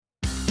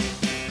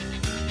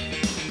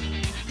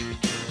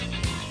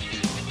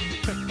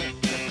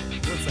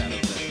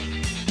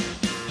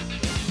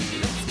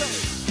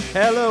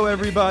Hello,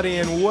 everybody,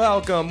 and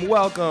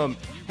welcome.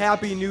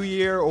 Happy New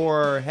Year,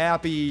 or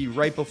happy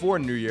right before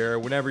New Year,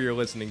 whenever you're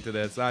listening to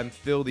this. I'm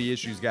Phil, the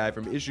Issues Guy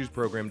from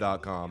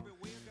IssuesProgram.com.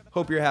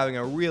 Hope you're having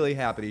a really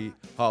happy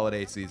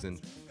holiday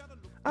season.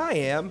 I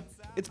am.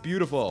 It's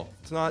beautiful.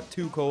 It's not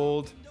too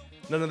cold.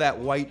 None of that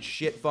white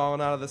shit falling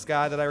out of the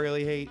sky that I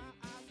really hate.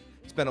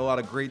 Spent a lot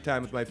of great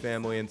time with my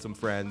family and some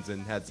friends,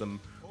 and had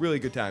some really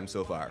good times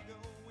so far.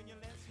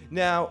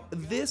 Now,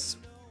 this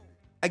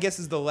I guess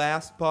is the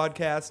last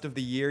podcast of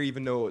the year,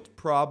 even though it's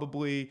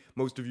probably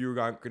most of you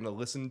aren't going to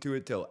listen to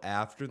it till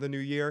after the new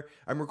year.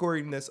 I'm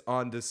recording this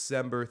on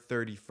December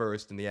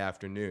 31st in the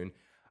afternoon.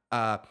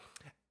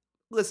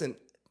 Listen,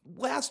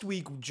 last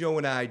week Joe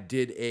and I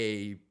did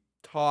a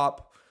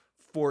top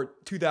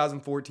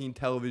 2014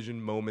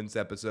 television moments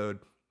episode,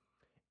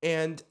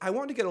 and I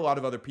wanted to get a lot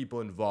of other people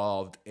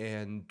involved,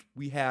 and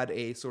we had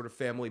a sort of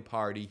family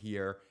party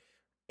here,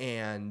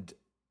 and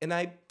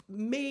I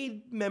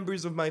made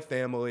members of my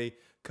family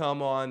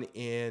come on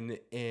in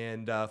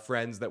and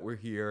friends that were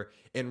here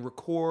and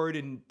record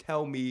and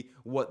tell me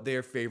what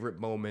their favorite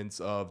moments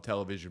of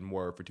television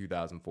were for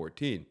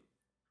 2014.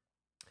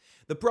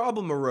 The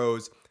problem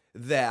arose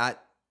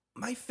that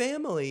my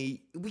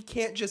family, we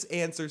can't just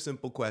answer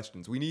simple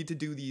questions. We need to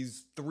do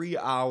these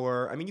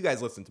 3-hour, you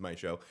guys listen to my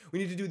show. We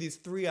need to do these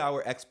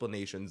 3-hour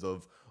explanations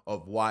of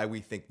why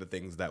we think the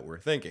things that we're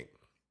thinking.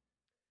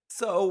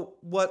 So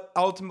what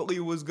ultimately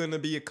was going to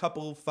be a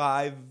couple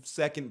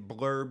 5-second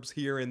blurbs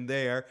here and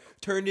there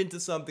turned into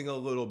something a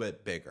little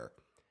bit bigger.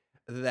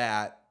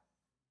 That,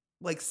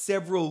 like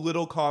several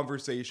little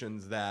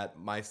conversations that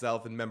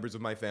myself and members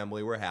of my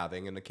family were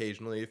having, and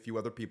occasionally a few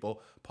other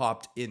people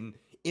popped in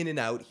and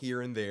out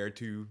here and there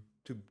to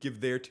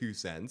give their 2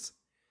 cents.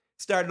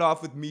 Started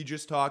off with me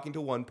just talking to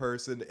one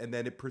person, and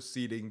then it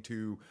proceeding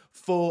to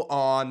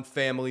full-on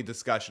family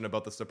discussion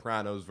about The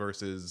Sopranos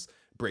versus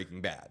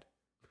Breaking Bad.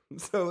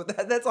 So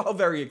that's all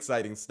very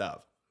exciting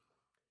stuff.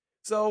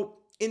 So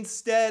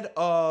instead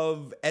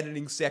of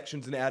editing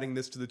sections and adding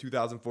this to the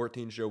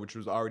 2014 show, which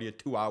was already a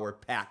 2-hour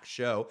packed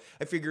show,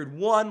 I figured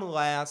one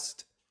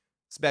last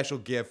special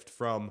gift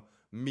from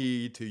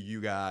me to you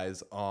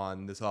guys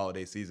on this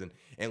holiday season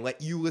and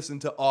let you listen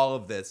to all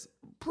of this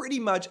pretty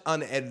much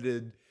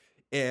unedited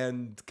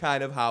and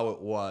kind of how it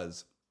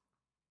was.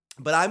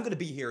 But I'm going to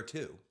be here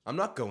too. I'm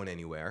not going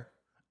anywhere.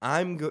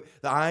 I,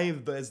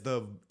 as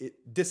the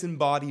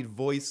disembodied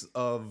voice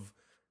of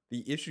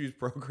the Issues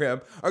program,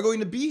 are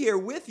going to be here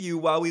with you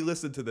while we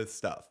listen to this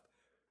stuff.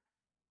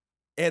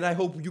 And I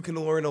hope you can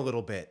learn a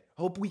little bit.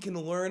 Hope we can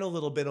learn a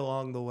little bit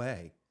along the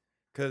way.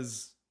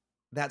 Because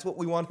that's what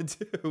we want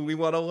to do. We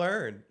want to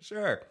learn.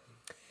 Sure.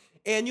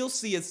 And you'll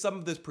see as some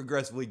of this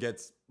progressively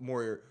gets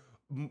more,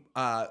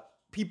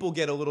 people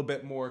get a little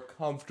bit more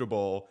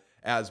comfortable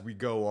as we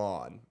go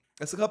on.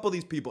 As a couple of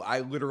these people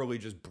I literally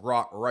just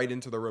brought right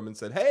into the room and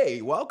said,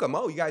 hey, welcome.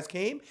 Oh, you guys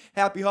came?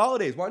 Happy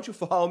holidays. Why don't you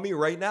follow me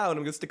right now and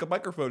I'm going to stick a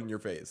microphone in your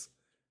face.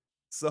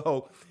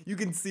 So you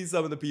can see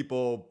some of the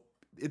people,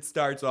 it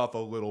starts off a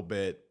little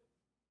bit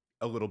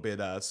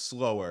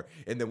slower,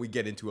 and then we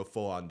get into a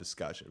full-on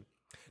discussion.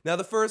 Now,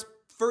 the first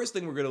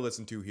thing we're going to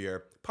listen to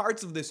here,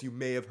 parts of this you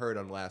may have heard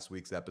on last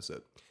week's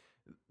episode.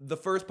 The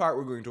first part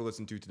we're going to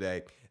listen to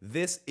today,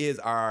 this is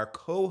our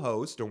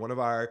co-host, or one of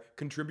our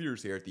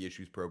contributors here at the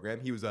Issues program.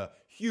 He was a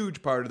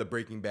huge part of the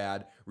Breaking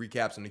Bad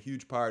recaps and a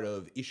huge part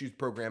of Issues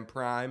Program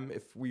Prime,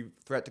 if we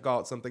threat to call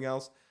it something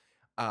else.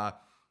 And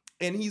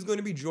he's going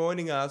to be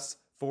joining us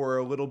for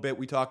a little bit.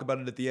 We talk about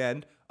it at the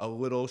end. A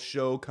little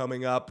show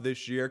coming up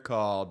this year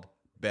called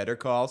Better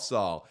Call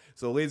Saul.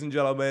 So, ladies and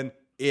gentlemen,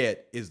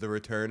 it is the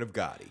return of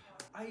Gotti.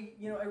 I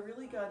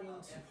really got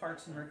into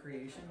Parks and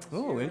Recreation this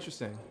Oh, year.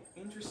 interesting.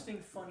 Interesting,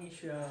 funny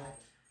show.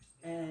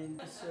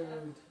 And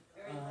episode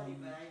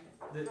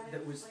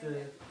that was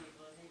it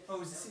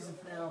was the season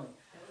finale.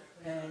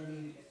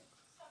 And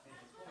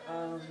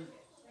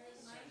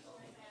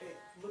it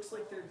looks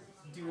like they're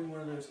doing one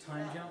of those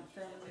time jump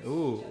things.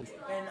 Ooh.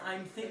 And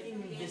I'm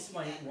thinking this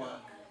might work.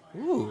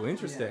 Ooh,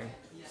 interesting.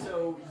 Yeah.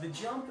 So the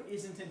jump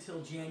isn't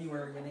until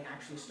January when they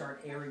actually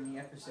start airing the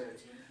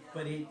episodes.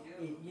 But I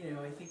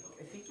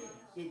think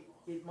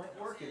it might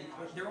work.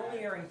 They're only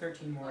airing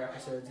 13 more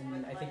episodes,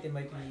 and I think they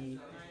might be,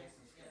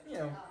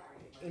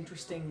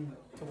 interesting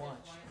to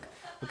watch.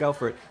 Look out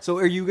for it. So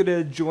are you going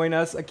to join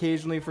us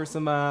occasionally for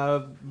some,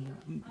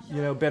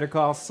 Better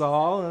Call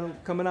Saul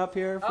coming up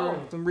here for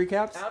some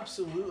recaps?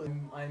 Absolutely.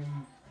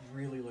 I'm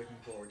really looking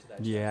forward to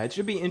that. Yeah, it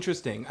should be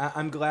interesting.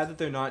 I'm glad that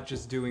they're not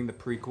just doing the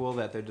prequel,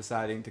 that they're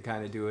deciding to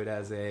kind of do it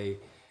as a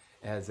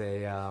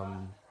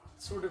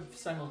sort of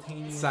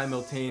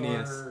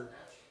simultaneous. Or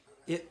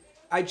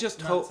I just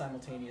not hope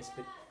simultaneous,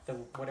 but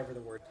whatever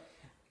the word.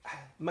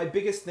 My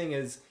biggest thing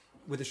is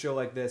with a show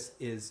like this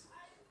is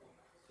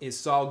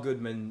Saul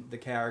Goodman, the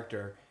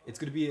character. It's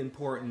going to be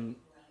important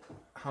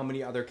how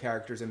many other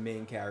characters and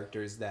main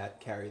characters that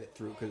carry it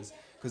through, because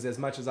as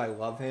much as I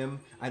love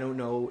him, I don't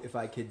know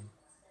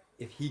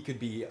if he could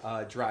be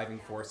a driving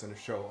force in a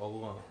show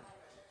alone.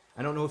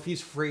 I don't know if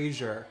he's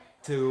Frasier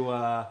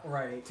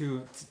Right.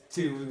 to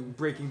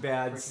Breaking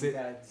Bad's Breaking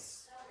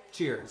Bad's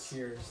Cheers.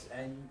 Cheers,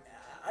 and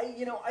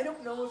I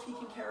don't know if he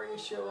can carry a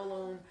show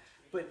alone,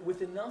 but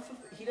with enough of,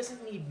 he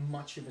doesn't need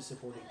much of a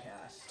supporting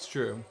cast. It's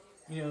true.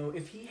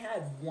 If he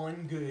had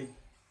one good,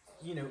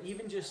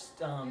 even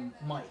just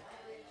Mike.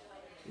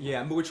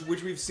 Yeah, which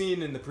we've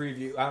seen in the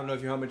preview. I don't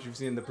know how much you've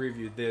seen in the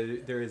preview.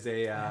 There is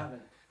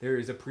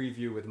a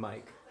preview with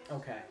Mike.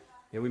 Okay.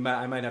 Yeah,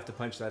 I might have to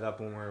punch that up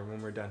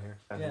when we're done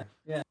here.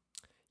 Yeah.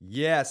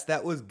 Yes,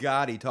 that was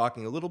Gotti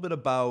talking a little bit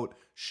about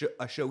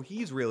a show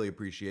he's really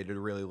appreciated,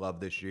 really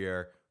loved this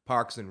year,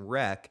 Parks and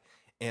Rec,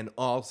 and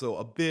also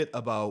a bit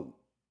about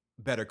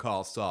Better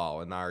Call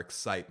Saul and our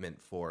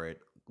excitement for it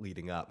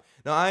leading up.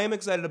 Now, I am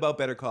excited about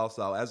Better Call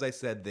Saul. As I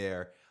said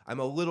there, I'm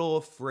a little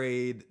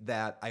afraid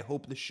that I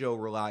hope the show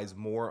relies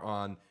more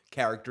on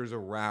characters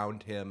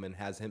around him and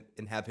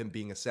have him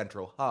being a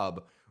central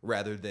hub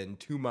rather than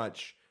too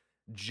much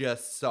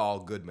just Saul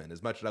Goodman.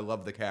 As much as I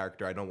love the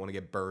character, I don't want to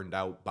get burned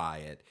out by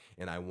it,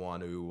 and I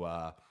want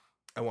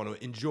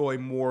to enjoy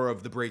more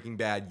of the Breaking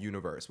Bad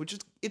universe.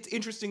 It's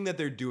interesting that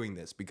they're doing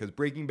this because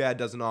Breaking Bad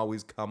doesn't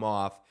always come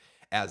off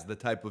as the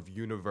type of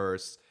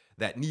universe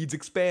that needs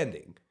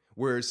expanding,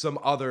 whereas some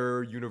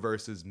other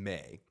universes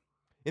may.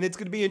 And it's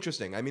going to be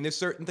interesting. I mean, there's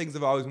certain things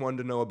I've always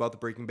wanted to know about the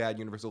Breaking Bad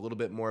universe, a little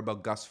bit more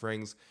about Gus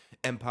Fring's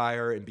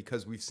empire, and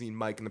because we've seen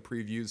Mike in the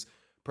previews,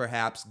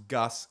 perhaps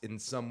Gus,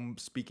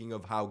 speaking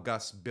of how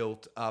Gus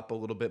built up a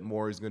little bit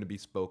more, is going to be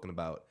spoken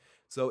about.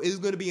 So it is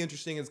going to be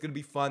interesting. It's going to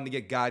be fun to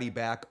get Gotti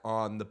back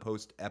on the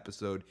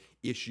post-episode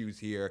issues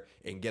here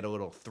and get a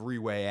little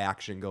three-way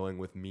action going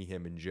with me,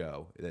 him, and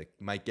Joe. It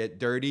might get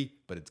dirty,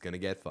 but it's going to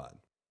get fun.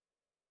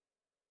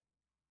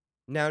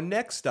 Now,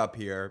 next up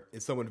here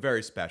is someone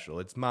very special.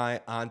 It's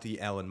my Auntie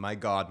Ellen, my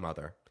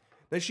godmother.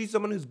 Now, she's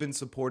someone who's been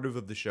supportive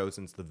of the show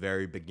since the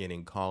very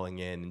beginning, calling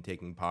in and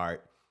taking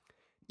part.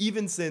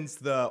 Even since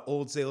the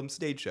Old Salem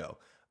Stage Show,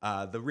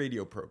 the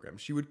radio program.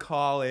 She would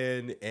call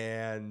in,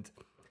 and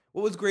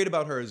what was great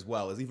about her as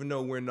well is even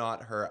though we're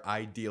not her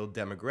ideal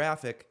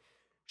demographic,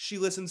 she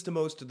listens to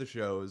most of the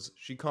shows,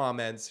 she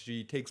comments,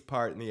 she takes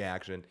part in the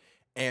action,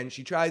 and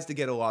she tries to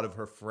get a lot of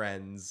her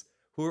friends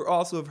who are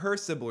also of her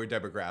similar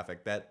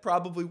demographic that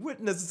probably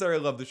wouldn't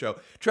necessarily love the show,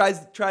 try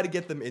to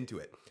get them into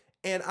it.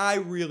 And I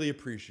really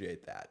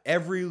appreciate that.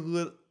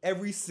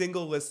 Every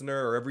single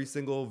listener or every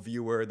single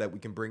viewer that we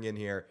can bring in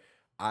here,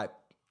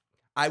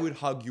 I would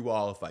hug you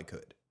all if I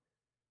could,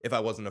 if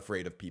I wasn't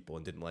afraid of people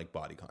and didn't like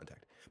body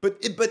contact. But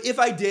if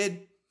I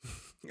did,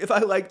 if I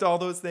liked all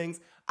those things,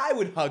 I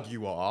would hug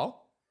you all.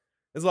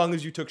 As long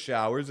as you took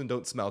showers and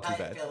don't smell too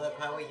bad. Hi, Philip.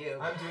 How are you?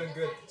 I'm doing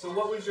good. So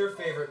what was your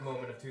favorite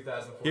moment of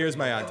 2014? Here's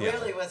my auntie. It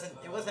really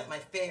wasn't my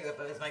favorite,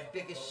 but it was my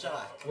biggest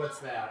shock. What's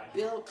that?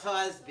 Bill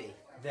Cosby.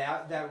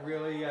 That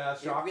really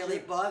shocked you? It really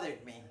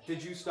bothered me.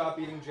 Did you stop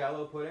eating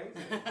Jell-O pudding?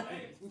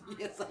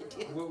 Yes, I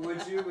did.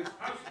 Would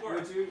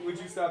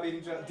you stop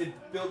eating Jell-O? Did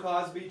Bill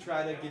Cosby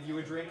try to give you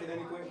a drink at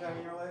any point in time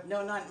in your life?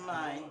 No, not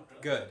mine.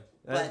 Good.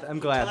 But I'm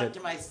glad he talked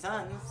to my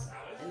sons,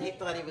 and they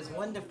thought he was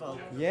wonderful.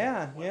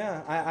 Yeah.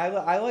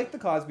 I like the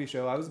Cosby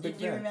Show. I was a big fan.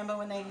 Did you remember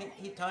when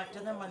he talked to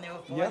them when they were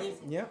 40s?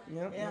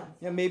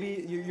 Yeah.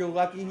 Maybe you're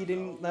lucky he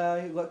didn't.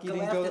 Them.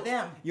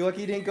 You're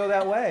lucky he didn't go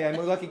that way.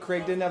 I'm lucky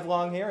Craig didn't have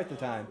long hair at the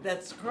time.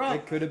 That's correct.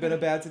 It could have been a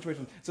bad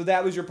situation. So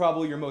that was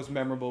probably your most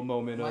memorable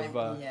moment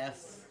of.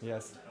 Yes.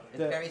 Yes. A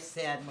very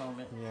sad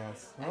moment.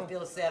 Yes. I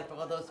feel sad for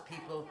all those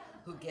people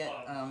who get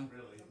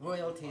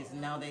royalties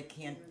and now they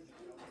can't.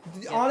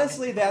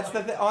 Honestly, that's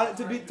the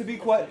thing. To be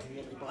quite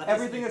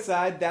everything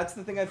aside, that's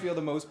the thing I feel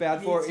the most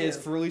bad for is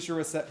Felicia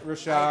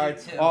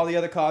Rashad, all the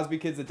other Cosby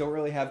kids that don't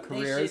really have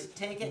careers. They should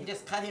take it and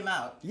just cut him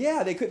out.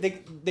 Yeah, they could.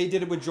 They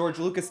did it with George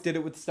Lucas. Did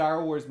it with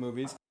Star Wars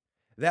movies.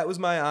 That was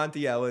my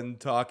Auntie Ellen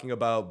talking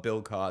about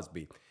Bill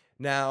Cosby.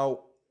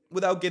 Now,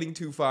 without getting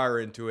too far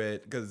into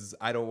it, because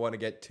I don't want to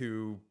get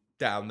too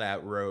down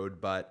that road,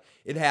 but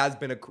it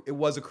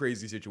was a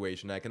crazy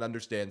situation. I can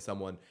understand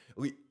someone,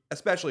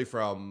 especially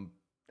from.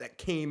 That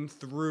came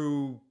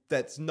through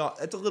that's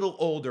a little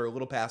older, a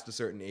little past a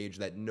certain age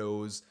that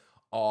knows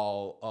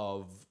all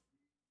of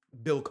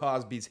Bill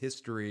Cosby's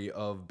history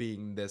of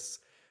being this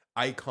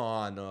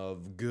icon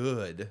of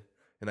good.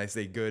 And I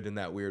say good in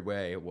that weird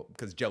way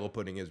because Jell-O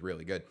pudding is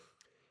really good.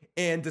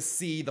 And to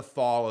see the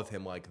fall of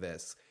him like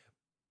this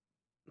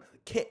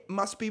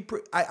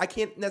I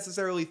can't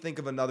necessarily think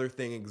of another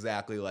thing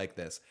exactly like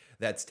this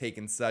that's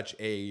taken such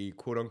a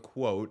quote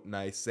unquote, and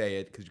I say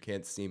it because you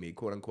can't see me,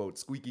 quote unquote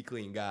squeaky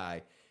clean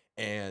guy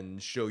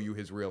and show you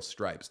his real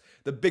stripes.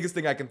 The biggest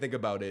thing I can think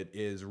about it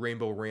is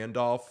Rainbow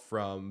Randolph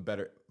from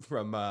the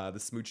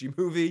Smoochie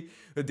movie,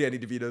 the Danny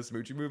DeVito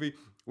Smoochie movie.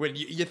 When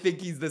you think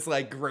he's this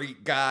like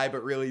great guy,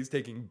 but really he's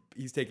taking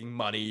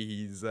money.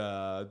 He's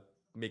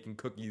making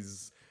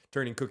cookies,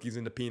 turning cookies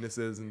into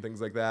penises and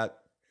things like that.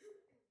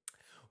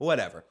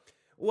 Whatever.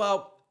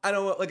 Well,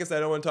 like I said, I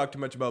don't want to talk too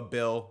much about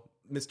Bill,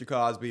 Mr.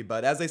 Cosby,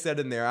 but as I said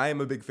in there, I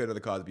am a big fan of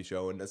The Cosby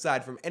Show, and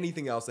aside from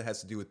anything else that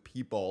has to do with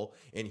people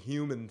and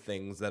human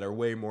things that are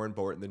way more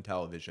important than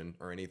television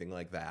or anything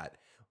like that,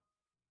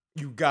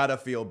 you gotta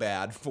feel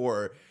bad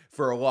for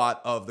a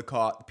lot of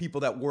the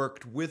people that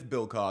worked with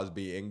Bill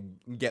Cosby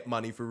and get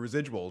money for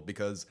residuals,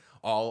 because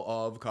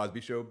all of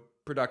Cosby Show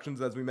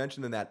productions, as we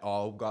mentioned in that,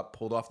 all got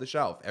pulled off the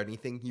shelf.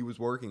 Anything he was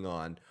working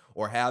on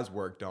or has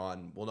worked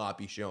on will not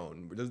be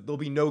shown. There'll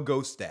be no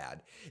Ghost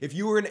Dad. If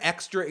you were an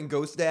extra in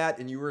Ghost Dad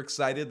and you were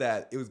excited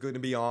that it was going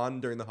to be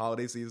on during the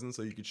holiday season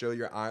so you could show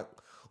your Aunt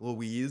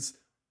Louise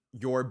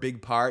your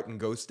big part in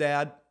Ghost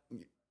Dad,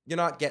 you're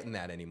not getting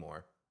that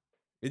anymore.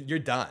 You're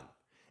done.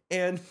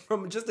 And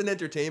from just an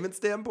entertainment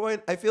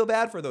standpoint, I feel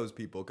bad for those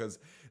people because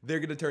they're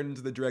going to turn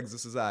into the dregs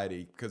of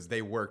society because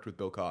they worked with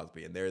Bill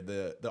Cosby and they're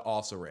the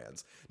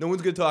also-rans. No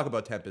one's going to talk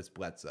about Tempest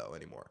Bledsoe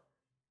anymore.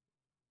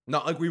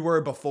 Not like we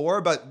were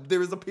before, but there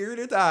was a period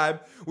of time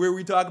where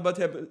we talk about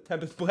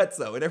Tempest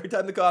Bledsoe, and every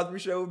time the Cosby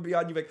Show would be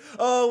on, you'd be like,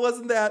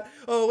 wasn't that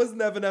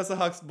Vanessa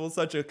Huxtable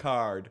such a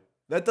card?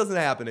 That doesn't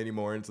happen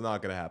anymore, and it's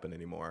not going to happen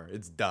anymore.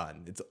 It's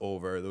done. It's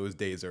over. Those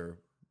days are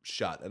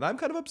shut, and I'm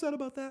kind of upset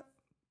about that.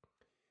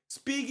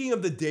 Speaking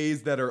of the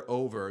days that are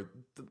over,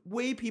 the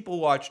way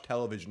people watch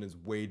television is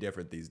way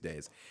different these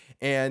days.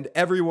 And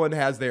everyone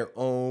has their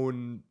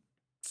own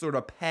sort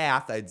of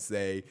path, I'd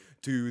say,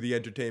 to the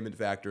entertainment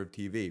factor of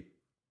TV.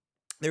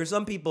 There are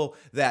some people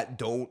that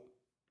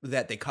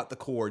they cut the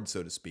cord,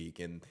 so to speak,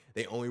 and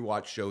they only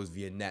watch shows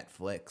via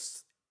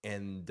Netflix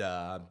and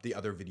the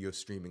other video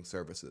streaming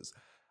services.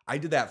 I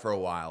did that for a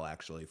while,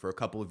 actually, for a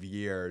couple of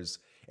years.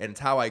 And it's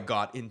how I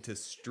got into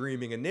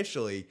streaming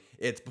initially.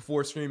 It's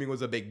before streaming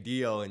was a big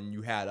deal and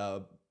you had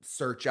to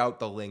search out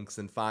the links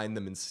and find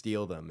them and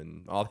steal them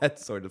and all that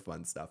sort of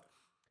fun stuff.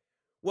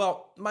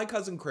 Well, my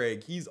cousin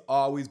Craig, he's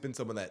always been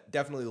someone that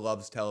definitely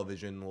loves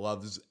television,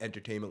 loves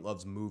entertainment,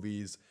 loves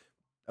movies,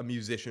 a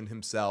musician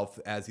himself,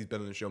 as he's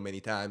been on the show many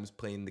times,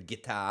 playing the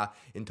guitar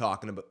and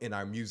talking about in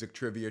our music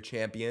trivia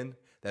champion,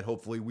 that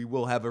hopefully we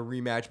will have a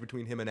rematch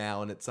between him and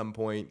Alan at some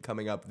point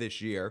coming up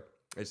this year.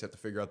 I just have to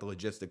figure out the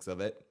logistics of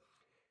it.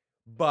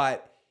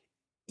 But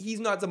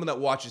he's not someone that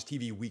watches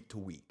TV week to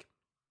week.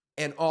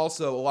 And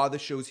also, a lot of the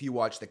shows he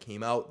watched that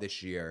came out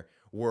this year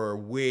were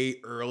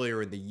way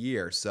earlier in the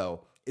year.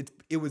 So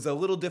it was a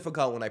little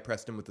difficult when I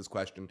pressed him with this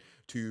question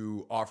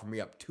to offer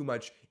me up too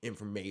much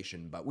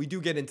information. But we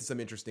do get into some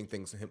interesting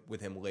things with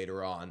him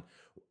later on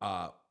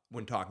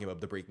when talking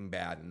about the Breaking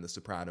Bad and the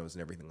Sopranos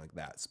and everything like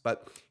that.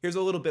 But here's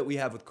a little bit we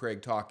have with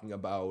Craig talking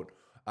about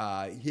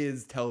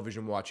his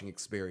television watching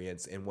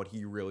experience and what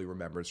he really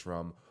remembers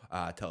from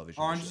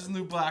television. Orange is the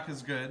New Black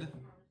is good.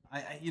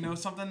 I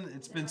something,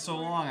 it's been so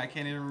long I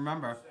can't even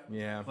remember.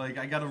 Yeah. Like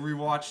I got to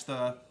rewatch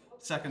the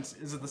second.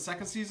 Is it the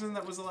second season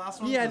that was the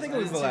last one? Yeah, I think it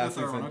was the last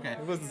third season. one. Okay.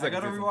 It was the I second got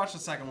to season. rewatch the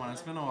second one.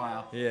 It's been a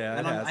while. Yeah,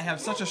 And it has. I have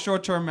such a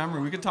short-term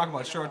memory. We could talk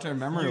about short-term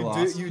memory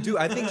loss. You do.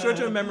 I think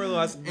short-term memory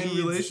loss in needs,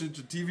 relation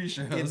to TV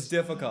shows. it's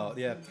difficult.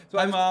 Yeah. So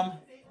Hi, Mom.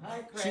 Hi,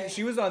 Craig.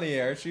 she was on the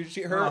air.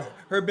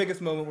 Her biggest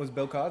moment was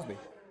Bill Cosby.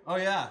 Oh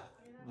yeah.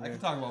 I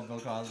could talk about Bill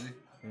Cosby.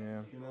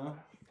 Yeah. You know.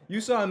 You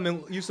saw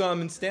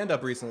him in stand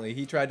up recently.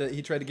 He tried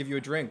to give you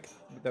a drink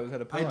that had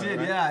a pill I on it, did,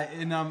 right? yeah.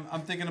 And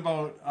I'm thinking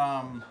about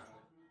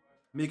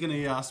making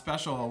a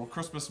special, a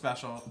Christmas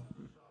special,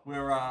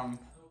 where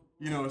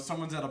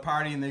someone's at a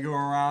party and they go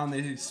around,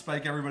 they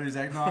spike everybody's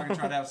eggnog and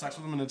try to have sex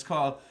with them, and it's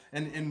called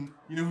and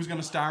you know who's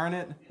gonna star in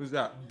it? Who's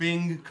that?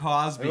 Bing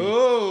Cosby.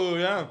 Oh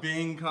yeah.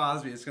 Bing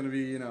Cosby. It's gonna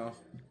be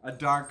a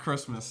dark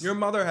Christmas. Your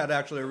mother had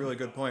actually a really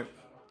good point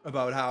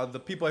about how the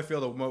people I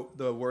feel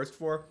the worst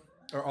for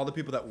are all the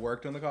people that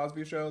worked on the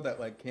Cosby Show that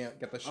can't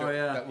get the show,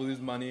 that lose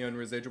money on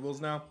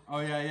residuals now. Oh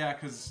yeah,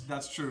 because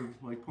that's true.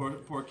 Like poor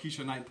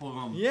Keisha Knight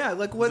Pulliam. Yeah,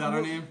 what? Is that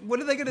her name? What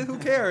are they gonna? Who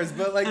cares?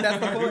 But that's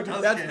the point. Who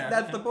does that's care?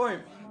 that's the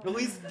point. At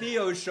least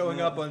Theo's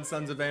showing up on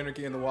Sons of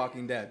Anarchy and The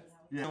Walking Dead.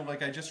 Yeah,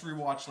 I just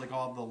rewatched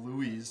all the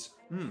Louis.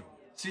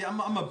 See, I'm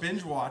a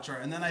binge watcher,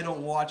 and then I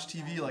don't watch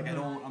TV.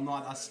 I'm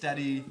not a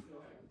steady,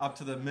 up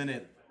to the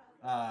minute.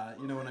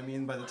 You know what I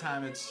mean? By the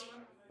time it's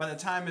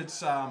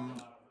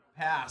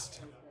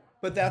past.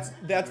 But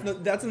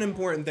that's an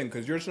important thing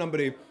because you're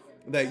somebody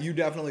that you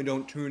definitely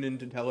don't tune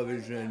into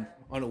television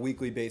on a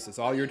weekly basis.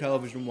 All your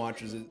television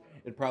watches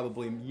it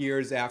probably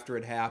years after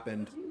it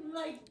happened.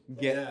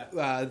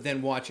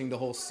 Then watching the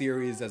whole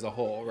series as a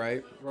whole,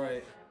 right?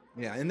 Right.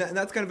 Yeah, and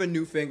that's kind of a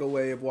newfangled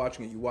way of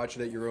watching it. You watch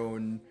it at your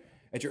own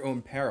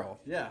peril.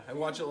 Yeah, I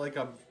watch it like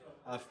a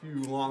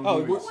few long Oh,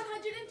 movies.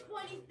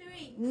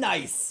 123.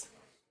 Nice,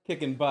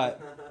 kicking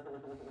butt.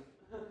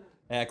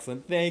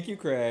 Excellent. Thank you,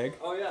 Craig.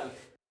 Oh yeah.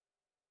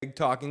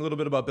 Talking a little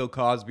bit about Bill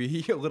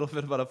Cosby, a little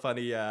bit about a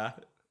funny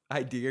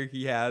idea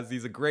he has.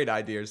 He's a great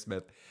idea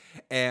smith,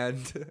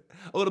 and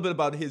a little bit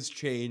about his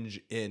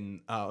change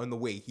in the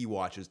way he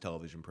watches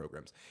television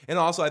programs. And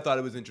also, I thought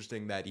it was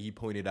interesting that he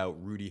pointed out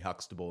Rudy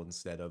Huxtable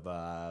instead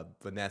of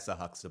Vanessa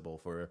Huxtable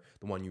for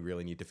the one you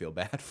really need to feel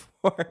bad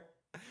for.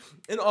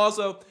 And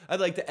also,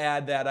 I'd like to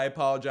add that I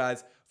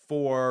apologize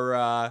for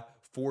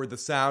the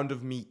sound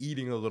of me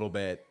eating a little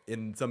bit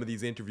in some of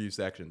these interview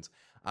sections.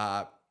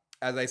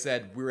 As I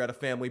said, we were at a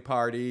family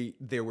party.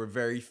 There were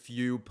very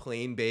few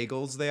plain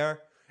bagels there,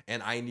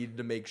 and I needed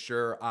to make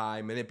sure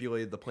I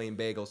manipulated the plain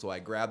bagel. So I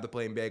grabbed the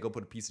plain bagel,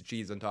 put a piece of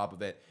cheese on top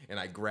of it, and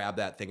I grabbed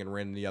that thing and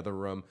ran in the other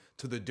room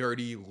to the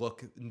dirty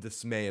look and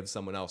dismay of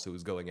someone else who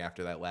was going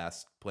after that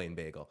last plain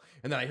bagel.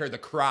 And then I heard the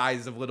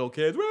cries of little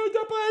kids, "Where's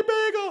the plain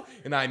bagel?"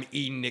 And I'm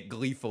eating it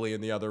gleefully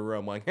in the other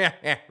room, like,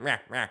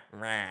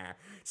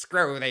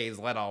 "Screw these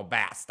little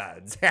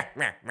bastards."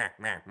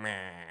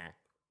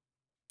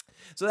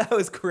 So that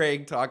was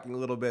Craig talking a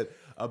little bit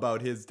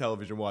about his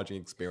television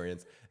watching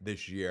experience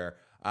this year.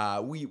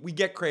 We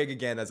get Craig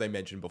again, as I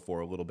mentioned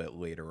before, a little bit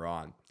later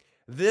on.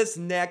 This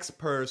next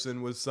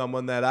person was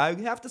someone that I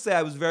have to say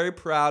I was very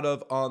proud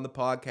of on the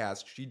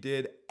podcast. She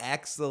did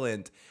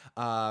excellent.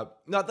 Not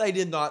that I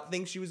did not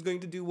think she was going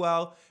to do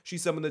well.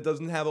 She's someone that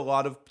doesn't have a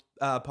lot of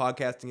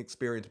podcasting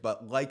experience,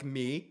 but like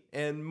me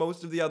and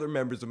most of the other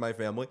members of my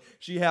family,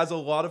 she has a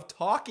lot of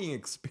talking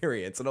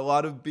experience and a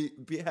lot of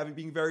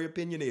being very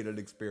opinionated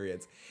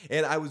experience.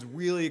 And I was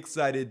really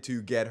excited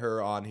to get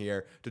her on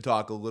here to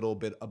talk a little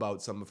bit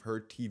about some of her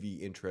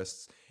TV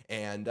interests.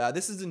 And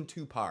this is in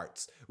two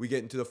parts. We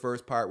get into the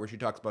first part where she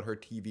talks about her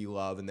TV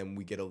love, and then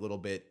we get a little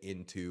bit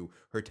into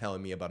her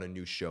telling me about a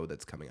new show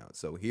that's coming out.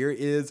 So here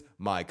is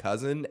my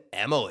cousin,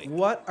 Emily.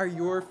 What are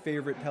your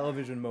favorite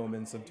television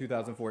moments of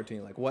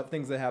 2014? Like, what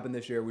things that happened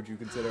this year would you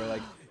consider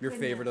like your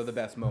favorite or the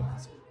best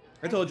moments?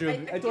 I told you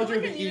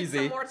it'd be easy.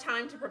 Some more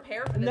time to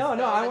prepare for this. No,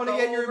 I want to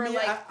get your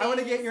I want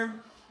to get your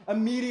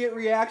immediate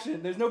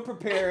reaction. There's no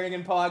preparing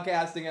in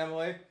podcasting,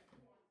 Emily.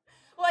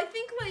 Well, I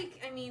think,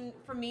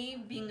 for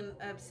me, being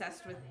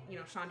obsessed with,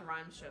 Shonda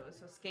Rhimes shows,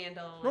 so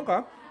Scandal. Okay.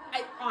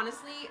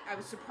 I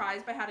was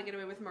surprised by How to Get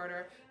Away with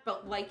Murder,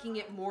 but liking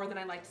it more than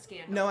I liked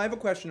Scandal. No, I have a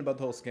question about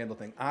the whole Scandal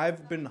thing.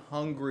 I've been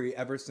hungry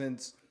ever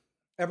since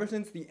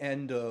the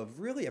end of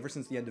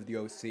the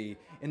OC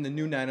and the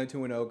new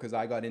 90210, because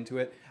I got into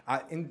it,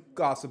 in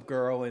Gossip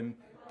Girl and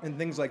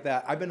things like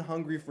that. I've been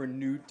hungry for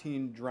new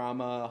teen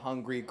drama,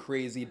 hungry,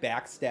 crazy,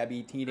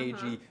 backstabby,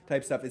 teenagey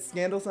type stuff. Is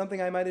Scandal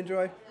something I might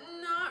enjoy?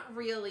 Not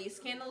really.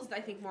 Scandal's, I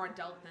think, more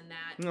adult than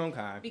that.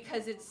 Okay.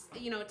 Because it's,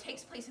 it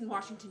takes place in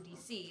Washington,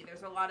 D.C.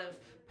 There's a lot of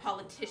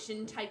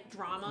politician-type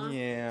drama.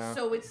 Yeah.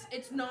 So it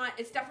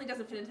definitely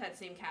doesn't fit into that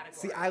same category.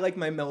 See, I like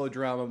my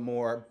melodrama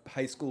more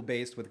high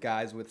school-based with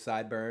guys with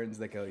sideburns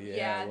that go,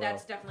 yeah,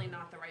 that's definitely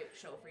not the right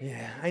show for you.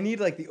 Yeah, I need,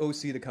 like, the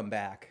OC to come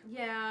back.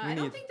 Yeah, I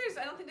don't think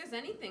there's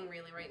anything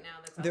really right now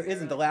that's out there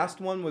isn't. The last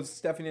one was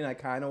Stephanie and I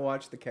kind of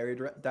watched the Carrie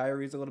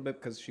Diaries a little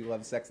bit because she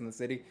loves Sex and the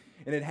City,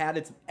 and it had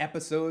its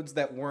episodes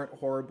that weren't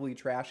horribly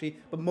trashy,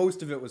 but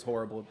most of it was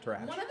horrible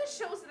trash. One of the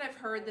shows that I've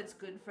heard that's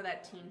good for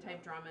that teen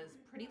type drama is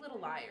Pretty Little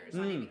Liars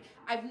on ABC.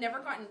 I've never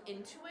gotten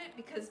into it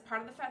because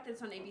part of the fact that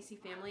it's on ABC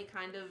Family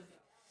kind of...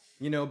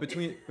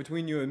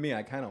 between you and me,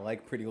 I kind of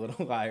like Pretty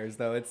Little Liars,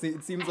 though. It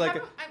seems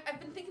like... I've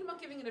been thinking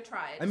about giving it a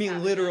try. I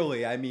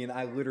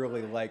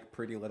literally like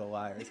Pretty Little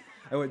Liars.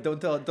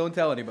 Don't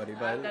tell anybody,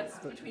 but... that's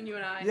between you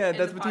and I. Yeah,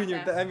 that's between you.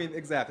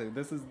 Exactly.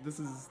 This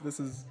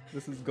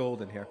is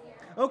golden here.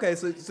 Okay,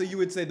 so you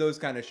would say those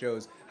kind of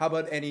shows. How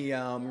about any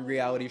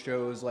reality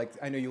shows? Like,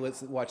 I know you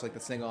watch like the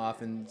Sing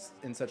Off and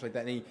such like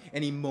that.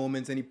 Any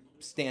moments, any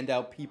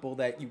standout people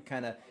that you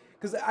kind of...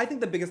 Because I think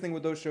the biggest thing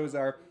with those shows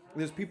are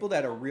there's people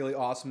that are really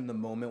awesome in the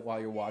moment while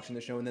you're watching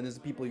the show, and then there's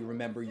the people you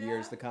remember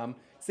years to come.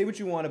 Say what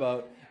you want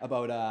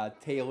about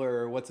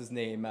Taylor, what's his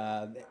name,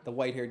 the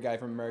white-haired guy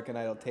from American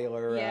Idol,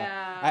 Taylor.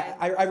 Yeah.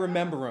 I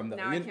remember him though.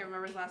 Now I can't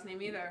remember his last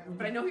name either,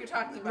 but I know who you're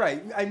talking about.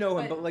 Right, I know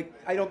him, but like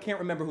I can't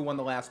remember who won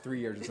the last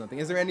 3 years or something.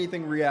 Is there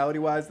anything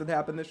reality-wise that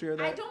happened this year?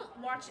 I don't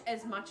watch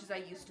as much as I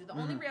used to. The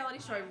only reality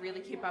show I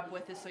really keep up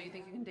with is So You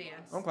Think You Can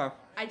Dance. Okay.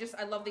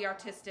 I love the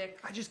artistic.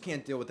 I just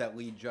can't deal with that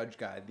lead judge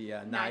guy,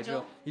 the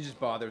Nigel. He just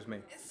bothers me.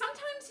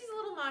 Sometimes he's a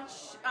little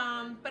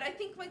much, but I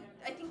think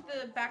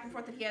the back and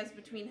forth that he has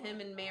between him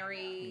and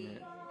Mary,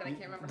 that I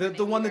can't remember.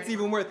 The one that's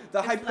even worse,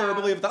 the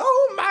hyperbole loud. of the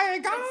oh my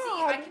god. But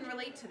see, I can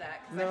relate to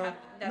that because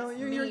that's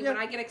me when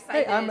I get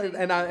excited. Hey, I'm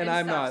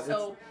stuff. not.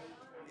 So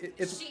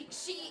it's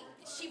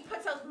she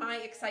puts out my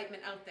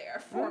excitement out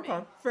there for me.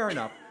 Fair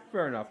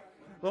enough.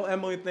 Well,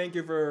 Emily, thank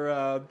you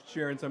for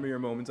sharing some of your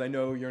moments. I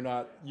know you're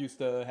not used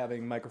to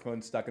having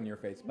microphones stuck in your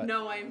face, but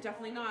no, I am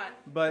definitely not.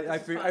 But I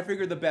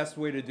figured the best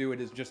way to do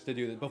it is just to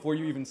do this before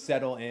you even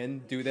settle in.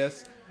 Do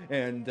this,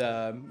 and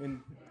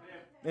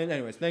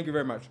anyways, thank you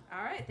very much.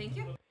 All right, thank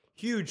you.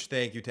 Huge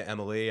thank you to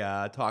Emily,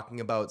 talking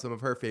about some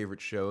of her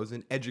favorite shows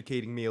and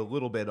educating me a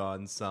little bit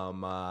on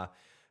some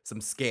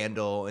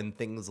Scandal and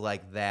things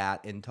like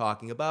that, and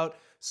talking about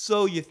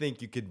So You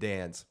Think You Could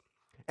Dance.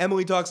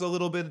 Emily talks a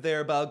little bit there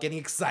about getting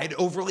excited,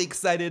 overly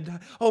excited.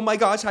 Oh my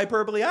gosh,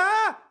 hyperbole,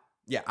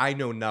 Yeah, I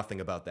know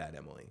nothing about that,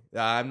 Emily.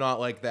 I'm not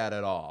like that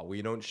at all.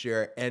 We don't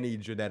share any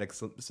genetic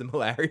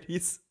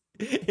similarities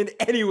in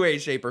any way,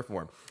 shape, or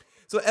form.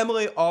 So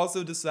Emily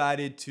also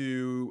decided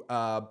to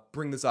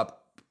bring this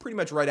up pretty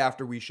much right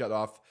after we shut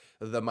off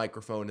the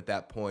microphone at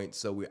that point.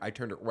 So I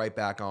turned it right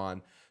back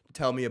on to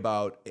tell me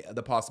about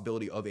the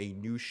possibility of a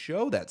new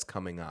show that's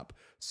coming up.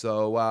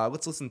 So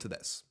let's listen to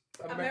this.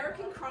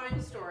 American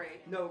Crime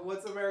Story. No,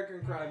 what's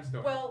American Crime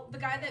Story? Well, the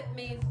guy that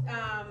made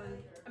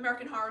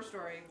American Horror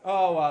Story,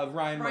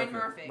 Ryan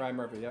Murphy. Ryan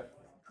Murphy, yep.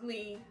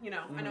 Glee,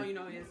 I know you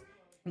know who he is.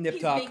 Nip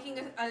He's Tuck. making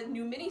a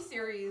new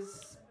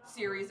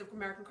series of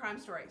American Crime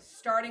Story,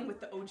 starting with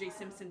the O.J.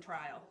 Simpson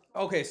trial.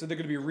 Okay, so they're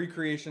going to be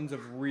recreations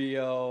of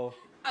real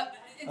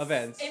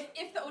events.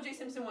 If the O.J.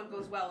 Simpson one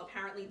goes well,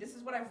 apparently, this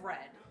is what I've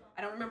read.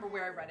 I don't remember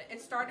where I read it.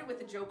 It started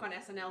with a joke on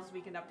SNL's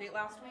Weekend Update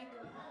last week.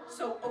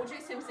 So O.J.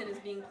 Simpson is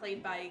being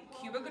played by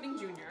Cuba Gooding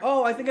Jr.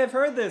 Oh, I think I've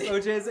heard this.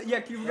 OJ's,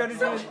 Cuba Gooding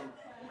Jr. And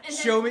then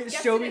Show me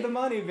yesterday- the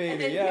money, baby.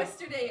 And then Yeah.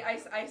 yesterday,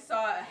 I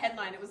saw a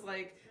headline. It was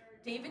like,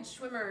 David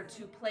Schwimmer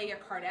to play a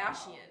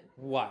Kardashian.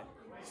 What?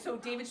 So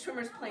David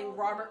Schwimmer's playing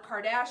Robert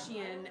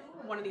Kardashian,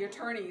 one of the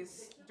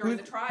attorneys during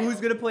the trial. Who's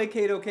going to play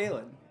Kato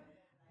Kalin?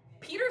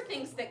 Peter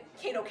thinks that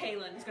Kato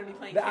Kalin is going to be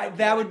playing.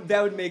 That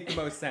would make the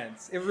most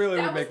sense. It really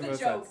would make the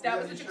most sense.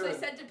 That was the joke. I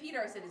said to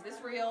Peter, I said, "Is this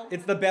real?"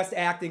 It's the best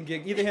acting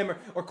gig. Either him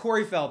or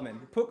Corey Feldman.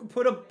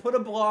 Put a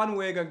blonde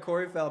wig on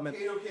Corey Feldman.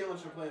 Kato Kalin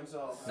should play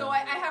himself. So I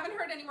haven't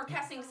heard any more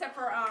casting except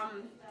for I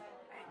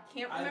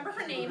can't remember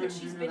her name, but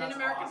she's been in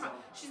American. Awesome.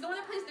 She's the one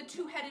that plays the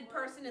two-headed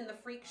person in the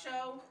Freak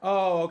Show.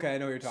 Oh, okay, I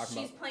know what you're talking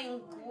She's about.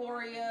 playing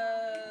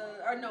Gloria,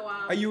 or no.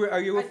 Are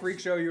you a Freak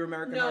Show? Are you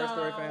American Horror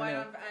Story fan? I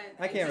Yeah. don't.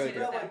 I can't really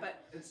get do that, but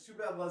It's too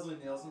bad Leslie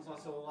Nielsen's not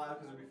still alive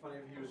because it'd be funny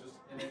if he was just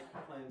in it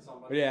playing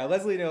somebody. But yeah,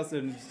 Leslie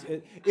Nielsen.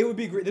 It would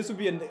be great. This would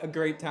be a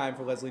great time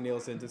for Leslie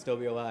Nielsen to still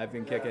be alive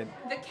and kicking.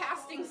 the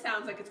casting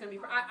sounds like it's gonna be.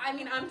 I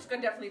mean, I'm just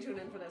gonna definitely tune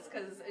in for this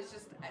because it's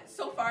just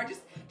so far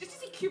just to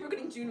see Cuba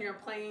Gooding Jr.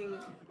 playing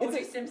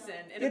O.J. Simpson.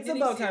 In It's a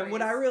about time. miniseries.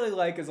 What I really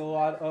like is a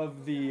lot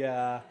of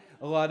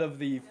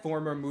the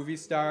former movie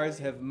stars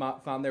have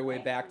found their way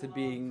back to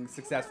being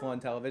successful on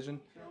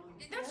television.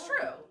 That's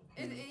true.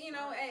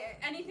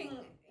 Anything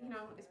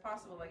is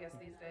possible. I guess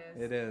these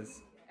days. It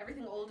is.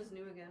 Everything old is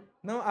new again.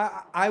 No,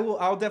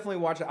 I'll definitely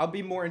watch it. I'll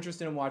be more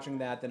interested in watching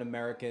that than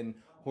American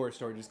Horror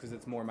Story just because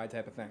it's more my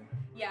type of thing.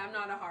 Yeah, I'm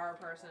not a horror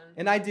person,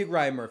 And I dig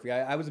Ryan Murphy.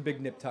 I was a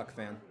big Nip Tuck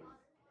fan.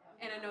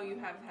 and I know you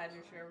have had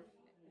your share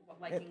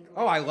of liking. Glee.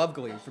 Oh, I love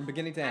Glee from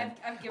beginning to end.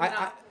 I've given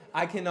up.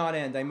 I cannot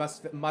end. I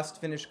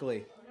must finish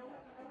Glee.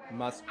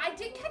 Must. I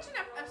did catch an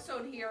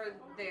episode here or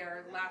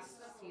there last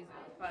season,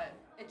 but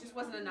it just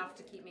wasn't enough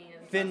to keep me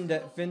in.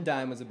 Finn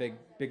Dime was a big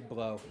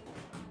blow.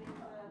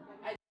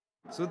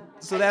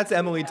 So that's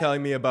Emily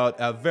telling me about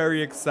a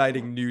very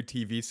exciting new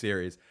TV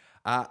series.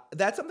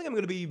 That's something I'm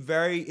going to be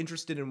very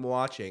interested in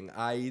watching.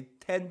 I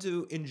tend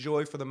to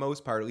enjoy, for the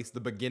most part, at least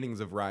the beginnings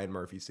of Ryan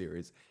Murphy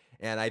series.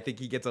 And I think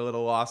he gets a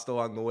little lost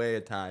along the way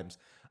at times.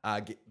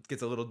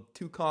 Gets a little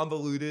too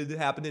convoluted. It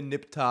happened in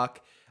Nip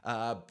Tuck.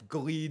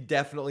 Glee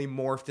definitely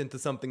morphed into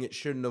something it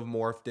shouldn't have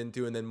morphed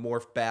into and then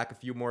morphed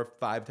back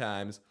 5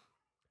 times.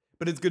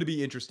 But it's going to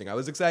be interesting. I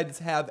was excited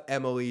to have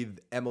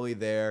Emily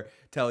there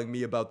telling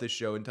me about this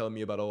show and telling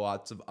me about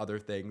lots of other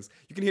things.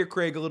 You can hear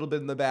Craig a little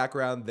bit in the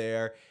background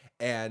there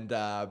and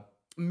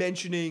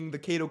mentioning the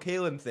Kato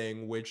Kalin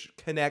thing, which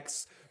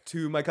connects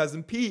to my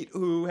cousin Pete,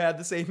 who had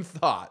the same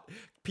thought.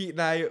 Pete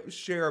and I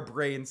share a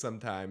brain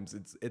sometimes.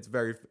 It's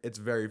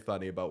very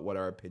funny about what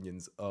our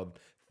opinions of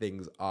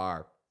things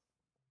are.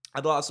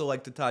 I'd also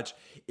like to touch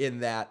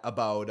in that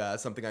about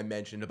something I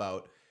mentioned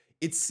about.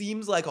 It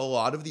seems like a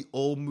lot of the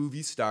old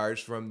movie stars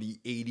from the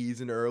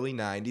 80s and early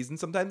 90s and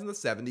sometimes in the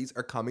 70s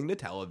are coming to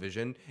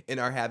television and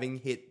are having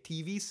hit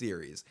TV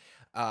series.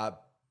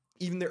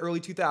 Even the early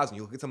 2000s,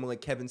 you look at someone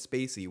like Kevin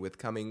Spacey with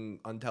coming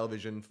on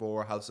television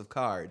for House of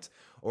Cards,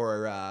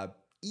 or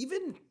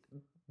even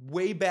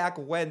way back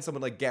when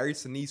someone like Gary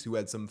Sinise, who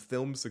had some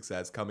film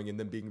success coming and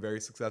then being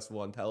very successful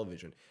on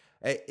television.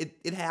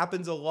 It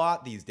happens a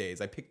lot these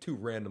days. I picked 2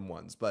 random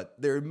ones, but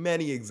there are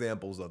many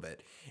examples of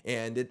it.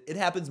 And it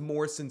happens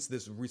more since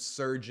this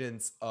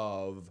resurgence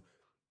of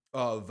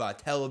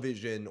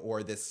television,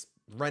 or this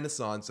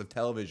renaissance of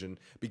television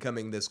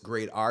becoming this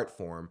great art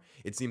form.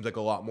 It seems like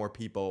a lot more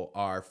people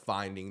are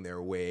finding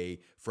their way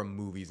from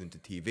movies into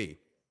TV.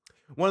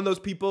 One of those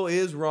people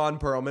is Ron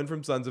Perlman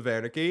from Sons of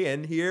Anarchy,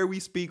 and here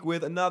we speak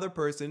with another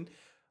person,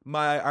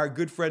 our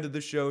good friend of the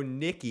show,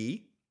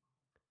 Nikki,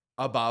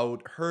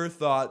 about her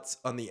thoughts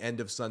on the end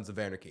of Sons of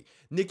Anarchy.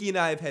 Nikki and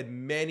I have had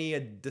many a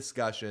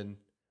discussion,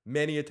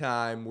 many a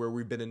time where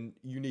we've been in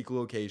unique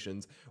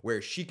locations where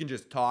she can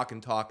just talk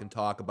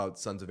about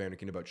Sons of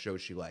Anarchy and about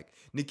shows she likes.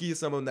 Nikki is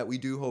someone that we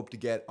do hope to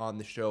get on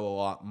the show a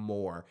lot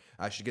more.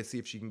 She can see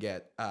if she can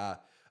get.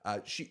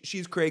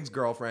 She's Craig's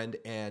girlfriend,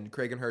 and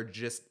Craig and her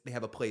they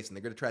have a place, and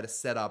they're going to try to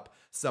set up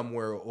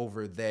somewhere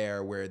over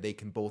there where they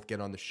can both get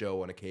on the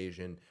show on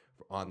occasion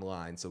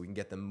online, so we can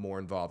get them more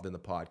involved in the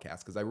podcast,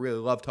 because I really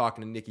love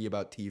talking to Nikki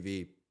about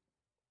TV,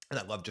 and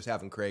I love just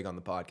having Craig on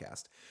the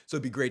podcast. So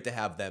it'd be great to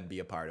have them be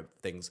a part of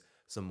things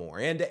some more,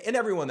 and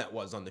everyone that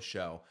was on the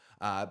show.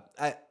 I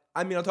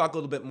mean, I'll talk a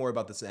little bit more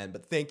about this end,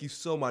 but thank you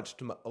so much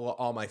to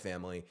all my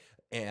family,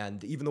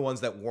 and even the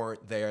ones that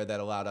weren't there that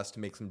allowed us to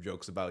make some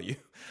jokes about you.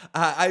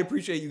 I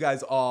appreciate you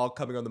guys all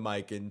coming on the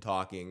mic and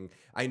talking.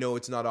 I know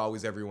it's not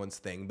always everyone's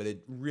thing, but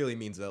it really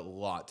means a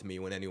lot to me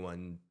when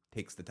anyone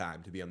takes the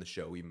time to be on the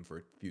show even for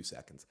a few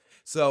seconds.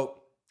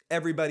 So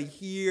everybody,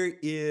 here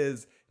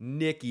is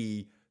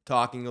Nikki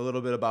talking a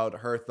little bit about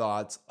her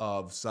thoughts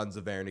of Sons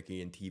of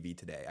Anarchy and TV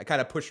today. I kind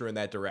of push her in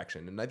that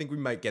direction, and I think we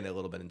might get a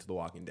little bit into The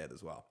Walking Dead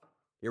as well.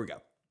 Here we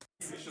go.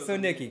 So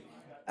Nikki,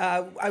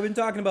 I've been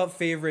talking about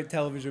favorite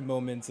television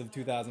moments of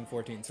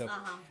 2014.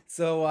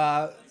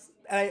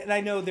 And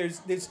I know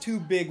there's two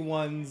big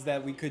ones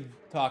that we could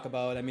talk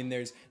about. I mean,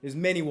 there's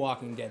many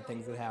Walking Dead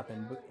things that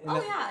happened. But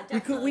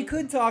Definitely. We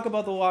could talk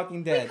about The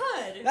Walking Dead. We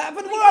could. But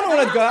We I could. don't want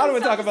to have go. I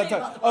don't some want to talk stuff to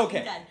about. say The Walking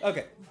Okay. Dead.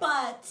 Okay.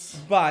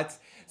 But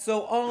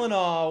So all in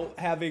all,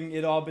 having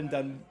it all been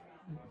done,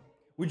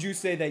 would you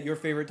say that your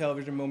favorite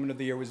television moment of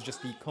the year was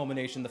just the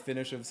culmination, the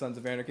finish of Sons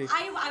of Anarchy?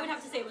 I would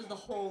have to say it was the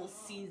whole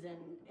season.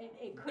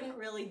 It couldn't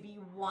really be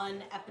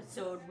one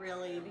episode,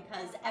 really,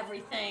 because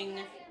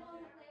everything,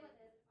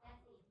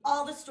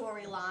 all the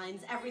storylines,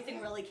 everything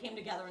really came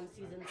together in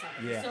season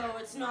 7. Yeah. So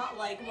it's not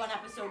like one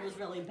episode was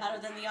really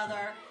better than the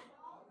other.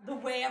 The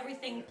way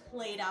everything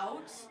played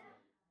out,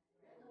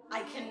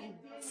 I can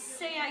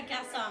say, I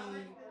guess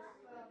I'm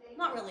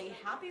not really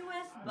happy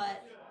with,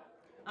 but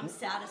I'm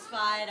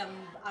satisfied.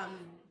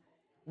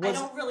 I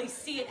don't really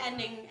see it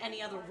ending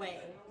any other way.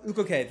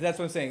 Okay, that's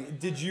what I'm saying.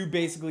 Did you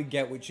basically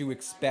get what you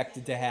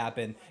expected to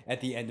happen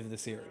at the end of the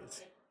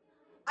series?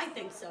 I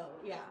think so,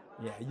 yeah.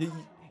 Yeah,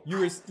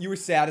 you were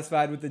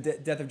satisfied with the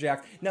death of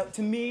Jax. Now,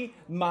 to me,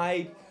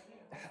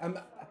 I'm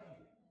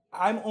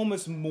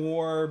almost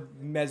more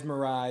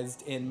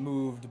mesmerized and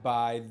moved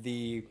by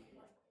the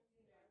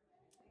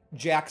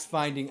Jax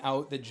finding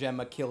out that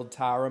Gemma killed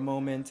Tara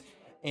moment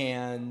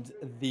and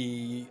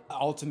the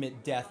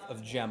ultimate death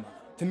of Gemma.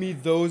 To me,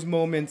 those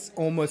moments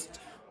almost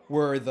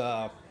were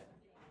the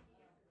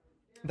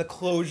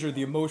closure,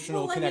 the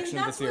emotional connection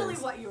of the that's series.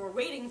 really what you were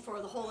waiting for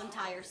the whole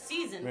entire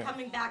season. Yeah.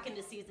 Coming back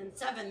into season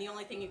 7, the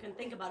only thing you can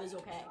think about is,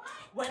 okay,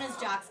 when is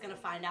Jax going to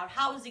find out?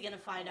 How is he going to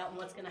find out? And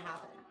what's going to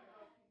happen?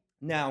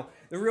 Now,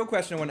 the real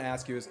question I want to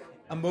ask you is,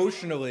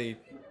 emotionally,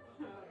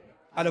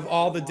 out of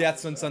all the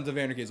deaths on Sons of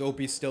Anarchy, is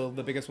Opie still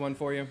the biggest one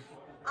for you?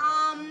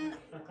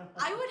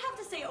 I would have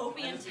to say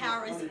Opie and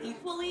Tara's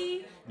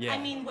equally. Yeah. I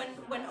mean,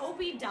 when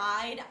Opie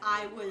died,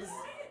 I was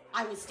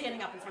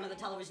standing up in front of the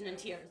television in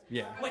tears.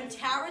 Yeah. When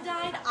Tara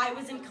died, I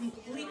was in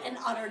complete and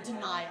utter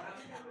denial.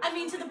 I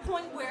mean, to the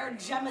point where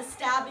Gemma's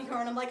stabbing her,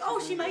 and I'm like,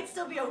 oh, she might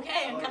still be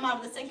okay, and come out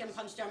of the sink and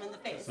punch Gemma in the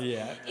face.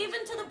 Yeah.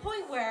 Even to the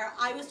point where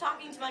I was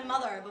talking to my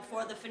mother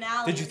before the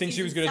finale. Did you think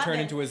she was going to turn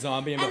into a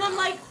zombie? And I'm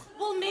like,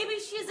 well, maybe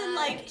she's in,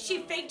 like, she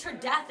faked her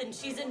death and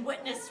she's in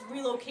witness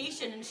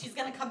relocation and she's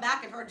going to come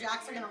back and her and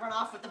Jax are going to run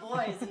off with the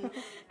boys and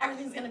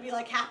everything's going to be,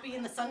 like, happy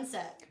in the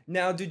sunset.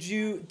 Now, did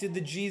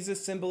the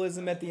Jesus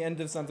symbolism at the end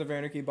of Sons of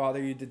Anarchy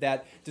bother you? Did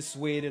that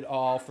dissuade it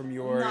all from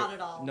your... Not at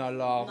all. Not at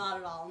all? Not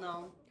at all,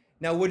 no.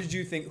 Now, what did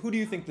you think? Who do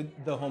you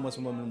think the homeless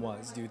woman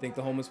was? Do you think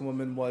the homeless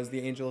woman was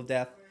the angel of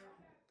death?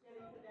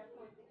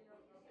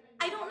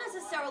 I don't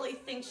necessarily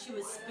think she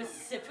was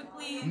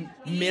specifically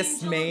the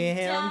Miss Angel of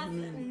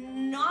Mayhem? Death.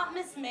 Not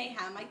Miss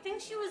Mayhem. I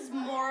think she was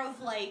more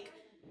of like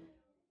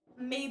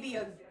maybe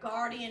a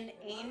guardian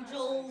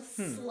angel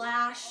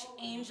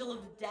 / angel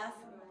of death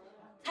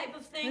type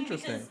of thing.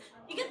 Interesting. Because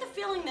you get the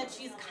feeling that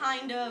she's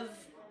kind of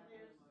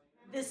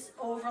this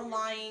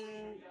overlying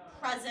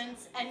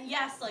presence. And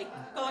yes, like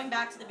going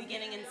back to the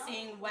beginning and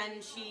seeing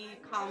when she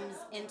comes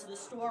into the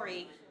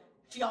story,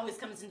 she always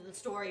comes into the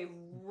story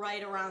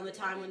right around the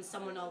time when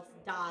someone else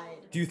died.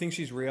 Do you think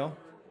she's real?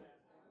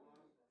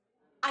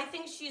 I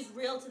think she's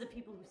real to the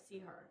people who see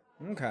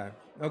her.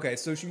 Okay.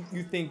 So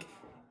you think...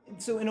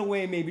 So in a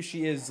way, maybe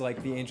she is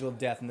like the angel of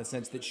death in the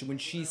sense that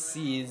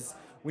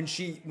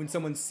when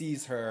someone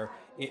sees her,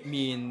 it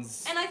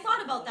means... And I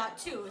thought about that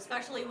too,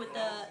 especially with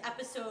the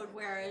episode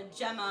where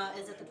Gemma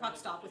is at the truck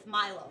stop with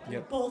Milo, and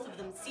Yep. both of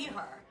them see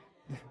her.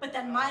 But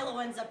then Milo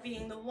ends up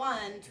being the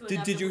one to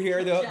Did you inevitably hear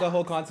kill the Jax.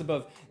 whole concept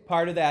of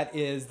part of that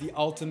is the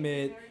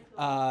ultimate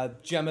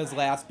Gemma's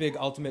last big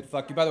ultimate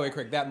fuck you. By the way,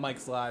 Craig, that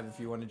mic's live if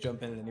you want to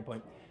jump in at any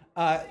point.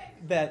 Oh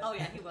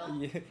yeah, he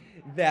will.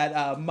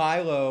 That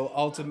Milo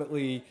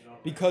ultimately,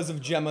 because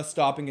of Gemma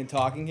stopping and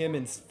talking him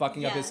and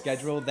fucking up his Yes.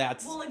 schedule,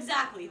 that's Well,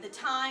 exactly. The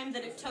time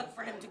that it took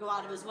for him to go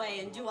out of his way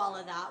and do all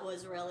of that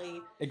was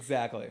really...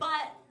 exactly.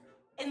 But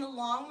in the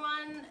long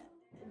run,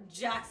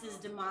 Jax's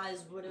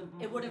demise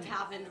would have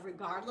happened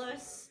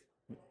regardless.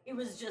 It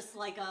was just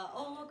like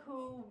look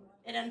who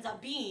it ends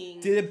up being.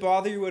 Did it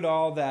bother you at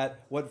all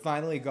that what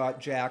finally got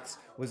Jax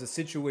was a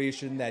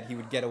situation that he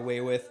would get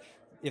away with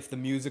if the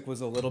music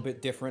was a little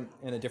bit different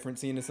in a different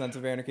scene of Sons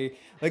of Anarchy?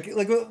 Like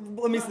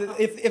let me say,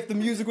 if the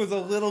music was a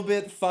little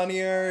bit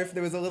funnier, if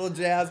there was a little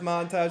jazz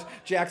montage,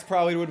 Jax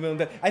probably would have been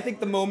dead. I think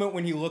the moment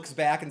when he looks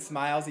back and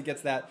smiles, he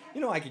gets that,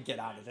 I could get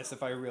out of this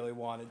if I really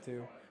wanted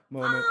to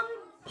moment.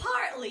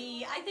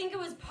 Partly. I think it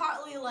was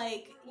partly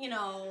like,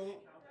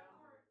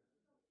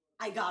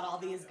 I got all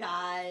these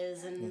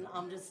guys and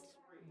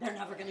they're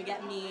never gonna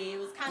get me. It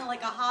was kind of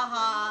like a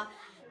ha-ha.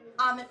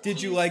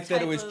 Did you like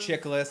that it was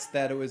Chickless,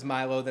 that it was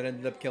Milo that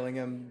ended up killing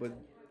him,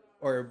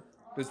 or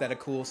was that a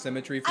cool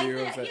symmetry for you?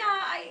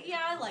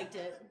 I liked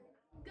it.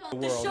 The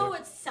world. show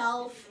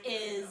itself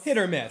is Hit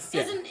or miss.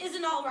 Yeah. is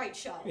an all right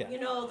show. Yeah. You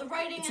know, the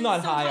writing It's and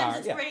not high sometimes art,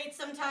 it's yeah. great,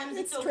 sometimes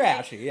It's okay.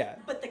 trashy, yeah.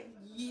 But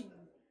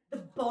the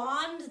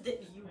bond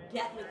that you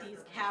get with these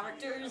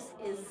characters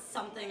is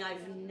something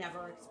I've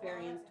never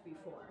experienced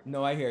before.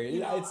 No, I hear you. You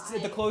know, It's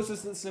the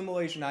closest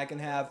assimilation I can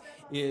have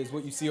is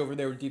what you see over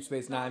there with Deep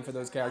Space Nine for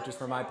those characters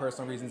for my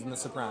personal reasons in The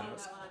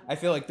Sopranos. I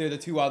feel like they're the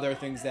two other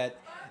things that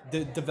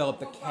develop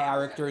the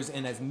characters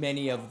and as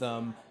many of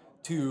them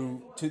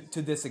to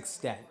this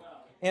extent.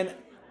 And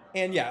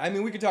yeah, I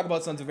mean, we could talk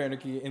about Sons of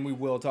Anarchy, and we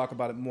will talk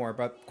about it more.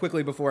 But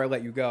quickly before I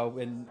let you go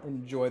and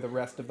enjoy the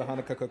rest of the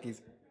Hanukkah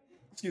cookies,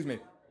 excuse me.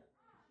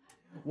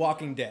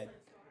 Walking Dead.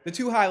 The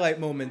two highlight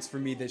moments for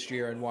me this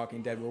year in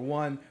Walking Dead were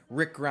one,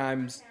 Rick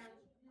Grimes,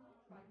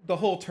 the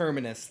whole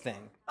Terminus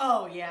thing,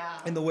 Oh yeah.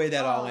 and the way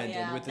that all Oh, ended.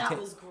 yeah, With the that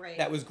was great.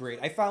 That was great.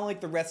 I found like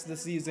the rest of the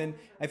season,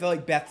 I felt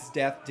like Beth's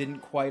death didn't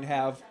quite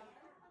have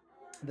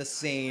the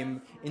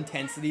same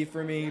intensity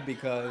for me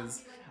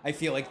because I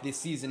feel like this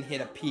season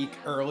hit a peak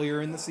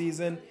earlier in the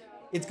season.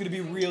 It's going to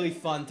be really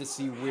fun to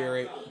see where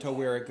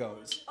it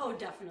goes. Oh,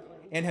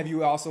 definitely. And have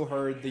you also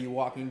heard the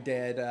Walking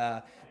Dead,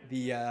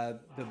 the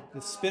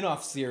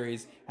spin-off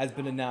series has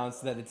been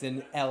announced that it's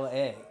in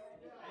L.A.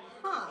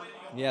 Huh.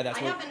 Yeah, that's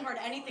I what... haven't heard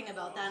anything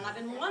about that, and I've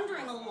been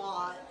wondering a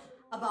lot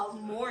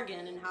about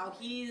Morgan and how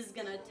he's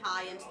gonna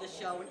tie into the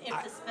show, and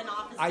if the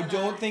spin-off is I gonna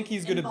don't think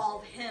he's gonna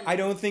involve him. I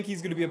don't think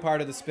he's gonna be a part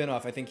of the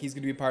spin-off. I think he's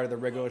gonna be a part of the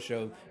regular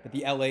show, but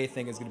the LA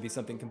thing is gonna be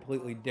something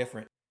completely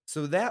different.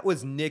 So that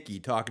was Nikki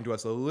talking to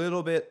us a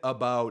little bit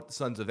about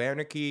Sons of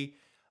Anarchy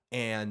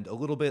and a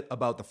little bit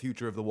about the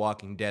future of The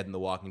Walking Dead and The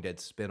Walking Dead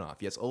spinoff.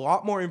 Yes, a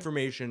lot more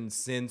information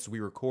since we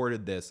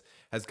recorded this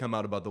has come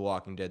out about The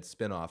Walking Dead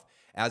spinoff.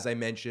 As I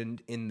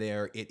mentioned in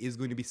there, it is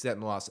going to be set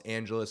in Los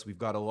Angeles. We've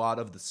got a lot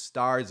of the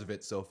stars of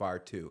it so far,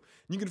 too.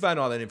 You can find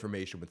all that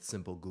information with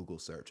simple Google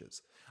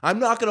searches. I'm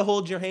not going to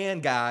hold your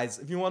hand, guys.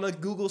 If you want to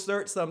Google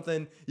search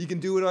something, you can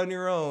do it on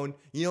your own.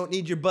 You don't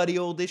need your buddy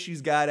Old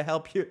Issues guy to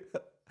help you.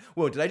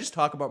 Whoa, did I just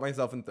talk about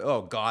myself?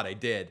 Oh, God, I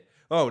did.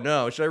 Oh,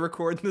 no. Should I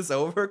record this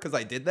over because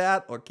I did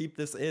that? Or keep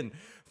this in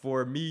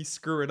for me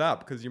screwing up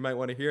because you might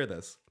want to hear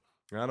this?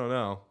 I don't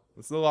know.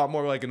 It's a lot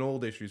more like an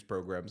Old Issues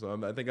program, so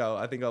I think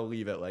I'll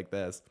leave it like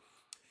this.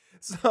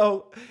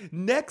 So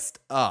next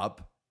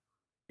up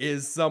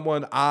is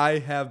someone I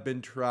have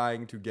been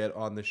trying to get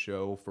on the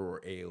show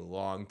for a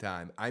long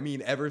time. I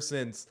mean, ever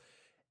since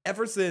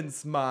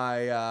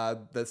my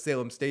the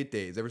Salem State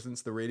days, ever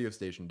since the radio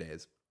station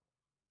days,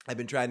 I've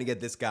been trying to get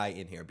this guy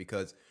in here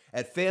because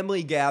at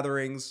family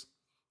gatherings,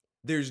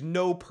 there's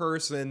no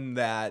person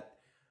that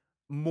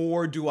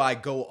more do I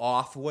go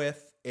off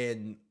with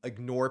and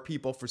ignore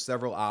people for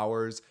several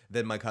hours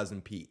than my cousin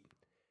Pete.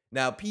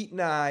 Now, Pete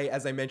and I,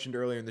 as I mentioned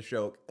earlier in the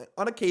show,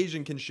 on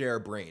occasion can share a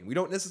brain. We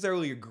don't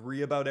necessarily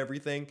agree about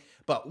everything,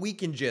 but we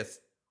can just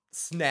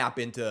snap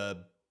into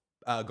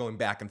going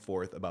back and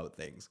forth about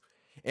things.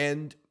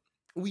 And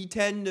we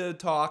tend to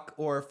talk,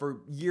 or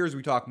for years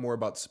we talk more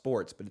about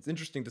sports, but it's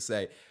interesting to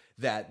say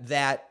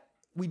that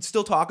we'd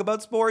still talk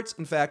about sports.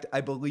 In fact,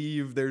 I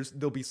believe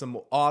there'll be some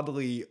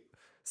oddly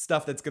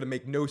stuff that's going to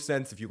make no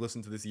sense if you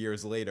listen to this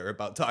years later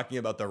about talking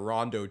about the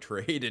Rondo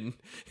trade and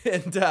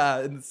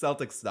the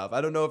Celtics stuff.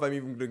 I don't know if I'm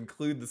even going to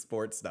include the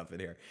sports stuff in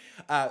here.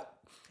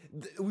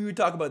 We would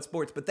talk about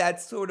sports, but that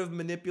sort of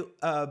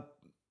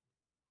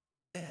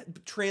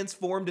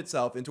transformed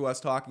itself into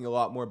us talking a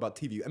lot more about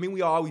TV. I mean,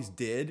 we always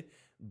did,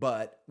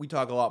 but we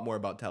talk a lot more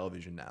about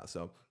television now.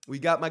 So we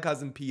got my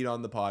cousin Pete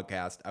on the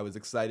podcast. I was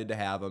excited to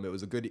have him. It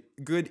was a good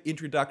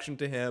introduction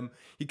to him.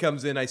 He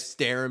comes in, I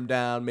stare him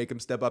down, make him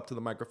step up to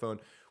the microphone.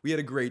 We had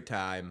a great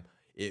time.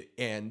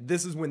 And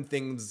this is when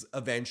things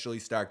eventually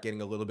start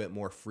getting a little bit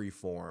more free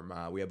form.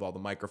 We have all the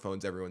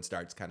microphones. Everyone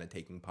starts kind of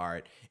taking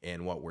part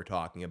in what we're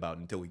talking about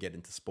until we get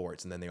into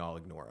sports, and then they all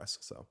ignore us.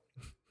 So,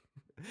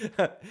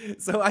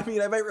 I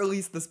mean, I might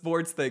release the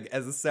sports thing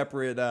as a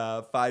separate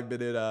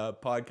 5-minute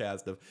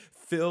podcast of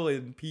Phil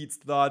and Pete's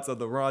thoughts on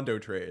the Rondo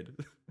trade.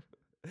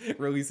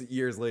 Release it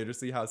years later,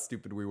 see how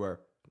stupid we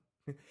were.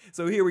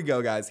 So here we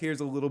go, guys.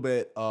 Here's a little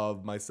bit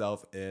of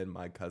myself and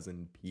my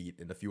cousin Pete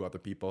and a few other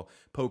people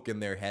poking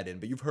their head in.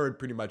 But you've heard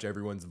pretty much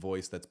everyone's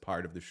voice that's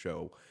part of the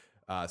show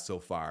so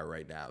far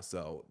right now.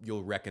 So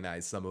you'll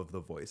recognize some of the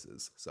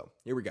voices. So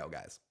here we go,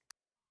 guys.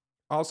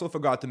 Also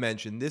forgot to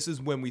mention, this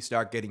is when we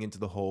start getting into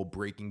the whole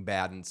Breaking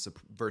Bad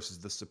versus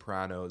The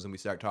Sopranos, and we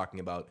start talking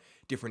about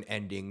different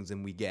endings,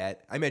 and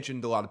I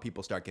mentioned a lot of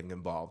people start getting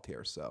involved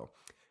here. So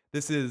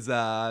this is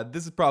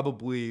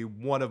probably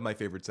one of my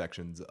favorite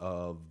sections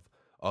of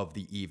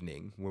the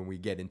evening when we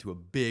get into a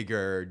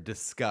bigger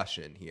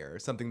discussion here.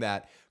 Something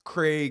that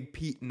Craig,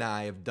 Pete, and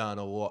I have done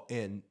a lot,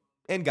 and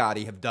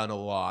Gotti have done a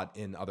lot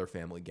in other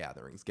family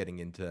gatherings, getting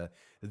into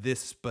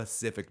this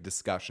specific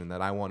discussion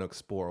that I want to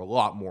explore a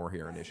lot more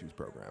here in Issues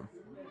Program.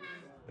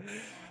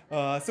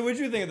 So what did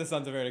you think of the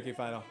Sons of Anarchy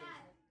final?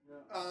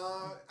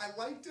 I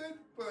liked it,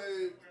 but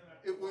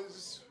it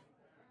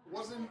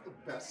wasn't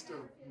the best of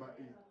my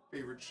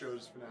favorite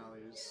shows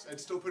finales. I'd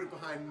still put it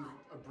behind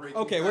a Breaking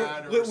Okay,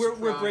 Bad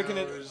we're breaking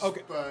it. Sopranos,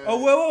 Okay. But Oh,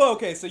 whoa.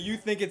 Okay, so you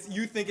think it's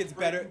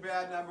better? Breaking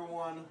Bad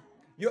 #1.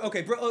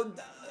 Okay, bro.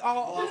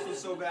 Lost was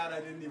so bad I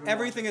didn't even.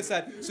 Everything watch is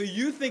said. So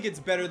you think it's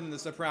better than The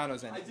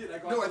Sopranos ending? I did. I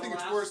got no, to I the think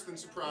it's last- worse than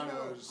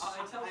Sopranos.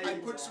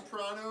 I'd put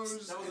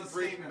Sopranos That was and a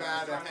Breaking statement. Bad I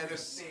was trying to ahead make a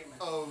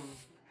statement.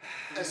 of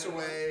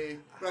SOA,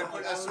 but I'd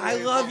put SOA. I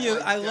love above, you.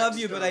 like, I love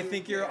you, but I Dexter.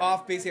 think you're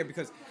off base here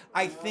because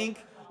I think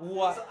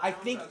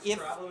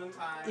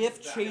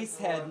if Chase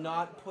had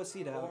not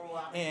pussied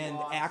out and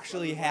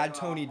actually had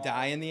Tony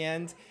die in the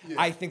end,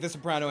 I think the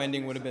Soprano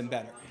ending would have been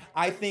better.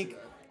 I think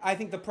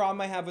the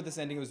problem I have with this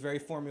ending was very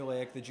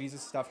formulaic. The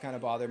Jesus stuff kind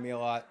of bothered me a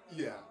lot.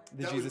 Yeah.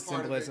 The that Jesus was part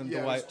of symbolism, It. the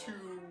Yeah, white. it was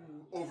too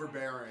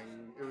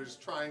overbearing. It was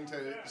trying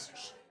to.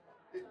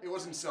 It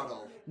wasn't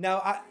subtle.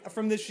 Now,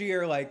 from this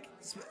year, like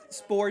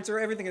sports or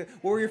everything,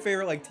 what were your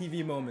favorite like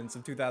TV moments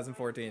of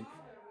 2014?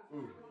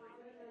 Ooh.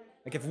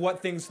 Like if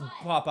what things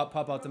pop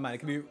out to mind, it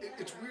could be.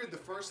 It's weird. The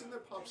first thing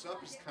that pops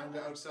up is kind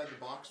of outside the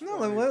box. No,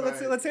 for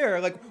me, let's hear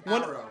it. Like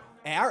one. Arrow.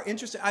 Arrow,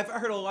 interesting. I've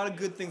heard a lot of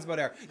good things about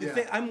Arrow.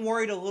 Yeah. I'm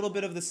worried a little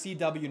bit of the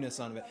CW-ness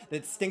on it.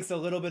 That stinks a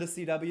little bit of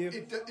CW.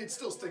 It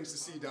still stinks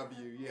to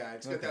CW. Yeah,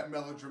 it's got Okay. that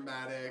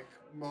melodramatic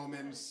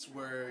moments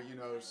where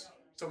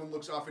someone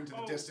looks off into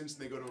the distance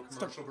and they go to a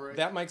commercial break.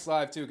 That mic's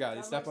live too,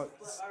 Gotti. Step up,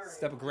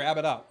 grab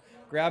it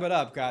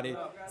up, Gotti.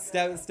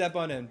 Step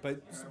on in. But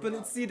it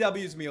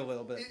CW's me a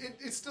little bit.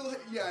 It's still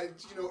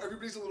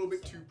everybody's a little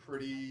bit too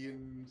pretty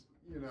and.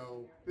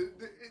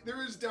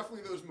 There is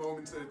definitely those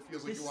moments that it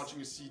feels like you're watching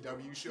a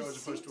CW show as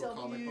opposed to a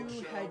comic book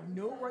CW show. had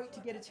no right to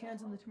get its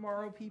hands on the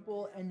Tomorrow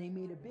People, and they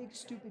made a big,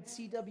 stupid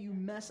CW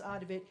mess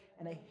out of it,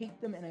 and I hate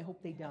them, and I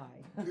hope they die.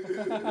 Tell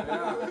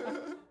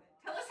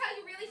us how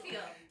you really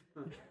feel.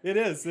 It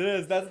is.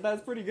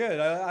 That's pretty good.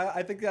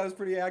 I think that was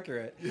pretty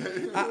accurate.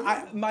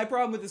 My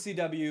problem with the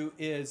CW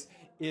is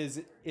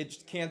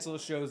it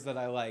cancels shows that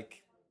I like.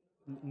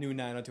 New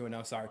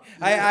 90210. Sorry,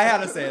 I had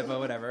to say it, but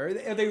whatever.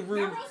 They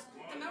ruined.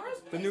 The Melrose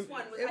Place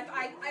one was.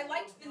 I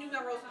liked the new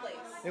Melrose Place.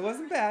 It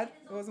wasn't bad.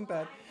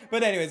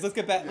 But anyways, let's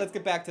get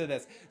back to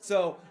this.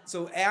 So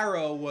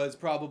Arrow was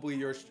probably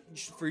your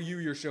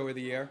show of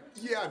the year.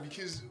 Yeah,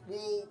 because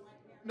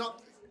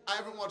I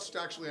haven't watched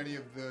actually any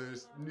of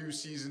the new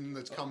season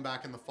that's come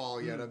back in the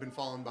fall yet. I've been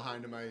falling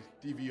behind in my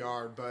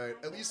DVR, but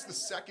at least the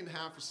second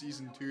half of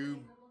season 2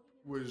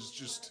 was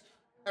just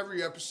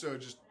every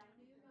episode just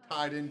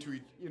tied into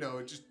it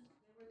just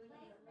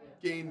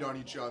gained on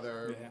each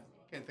other. Yeah.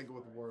 Can't think of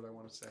what word I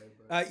want to say.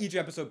 But. Each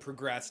episode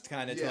progressed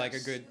kind of to like a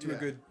Yes,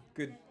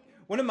 good.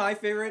 One of my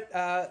favorite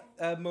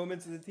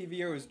moments of the TV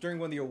year was during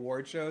one of the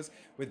award shows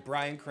with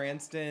Bryan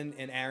Cranston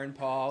and Aaron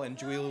Paul and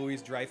Julia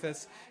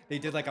Louis-Dreyfus. They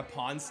did like a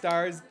Pawn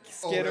Stars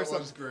skit or something. That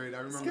was great. I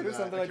remember skit that. or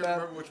something I like can't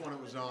that. remember which one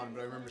it was on,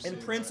 but I remember seeing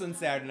And Prince that. on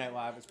Saturday Night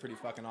Live was pretty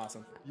fucking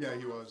awesome. Yeah,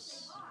 he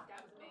was.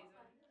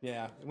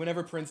 Yeah,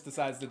 whenever Prince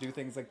decides to do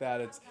things like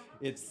that,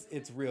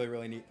 it's really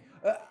really neat.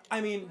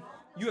 I mean,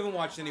 you haven't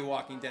watched any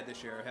Walking Dead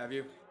this year, have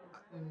you?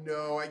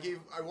 No,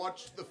 I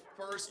watched the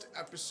first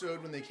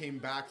episode when they came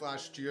back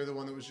last year, the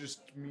one that was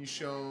just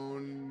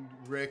Michonne,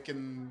 Rick,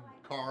 and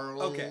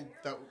Carl. Okay.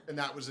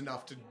 That was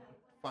enough to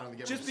finally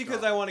get Just me to because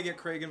stop. I want to get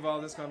Craig involved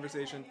in this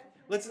conversation,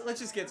 let's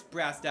just get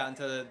brassed down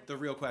to the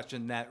real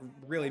question that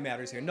really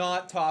matters here.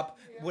 Not top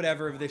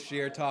whatever of this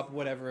year, top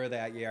whatever of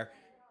that year.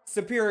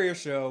 Superior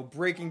show,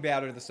 Breaking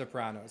Bad or The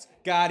Sopranos.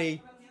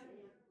 Gotti,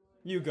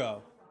 you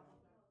go.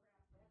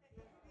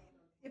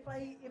 If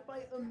I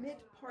omit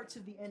parts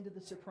of the end of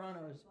The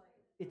Sopranos,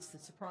 it's The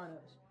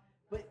Sopranos.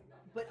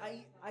 But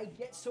I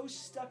get so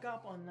stuck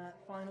up on that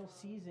final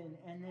season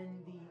and then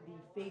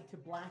the fade to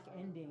black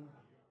ending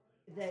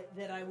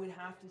that I would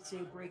have to say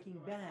Breaking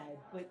Bad.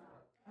 But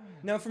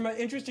Now, from an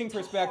interesting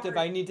perspective,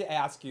 I need to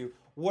ask you,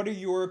 what are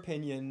your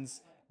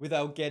opinions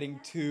without getting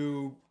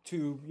too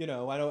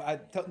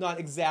not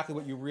exactly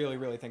what you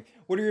really think.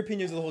 What are your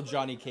opinions of the whole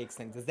Johnny Cakes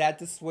thing? Does that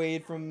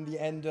dissuade from the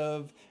end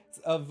of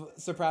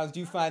Sopranos? Do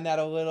you find that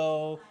a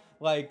little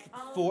a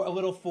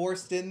little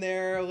forced in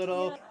there? A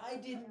little. yeah, I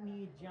didn't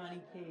need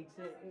Johnny Cakes.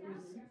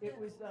 It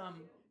was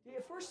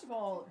first of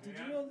all, did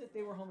you know that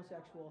they were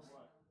homosexuals?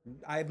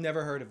 I've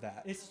never heard of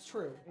that. It's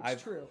true.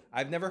 It's true.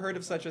 I've never heard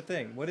of such a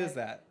thing. What is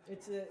that?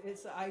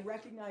 I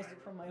recognized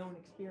it from my own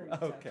experience.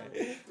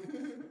 Okay.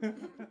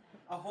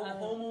 A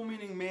homo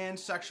meaning man,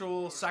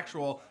 sexual,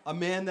 a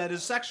man that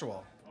is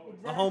sexual.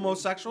 Exactly. A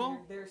homosexual?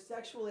 They're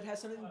sexual. It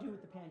has something to do with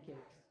the pancakes.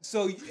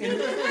 So,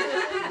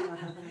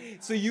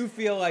 so you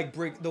feel like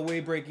the way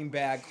Breaking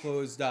Bad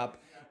closed up,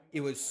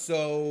 it was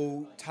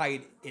so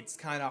tight. It's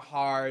kind of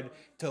hard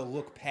to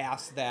look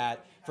past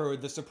that for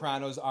the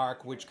Sopranos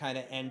arc, which kind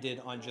of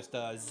ended on just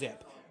a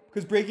zip,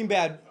 because Breaking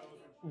Bad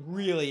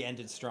really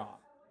ended strong.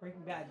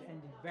 Breaking Bad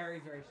ended very,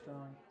 very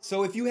strong.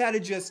 So if you had to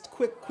just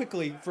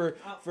quickly for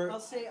I'll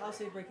say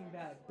Breaking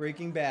Bad.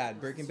 Breaking Bad,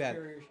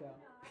 Superior show.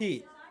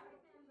 Pete,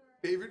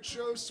 Favorite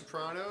show,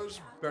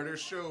 Sopranos. Better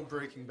show,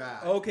 Breaking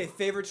Bad. Okay,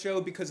 favorite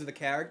show because of the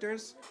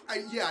characters?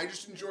 I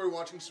just enjoy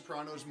watching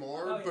Sopranos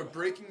more, Oh, yeah. but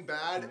Breaking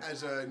Bad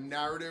as a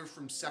narrative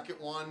from second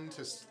one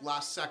to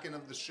last second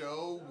of the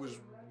show was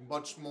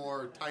much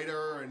more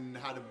tighter and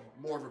had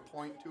more of a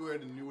point to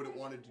it and knew what it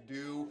wanted to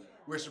do.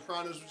 Where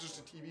Sopranos was just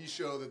a TV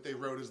show that they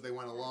wrote as they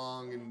went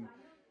along, and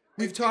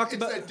We've talked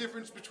it's about that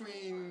difference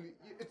between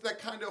it's that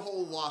kind of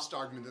whole lost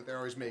argument that they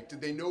always make. Did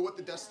they know what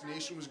the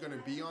destination was going to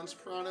be on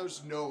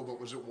Sopranos? No, but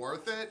was it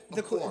worth it?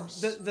 Of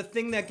course. The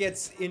thing that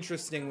gets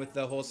interesting with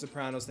the whole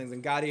Sopranos things,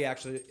 and Gotti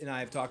actually and I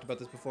have talked about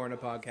this before in a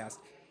podcast,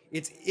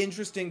 it's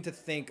interesting to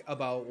think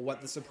about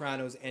what the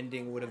Sopranos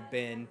ending would have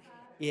been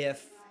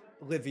if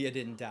Livia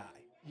didn't die.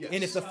 Yes.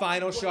 And if the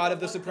final shot of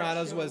the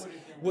Sopranos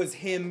was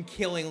him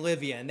killing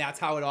Livia, and that's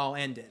how it all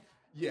ended.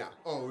 Yeah.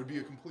 Oh, it would be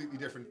a completely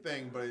different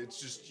thing, but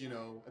it's just, at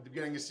the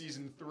beginning of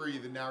season 3,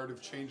 the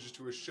narrative changes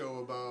to a show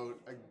about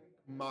a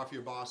mafia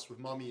boss with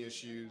mummy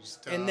issues.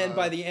 To, And then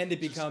by the end,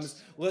 it just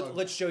becomes a-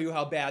 let's show you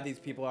how bad these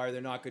people are.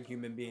 They're not good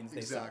human beings.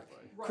 They suck.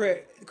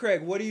 Exactly.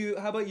 Craig, what do you?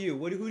 How about you?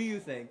 Who do you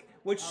think?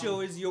 What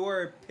show is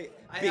your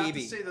I baby? have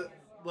to say that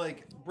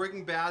like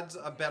Breaking Bad's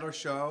a better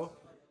show,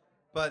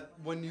 but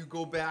when you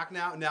go back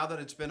now that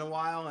it's been a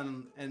while,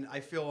 and I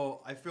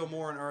feel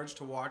more an urge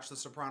to watch The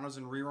Sopranos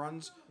in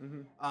reruns,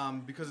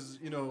 because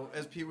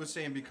as Pete was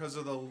saying, because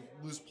of the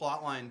loose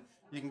plot line,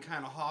 you can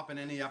kind of hop in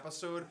any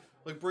episode.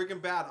 Like Breaking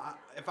Bad,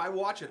 if I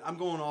watch it, I'm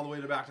going all the way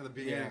back to the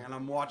beginning, and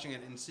I'm watching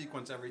it in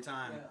sequence every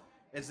time. Yeah.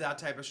 It's that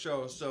type of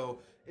show. So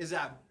does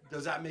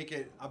that make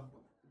it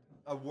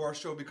a worse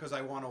show because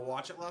I want to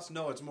watch it less?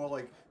 No, it's more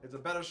like it's a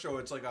better show.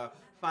 It's like a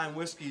fine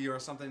whiskey or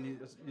something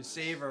you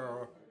savor,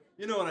 or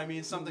you know what I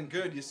mean, something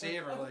good you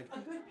savor, like a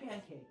good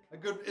pancake.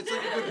 it's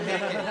like a good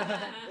pancake.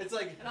 It's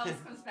like It always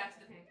comes back to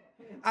the pancake.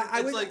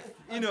 I would,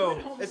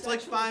 it's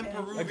like fine a good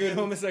Peruvian,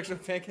 homosexual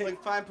pancake.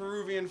 like fine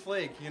Peruvian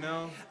flake,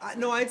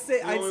 No, I'd say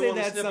You only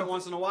wanna that's sip it something.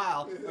 once in a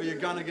while, or you're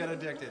gonna get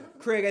addicted.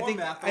 Craig, I Or think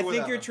meth, or I think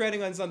whatever. you're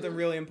treading on something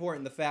really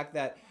important. The fact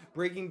that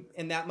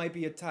that might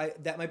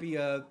be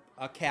a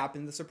cap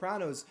in the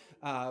Sopranos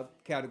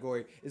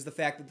category is the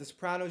fact that the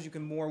Sopranos you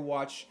can more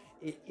watch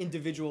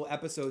individual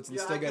episodes and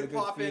Yeah, still I get a could good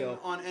pop feel in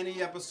on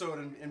any episode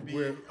and be,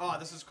 Where-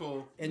 this is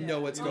cool. and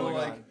know what's You know, going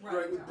like, on.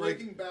 Right, with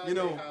Breaking Bad, You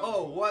know, they have,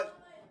 what?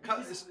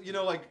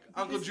 Like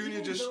Uncle because Junior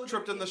even just though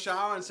tripped in the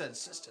shower and said,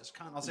 "Sisters,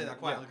 come." I'll say that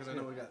quietly because I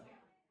know we got.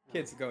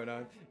 Kids going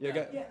on.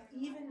 Yeah. Yeah,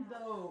 even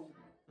though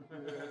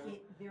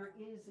there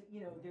is,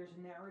 there's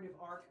a narrative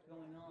arc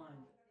going on,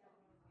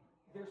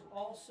 there's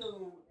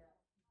also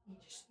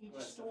each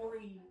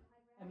story,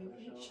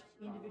 each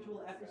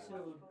individual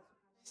episode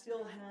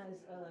still has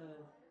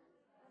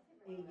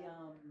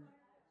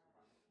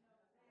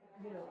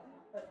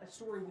a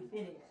story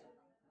within it.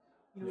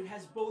 It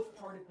has both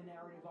part of the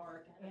narrative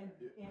arc and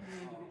the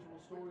individual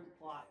story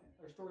plot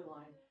or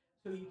storyline,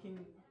 so you can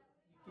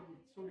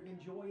sort of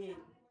enjoy it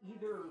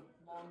either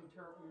long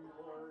term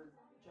or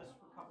just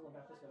for a couple of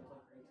episodes,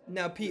 like Greg said.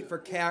 Now, Pete, for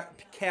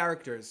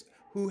characters,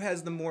 who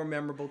has the more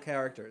memorable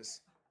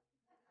characters?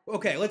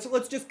 Okay, let's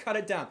just cut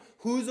it down.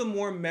 Who's a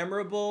more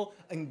memorable,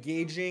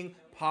 engaging,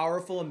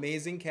 powerful,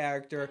 amazing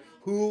character?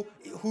 Who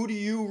do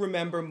you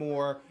remember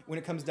more when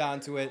it comes down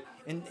to it?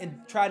 And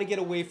try to get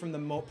away from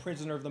the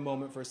prisoner of the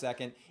moment for a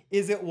second.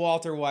 Is it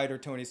Walter White or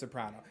Tony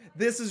Soprano?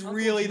 This is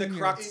really the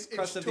crux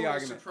it's of Tony the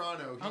argument.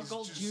 Soprano. He's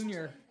Uncle just,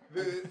 Junior.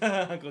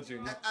 Uncle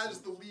Junior. As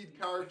the lead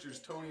characters,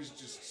 Tony's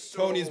just so...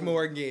 Tony's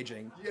more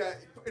engaging. Yeah,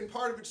 and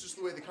part of it's just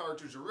the way the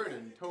characters are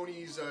written.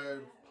 Tony's a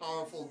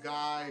powerful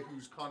guy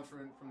who's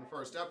confident from the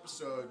first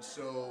episode,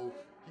 so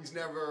he's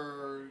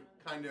never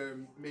kind of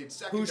made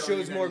secondary. Who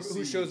shows in more? any Who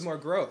scenes. shows more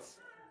growth?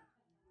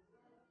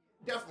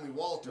 Definitely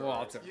Walter.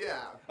 Walter.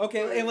 Yeah.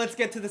 Okay, But- and let's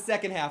get to the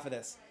second half of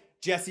this.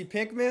 Jesse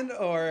Pinkman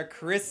or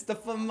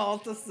Christopher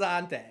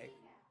Moltisanti?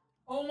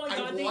 Oh my I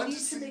god, they want need to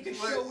to see make a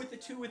what- show with the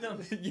two of them.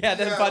 Yeah,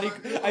 that Yeah, buddy.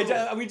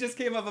 but- We just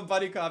came off a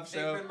buddy cop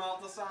show. Pinkman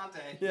Maltasante.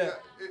 Yeah.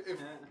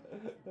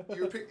 If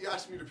you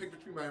asked me to pick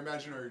between my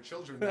imaginary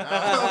children now.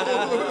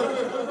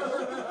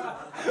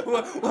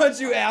 Once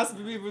you ask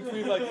me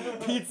between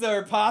like pizza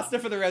or pasta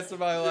for the rest of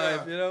my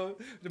life, the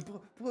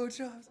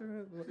blowjobs.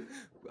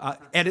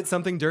 Edit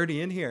something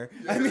dirty in here.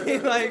 I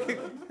mean, like.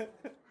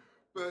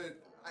 But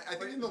I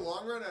think in the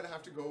long run, I'd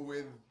have to go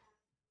with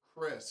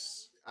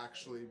Chris,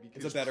 actually,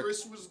 because better-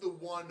 Chris was the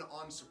one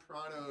on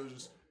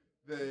Sopranos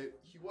that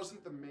he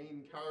wasn't the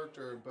main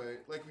character,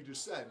 but like we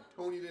just said,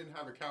 Tony didn't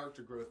have a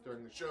character growth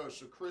during the show,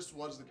 so Chris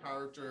was the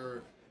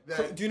character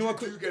that Do you know what?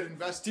 do get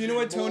invested. Do you know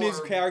what in Tony's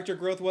more. character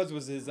growth was?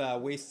 Was his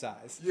waist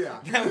size? Yeah,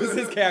 That was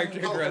his character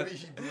How growth. heavy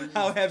he breathed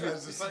How heavy?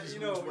 as the But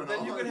seasons went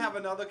then you on. could have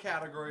another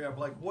category of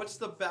like, what's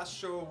the best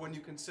show when you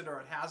consider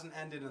it hasn't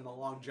ended in the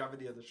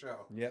longevity of the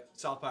show? Yep.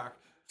 South Park.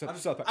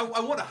 South Park. I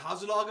wonder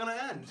how's it all gonna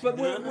end. But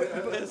You know?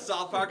 Is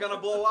South Park gonna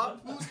blow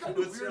up? Well, it's kind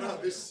of weird how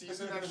this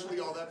season actually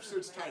all the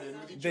episodes tied in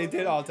with each They other.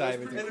 did all tie It in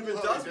was with pretty And if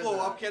it cool how does they did blow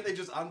that. up, can't they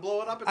just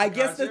unblow it up? It's I a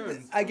guess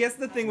cartoon. I guess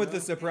the thing with The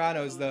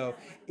Sopranos though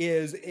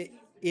is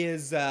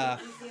is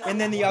and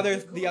then the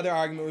other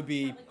argument would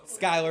be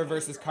Skylar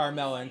versus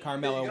Carmela, and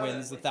Carmela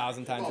wins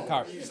 1,000 times.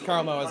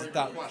 Carmela is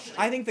 1,000.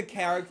 I think the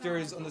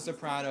characters on The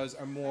Sopranos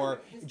are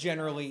more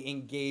generally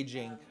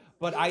engaging.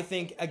 But I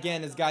think,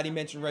 again, as Gotti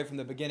mentioned right from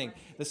the beginning,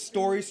 the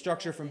story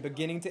structure from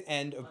beginning to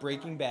end of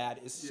Breaking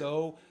Bad is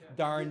so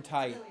darn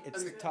tight.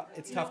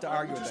 It's tough to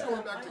argue with that.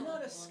 I'm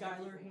not a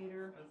Skylar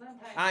hater.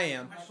 I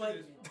am. But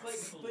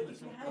if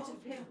you had to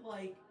pick,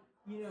 like,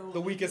 you know, The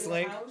weakest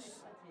link?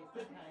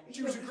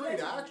 She was a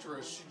great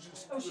actress. She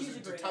just was she's a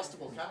a great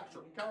detestable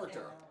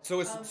character.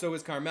 So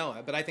is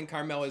Carmela, but I think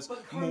Carmela's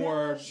Carmela-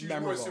 more She's more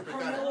memorable.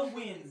 sympathetic. Carmela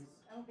wins.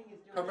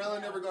 Carmela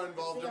never got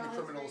involved on the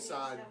criminal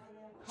side.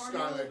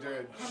 Skylar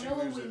did. She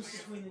Carmela wins loses.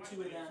 between the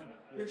two of them.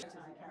 There's as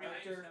a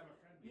character,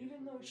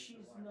 even though she's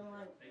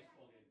not,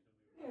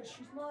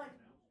 she's not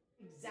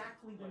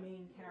exactly the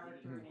main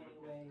character in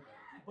any way,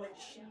 but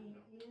she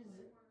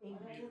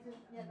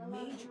is a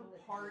major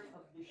part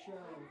of the show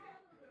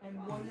and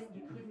one that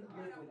you couldn't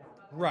live without.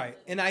 Right,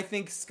 and I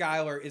think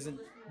Skylar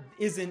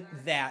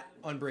isn't that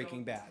on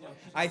Breaking Bad.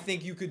 I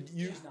think you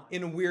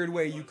in a weird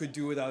way you could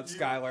do without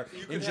Skylar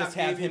could and just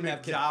have have him Amy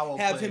McDowell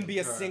have him play be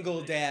a her.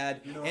 single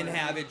dad know and what I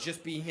have it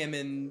just be him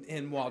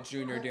and Walt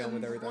Jr. dealing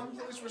with everything. One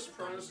place where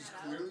Sopranos is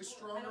clearly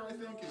stronger, I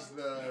think, is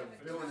the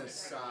villainous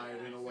side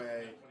in a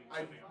way.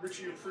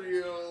 Richie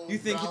Aprile. You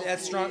think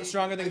that's Ralphie,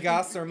 stronger I than think-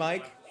 Gus or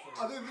Mike?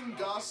 Other than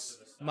Gus,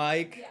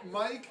 Mike,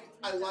 Mike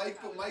I like,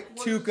 but Mike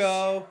was...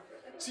 Tuco.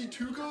 See,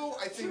 Tuco,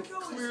 I think,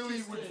 Tuco is clearly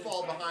just would a-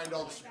 fall behind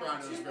all the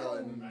Sopranos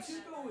villains.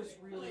 Tuco is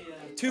really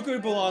a... Tuco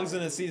belongs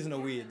in a season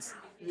of Weeds.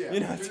 Yeah.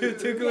 You know,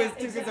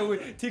 Tuco's a weed.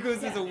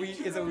 Tuco's is a weed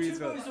is a Tuco weeds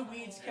villain. is a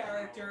Weeds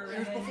character. It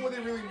was before they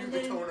really knew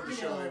the tone of the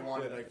show they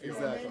wanted, I feel.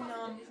 And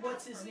then,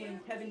 what's his name?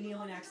 Kevin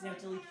Nealon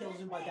accidentally kills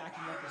him by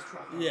backing up his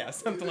truck. Yeah,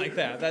 something like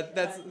that.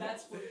 That's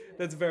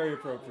That's very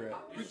appropriate.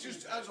 But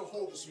just as a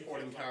whole, the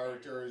supporting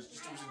characters,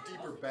 just it was a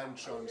deeper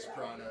bench on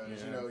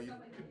Sopranos. You know, you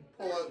could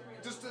pull out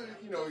just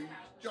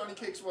Johnny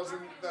Cakes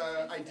wasn't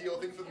the ideal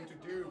thing for them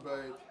to do,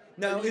 but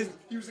No, like,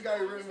 he was the guy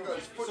who really got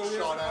his foot So here's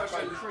shot the at by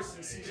question. Chris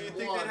in Do season you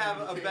think one. they'd have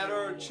and a became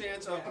better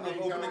chance of main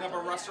opening up a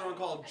character. restaurant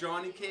called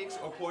Johnny Cakes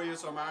or Pollo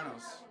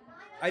Hermanos?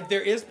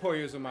 There is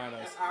Pollos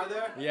Hermanos. Are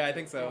there? Yeah, I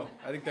think so.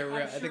 I think they've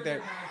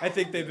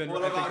been.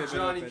 What I think about they've been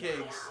Johnny open.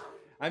 Cakes?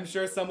 I'm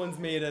sure someone's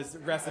made a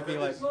recipe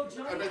like.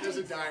 I bet there's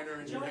a diner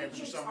in New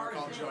Hampshire somewhere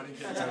called Johnny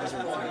Cakes at this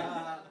point.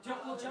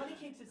 Well, Johnny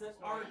Cakes is they're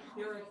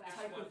a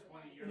type of.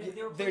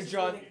 They're They're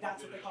John.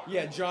 That's what they call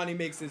Yeah, Johnny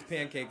makes his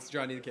pancakes.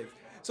 Johnny the cakes.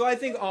 So I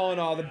think all in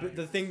all,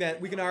 the thing that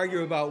we can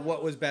argue about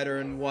what was better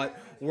and what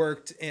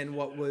worked and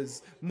what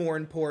was more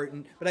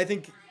important, but I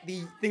think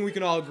the thing we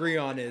can all agree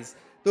on is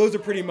those are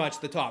pretty much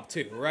the top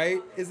two,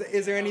 right?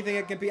 Is there anything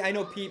that can be? I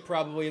know Pete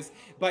probably is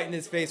biting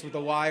his face with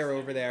the Wire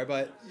over there,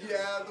 but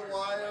Yeah, The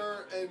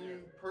Wire, and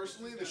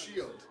personally, The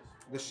Shield.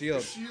 The The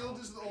Shield. Shield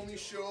is the only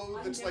show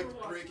that's like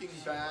Breaking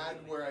Bad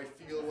where I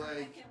feel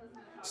like.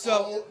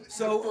 So the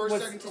so first,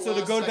 what's, second to so to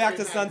last go back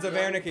to second Sons had of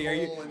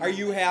Anarchy, Full and- are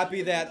you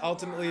happy that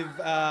ultimately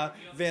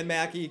Van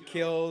Mackey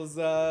kills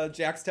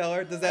Jax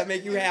Teller? Does that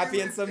make you happy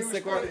in some It was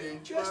sick funny, way?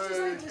 Just as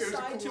but I it was a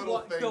decide cool to little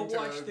thing go to-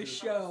 watch the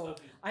show,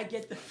 I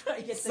get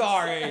the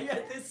Sorry. I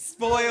get this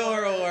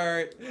Spoiler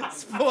alert!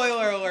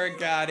 Spoiler alert,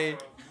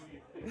 Gotti.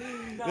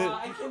 Nah,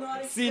 I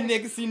cannot See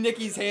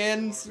Nikki's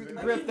hands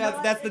grip.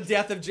 That's the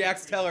death of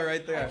Jax Teller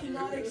right I there.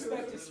 cannot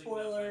expect a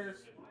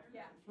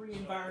spoiler-free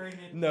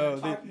environment. No,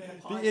 when talking in a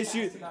the podcast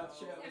issue- about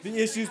shows. The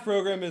issues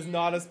program is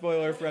not a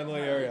spoiler-friendly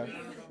area.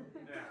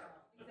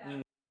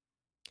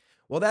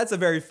 Well, that's a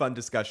very fun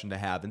discussion to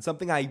have, and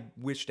something I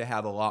wish to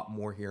have a lot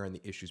more here on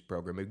the issues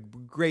program. It'd be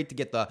great to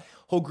get the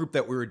whole group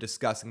that we were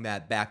discussing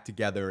that back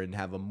together and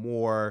have a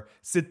more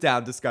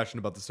sit-down discussion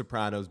about the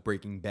Sopranos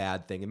Breaking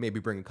Bad thing, and maybe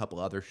bring a couple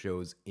other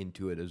shows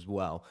into it as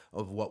well,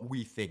 of what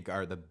we think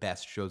are the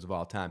best shows of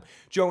all time.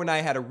 Joe and I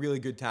had a really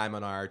good time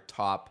on our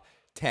top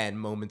 10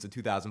 moments of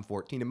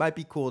 2014. It might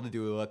be cool to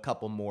do a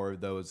couple more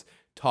of those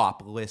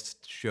top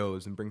list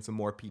shows and bring some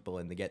more people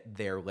in to get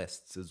their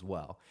lists as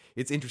well.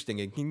 It's interesting.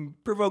 It can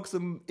provoke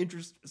some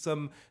interest,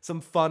 some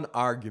fun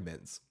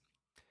arguments.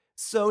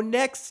 So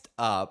next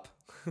up,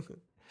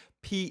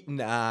 Pete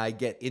and I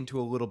get into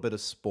a little bit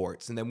of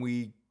sports, and then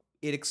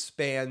it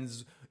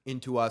expands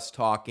into us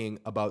talking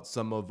about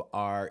some of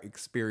our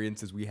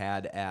experiences we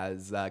had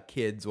as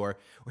kids, or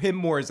him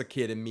more as a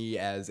kid and me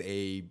as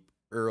a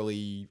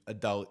early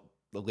adult,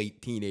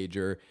 late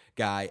teenager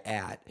guy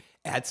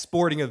at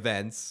sporting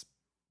events,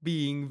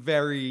 being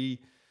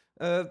very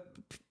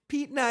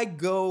Pete and I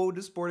go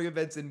to sporting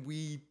events and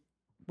we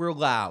were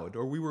loud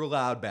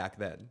back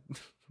then.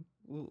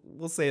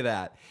 We'll say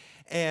that.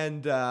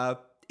 And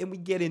we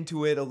get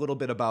into it a little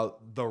bit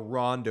about the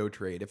Rondo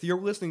trade. If you're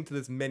listening to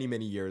this many,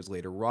 many years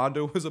later,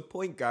 Rondo was a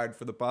point guard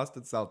for the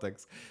Boston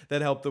Celtics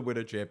that helped them win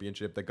a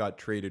championship that got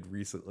traded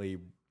recently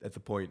at the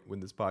point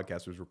when this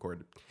podcast was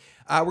recorded.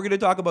 We're going to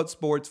talk about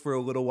sports for a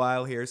little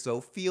while here,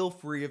 so feel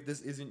free, if this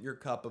isn't your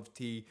cup of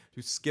tea,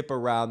 to skip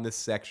around this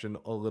section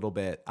a little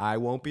bit. I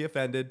won't be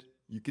offended.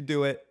 You can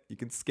do it. You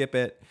can skip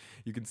it.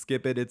 You can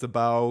skip it. It's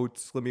about,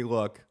 let me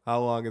look. How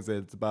long is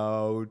it? It's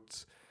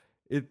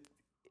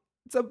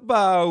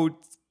about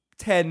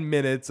 10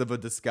 minutes of a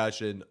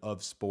discussion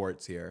of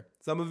sports here.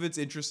 Some of it's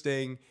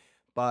interesting,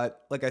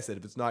 but like I said,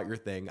 if it's not your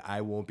thing,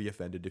 I won't be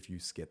offended if you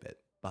skip it.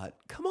 But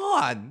come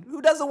on,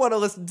 who doesn't want to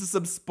listen to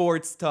some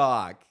sports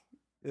talk?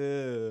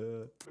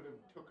 Could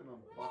have taken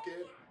a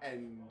bucket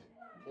and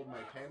pulled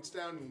my pants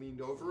down and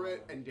leaned over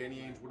it, and Danny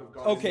Ainge would have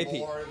gone Okay, in Pete.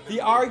 more. The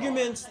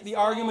arguments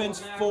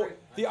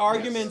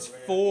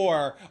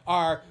for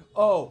are,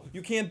 oh,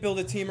 you can't build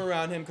a team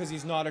around him because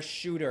he's not a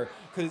shooter,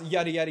 because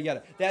yada yada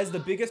yada. That is the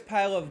biggest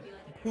pile of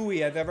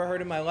hooey I've ever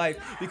heard in my life,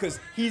 because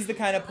he's the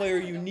kind of player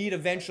you need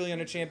eventually on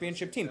a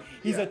championship team.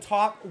 He's a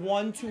top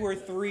 1, 2, or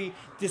 3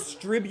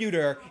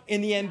 distributor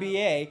in the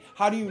NBA.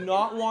 How do you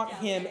not want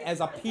him as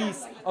a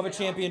piece of a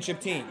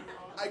championship team?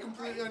 I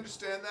completely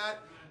understand that,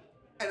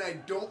 and I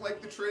don't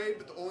like the trade.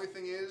 But the only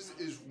thing is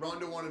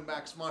Rondo wanted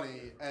max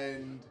money,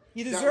 and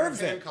He that would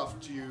deserves have it.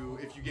 handcuffed you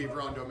if you gave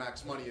Rondo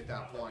max money at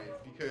that point,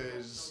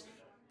 because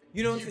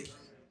You don't think.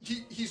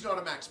 he's not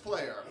a max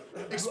player,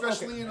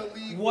 especially in a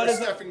league What where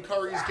is it- Stephen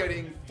Curry's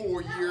getting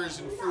 4 years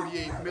and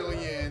 $48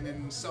 million,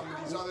 and some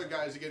of these other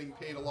guys are getting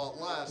paid a lot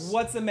less.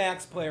 What's a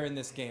max player in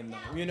this game,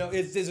 though? You know,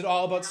 is it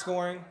all about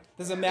scoring?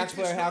 Does a max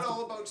player It's have not to?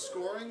 all about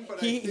scoring, but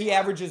I He think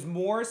averages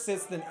more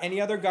assists than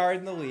any other guard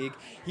in the league.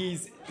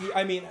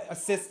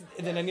 Assists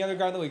than any other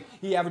guard in the league.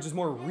 He averages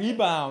more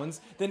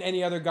rebounds than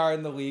any other guard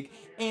in the league.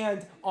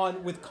 And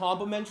with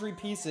complementary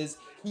pieces,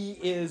 he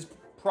is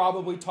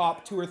probably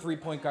top 2 or 3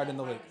 point guard in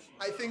the league.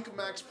 I think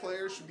max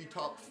players should be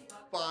top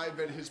 5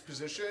 at his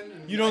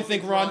position. You don't I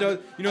think Rondo?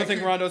 You don't I think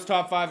could- Rondo's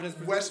top 5 in his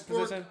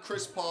Westbrook, position?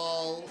 Chris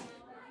Paul,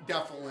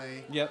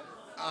 definitely. Yep.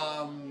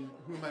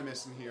 Who am I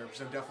missing here?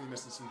 Because I'm definitely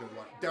missing some good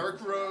one. Derrick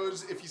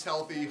Rose, if he's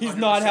healthy. He's 100%.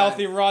 not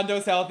healthy.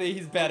 Rondo's healthy.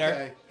 He's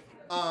better.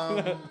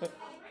 Okay.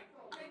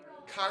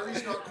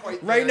 Kyrie's not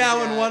quite Right there now,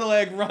 yet. in one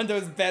leg,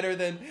 Rondo's better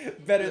than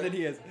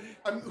he is.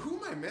 Who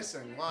am I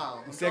missing?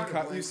 Wow. You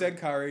said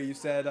Curry. You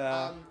said.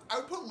 I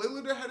would put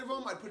Lillard ahead of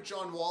him. I'd put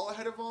John Wall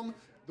ahead of him.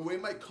 The way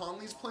Mike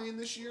Conley's playing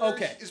this year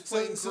is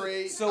playing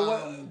great.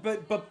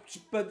 But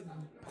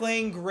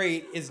playing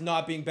great is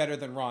not being better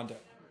than Rondo.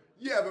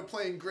 Yeah, but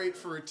playing great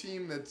for a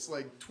team that's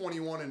like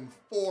 21-4 and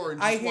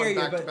just I hear won you,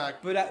 back-to-back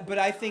but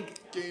I think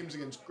games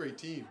against great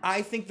teams.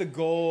 I think the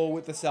goal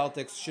with the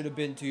Celtics should have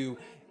been to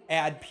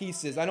add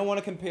pieces. I don't want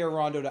to compare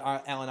Rondo to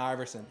Allen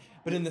Iverson,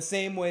 but in the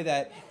same way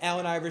that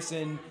Allen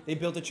Iverson, they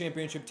built a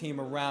championship team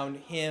around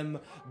him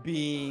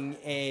being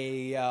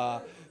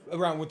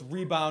around with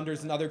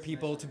rebounders and other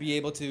people to be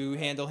able to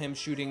handle him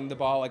shooting the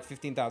ball like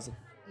 15,000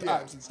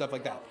 times and stuff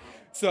like that.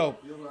 So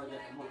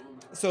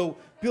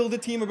build a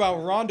team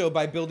about Rondo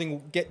by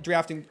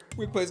drafting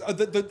quick players.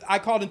 I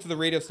called into the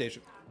radio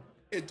station.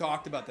 It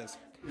talked about this,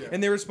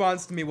 and their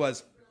response to me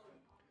was,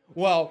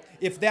 well,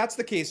 if that's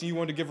the case and you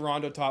want to give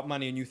Rondo top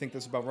money and you think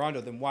this about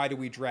Rondo, then why do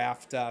we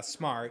draft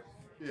Smart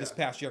this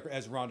past year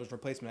as Rondo's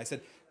replacement? I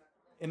said,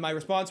 and my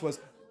response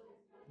was,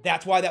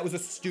 that's why that was a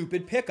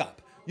stupid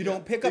pickup. You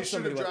don't pick up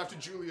somebody. They should have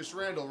drafted Julius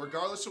Randle,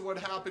 regardless of what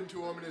happened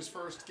to him in his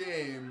first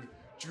game.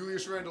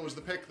 Julius Randle was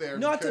the pick there.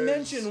 Not to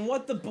mention,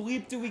 what the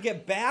bleep do we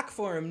get back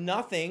for him?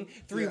 Nothing.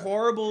 3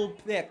 horrible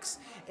picks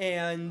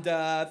and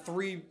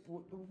 3.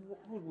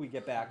 Who did we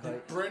get back?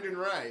 Brandon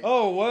Wright.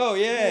 Oh, whoa,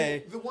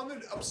 yay! The one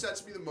that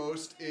upsets me the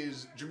most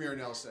is Jameer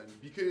Nelson,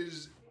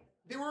 because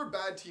they were a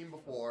bad team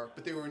before,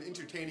 but they were an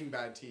entertaining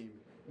bad team.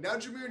 Now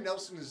Jameer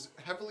Nelson is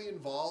heavily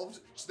involved,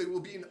 so they will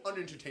be an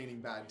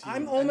unentertaining bad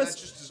team. And that's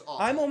just as awful.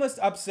 I'm almost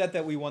upset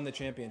that we won the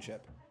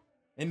championship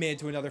and made it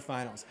to another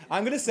finals.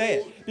 I'm gonna say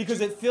it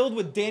because it filled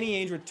with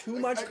Danny Ainge with too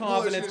much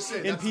confidence,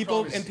 and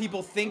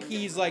people think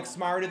he's like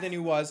smarter than he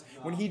was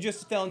when he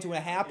just fell into a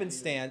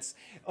happenstance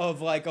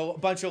of like a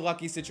bunch of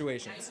lucky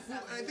situations.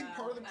 Well, and I think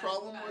part of the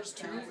problem was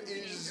too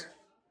is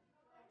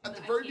at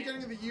the very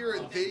beginning of the year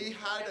they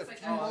had a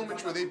few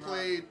moments where they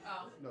played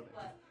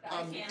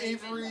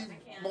Avery,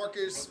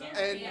 Marcus,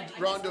 and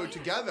Rondo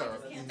together,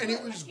 and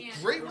it was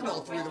great when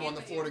all 3 of them on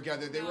the floor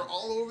together. They were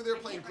all over there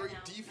playing great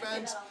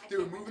defense. They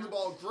were moving the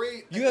ball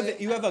great.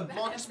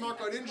 Marcus Smart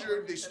got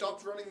injured. They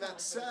stopped running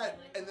that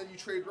set, and then you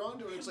trade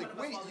Rondo, and it's like,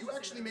 wait, you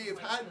actually may have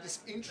had this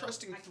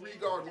interesting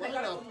 3-guard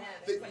lineup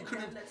that you could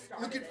have.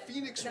 Look at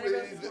Phoenix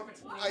with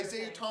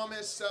Isaiah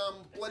Thomas,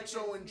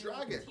 Bledsoe, and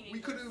Dragic. We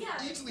could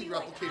have easily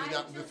replicated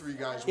that with the 3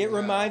 guys. It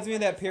reminds me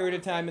of that period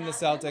of time in the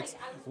Celtics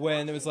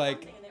when it was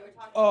like,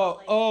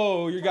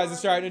 oh, you guys are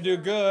starting to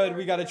do good.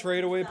 We got to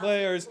trade away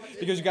players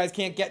because you guys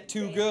can't get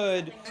too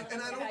good.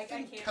 And I don't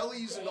think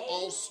Kelly's an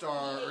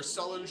all-star or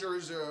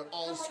Sullinger's an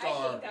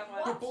all-star,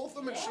 but both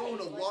of them have shown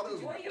a lot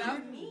of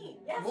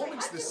good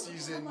moments this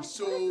season.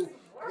 So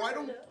why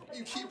don't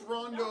you keep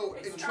Rondo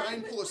and try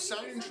and pull a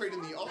sign and trade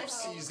in the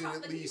offseason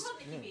at least?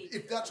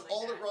 If that's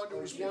all that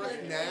Rondo is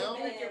worth now,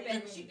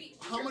 then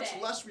how much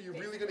less were you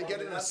really going to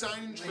get in a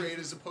sign and trade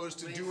as opposed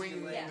to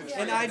doing the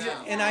trade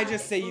now? And I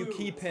just say you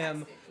keep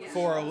him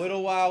for a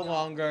little while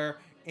longer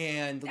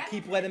and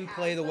keep letting him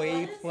play the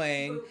way he's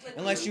playing,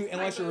 unless you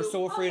were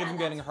so afraid of him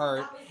getting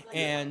hurt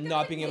and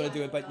not being able to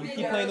do it. But you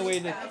keep playing the way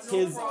that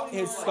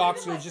his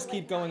stocks will just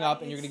keep going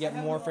up, and you're gonna get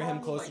more for him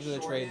closer to the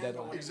trade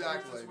deadline.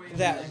 Exactly.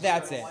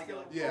 That's it.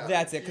 Yeah.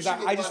 That's it. Because You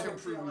should I let just him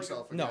prove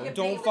himself no, again.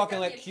 don't fucking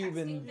let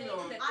Cuban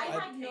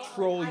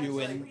troll you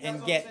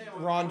and get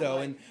Rondo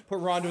and put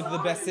Rondo into the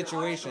best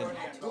situation.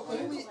 The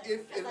only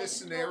if in this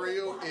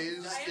scenario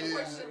is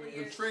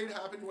the trade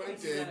happened when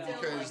it did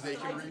because they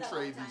can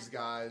retrade these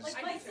guys.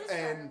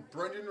 And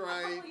Brendan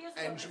Wright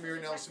and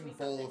Jameer Nelson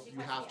both, you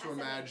have to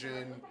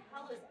imagine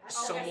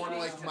someone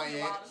like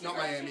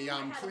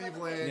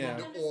Cleveland,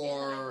 Yeah.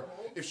 or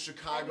if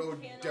Chicago,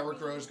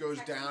 Derrick Rose goes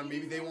down,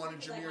 maybe they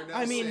wanted Jameer Nelson.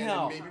 I mean,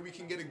 hell. And maybe we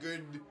can get a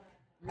good.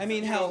 I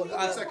mean, you hell, know,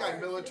 what's that guy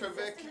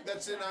Militovic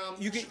that's in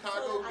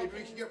Chicago? Maybe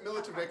we can get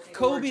Militovic. for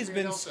Kobe's Jameer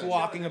been Nelson.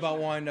 squawking about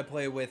wanting to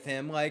play with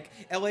him. Like,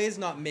 LA is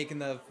not making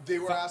the They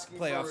were asking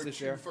playoffs for this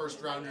 2 year.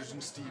 first rounders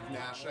and Steve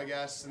Nash, I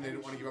guess, and they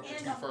didn't want to give up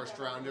the 2 first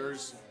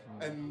rounders.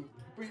 And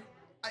but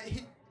I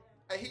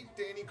hate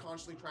Danny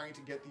constantly trying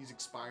to get these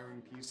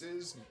expiring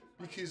pieces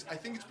because I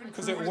think it's been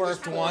 'Cause it proven at this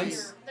worked point-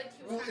 once?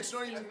 Well, it's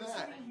not even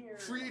that.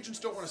 Free agents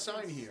don't want to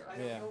sign here.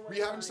 Yeah. We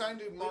haven't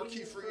signed a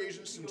marquee free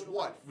agent since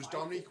what? Was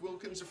Dominique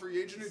Wilkins a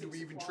free agent, or did we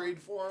even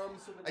trade for him?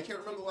 I can't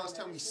remember the last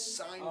time we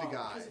signed a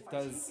guy.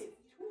 Does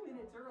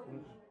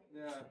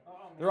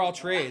they're all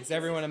trades.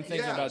 Everyone I'm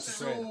thinking Yeah, about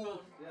is a trade. so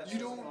you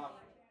don't.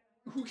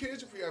 Who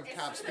cares if we have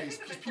cap space?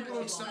 Because people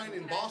don't sign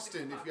in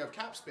Boston if you have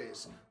cap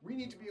space. We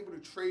need to be able to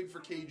trade for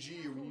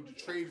KG, or we need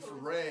to trade for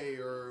Ray,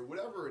 or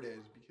whatever it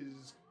is,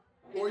 because,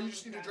 or you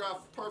just need to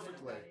draft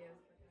perfectly.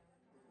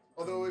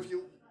 Although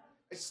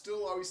I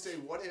still always say,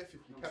 what if you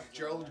kept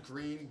Gerald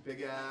Green,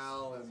 Big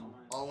Al, and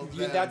all of them?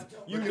 Look at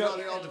how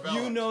they all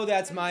developed.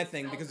 That's my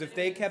thing, because if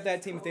they kept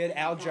that team, if they had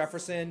Al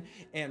Jefferson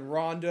and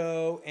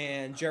Rondo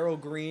and Gerald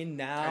Green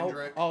now,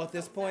 Kendrick. all at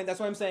this point, that's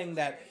why I'm saying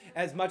that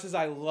as much as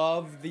I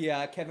love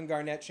the Kevin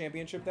Garnett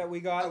championship that we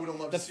I got, would've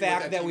loved the to see what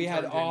fact that that team we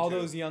had turned all into.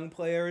 those young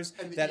players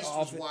And the that East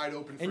all was wide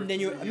open for and then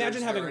you 3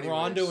 imagine years having there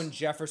Rondo anyways. and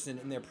Jefferson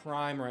in their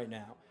prime right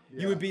now.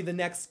 Yeah. You would be the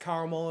next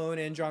Karl Malone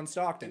and John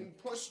Stockton. And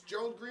plus,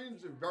 Gerald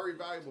Green's a very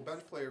valuable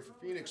bench player for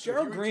Phoenix. So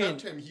Gerald if you Green-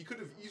 kept him, he could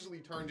have easily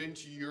turned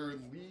into your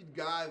lead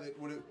guy that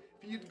would have.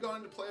 If he had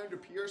gone to play under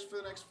Pierce for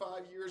the next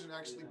 5 years, and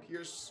actually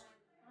Pierce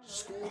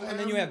schooled him. And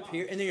then you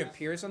have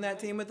Pierce on that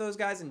team with those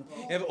guys, and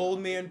you have old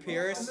man And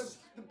Pierce.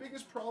 the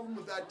biggest problem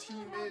with that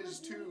team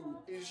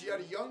is you had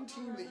a young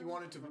team that you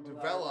wanted to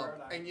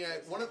develop, and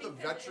yet one of the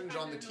veterans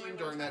on the team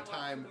during that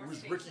time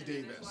was Ricky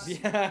Davis.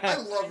 Yeah. I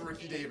love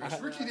Ricky Davis.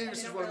 Ricky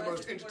Davis is one of the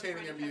most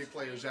entertaining NBA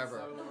players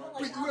ever.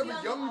 But you have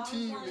a young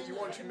team that you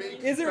want to make.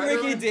 Isn't better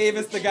Ricky and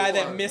Davis the guy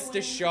that sure. missed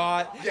a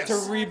shot Yes,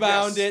 to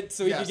rebound yes, it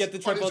so he yes. could get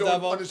the On his triple own-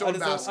 double on his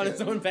own on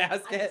his own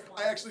basket?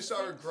 I actually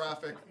saw a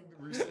graphic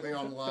recently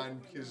online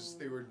because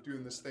they were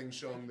doing this thing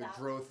showing the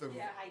growth of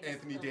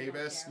Anthony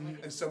Davis,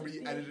 and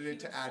somebody edited it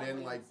to add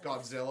in like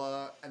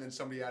Godzilla, and then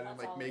somebody added in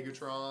like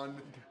Megatron,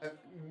 and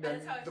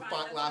then the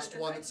last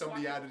one that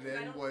somebody added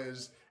in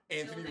was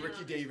Anthony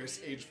Ricky Davis,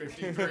 age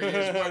 53.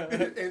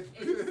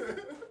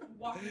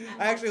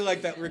 I actually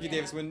like that Ricky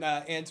Davis when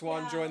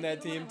Antoine joined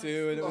that team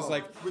too, and it was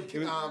like with it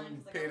was,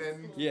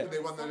 Payton, Yeah. they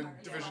won the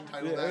division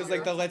title. yeah, that it was like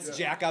year. the let's Yeah.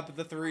 jack up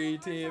the 3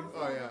 team.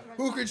 Oh yeah.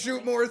 Who could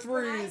shoot more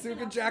threes? Who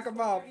could jack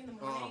them up?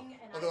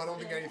 Although I don't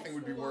think anything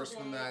would be worse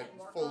than that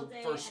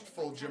first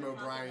full Jim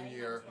O'Brien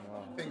year.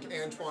 I think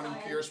Antoine and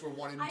Pierce were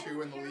 1 and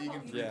 2 in the league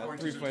in Yeah,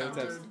 3 3-point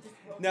attempts.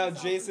 Now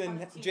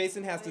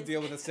Jason has to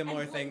deal with a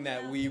similar thing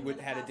that we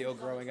had to deal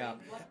growing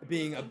up,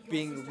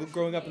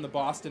 growing up in the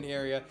Boston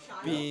area,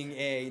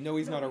 no,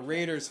 he's not a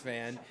Raiders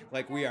fan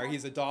like we are.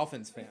 He's a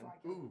Dolphins fan.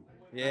 Ooh,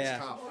 Yeah,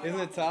 that's tough. isn't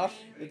it tough?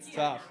 It's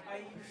tough.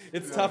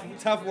 It's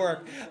tough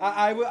work.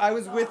 I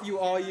was with you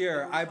all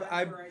year.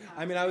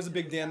 I mean, I was a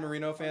big Dan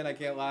Marino fan. I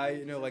can't lie.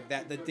 You know, like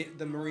that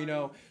the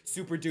Marino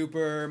super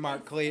duper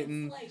Mark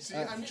Clayton. See,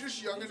 I'm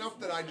just young enough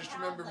that I just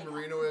remember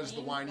Marino as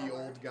the whiny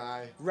old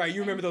guy. Right, you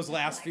remember those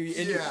last few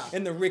Yeah.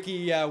 in the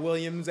Ricky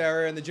Williams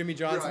era and the Jimmy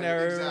Johnson Right,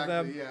 era exactly, of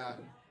them. yeah.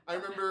 I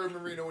remember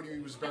Marino when he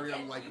was very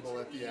unlikable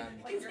at the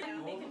end.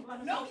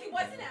 No, he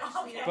wasn't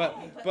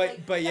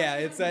actually. But yeah,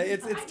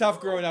 it's tough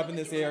growing up in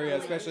this area,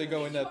 especially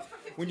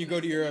when you go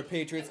to your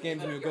Patriots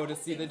games and you go to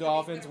see the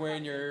Dolphins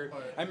wearing your.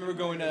 I remember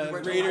going to We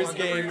went to Raiders one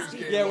games. Raiders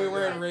game Yeah, we like were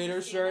wearing that.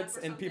 Raiders shirts,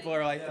 and people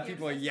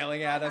are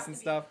yelling at us and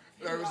stuff.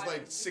 I was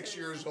like 6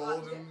 years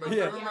old, and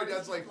Yeah. I remember my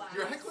dad's like,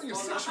 "You're heckling a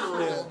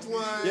 6-year-old."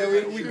 Like,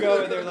 Yeah, we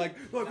go and they're like,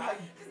 look,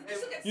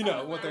 you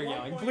know what they're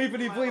yelling,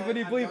 bleepity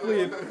bleepity bleep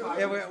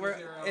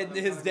bleep, and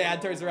his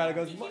dad turns around and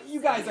goes,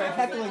 you guys are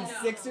heckling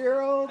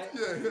 6-year-olds?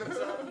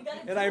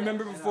 And I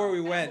remember before we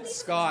went,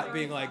 Scott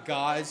being like,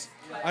 guys,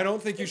 I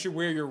don't think you should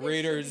wear your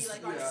Raiders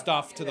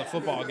stuff to the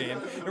football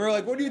game. And we're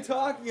like, what are you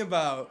talking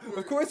about?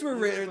 Of course we're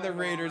wearing the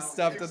Raiders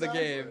stuff to the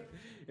game.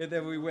 And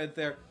then we went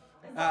there.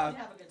 I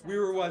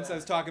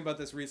was talking about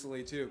this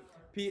recently too.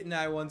 Pete and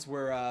I once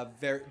were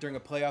during a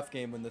playoff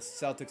game when the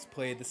Celtics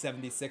played the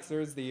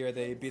 76ers the year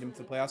they beat them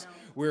to the playoffs.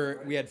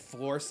 We had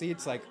floor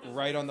seats like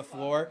right on the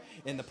floor,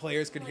 and the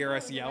players could hear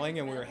us yelling,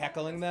 and we were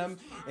heckling them.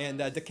 And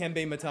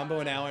Dikembe Mutombo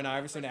and Allen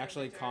Iverson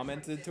actually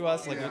commented to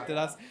us, like looked at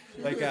us,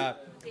 like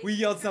we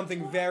yelled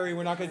something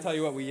we're not going to tell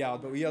you what we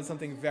yelled, but we yelled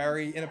something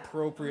very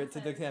inappropriate to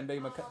Dikembe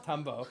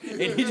Mutombo,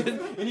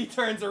 and he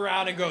turns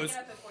around and goes.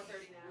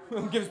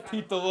 Gives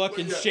Pete the look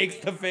and shakes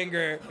the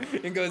finger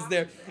and goes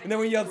there. And then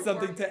we yelled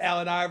something to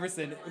Allen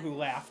Iverson, who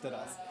laughed at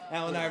us.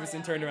 Allen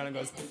Iverson turned around and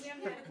goes.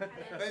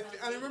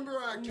 I remember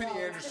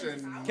Kenny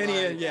Anderson.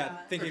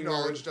 Thinking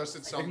acknowledged us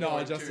at some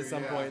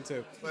point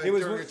too. Like it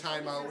was during a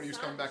timeout when he was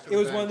coming back to the It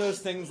was bench. one of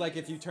those things like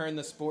if you turn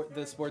the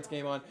sports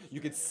game on,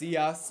 you could see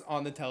us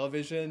on the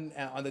television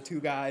on the two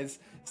guys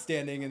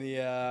standing in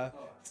the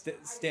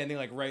standing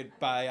like right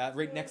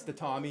next to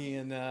Tommy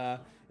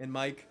and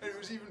Mike. And it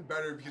was even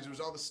better because it was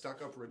all the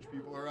stuck-up rich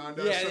people around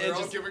us. Yeah, so they're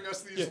all giving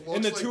us these looks.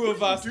 And the like, two what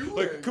of are us, you doing?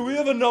 like, can we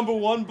have a number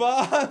one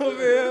bar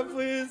over here,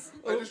 please?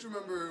 I just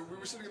remember we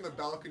were sitting in the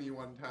balcony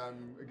one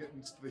time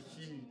against the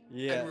Heat,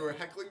 and we were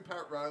heckling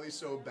Pat Riley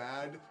so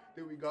bad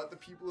that we got the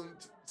people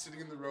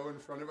sitting in the row in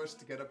front of us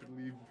to get up and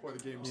leave before the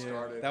game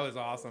started. That was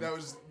awesome. That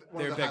was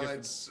one of the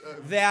highlights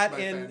of that my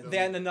and fandom.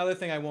 then another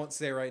thing I won't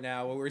say right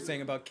now. What we were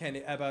saying about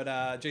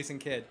Jason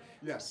Kidd.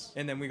 Yes.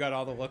 And then we got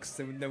all the looks,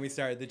 and then we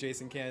started the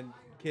Jason Kidd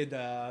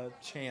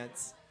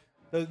chants.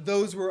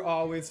 Those were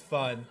always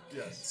fun.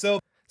 Yes.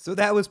 So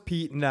that was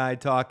Pete and I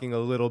talking a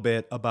little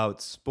bit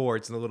about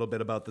sports and a little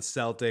bit about the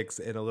Celtics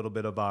and a little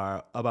bit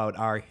about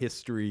our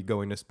history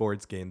going to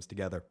sports games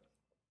together.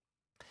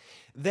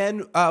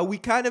 Then we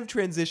kind of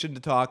transitioned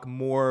to talk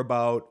more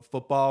about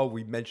football.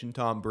 We mentioned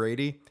Tom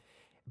Brady,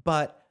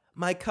 but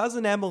my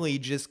cousin Emily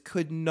just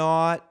could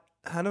not.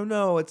 I don't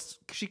know.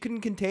 She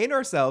couldn't contain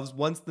ourselves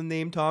once the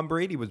name Tom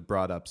Brady was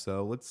brought up.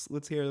 So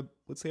let's hear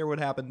what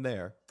happened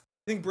there.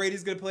 I think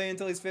Brady's gonna play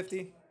until he's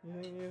 50.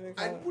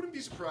 I wouldn't be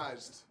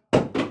surprised.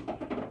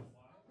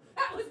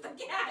 That was the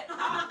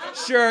cat.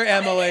 Sure,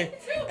 Emily.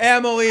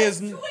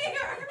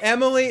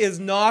 Emily is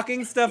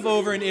knocking stuff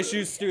over in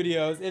Issues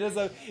Studios.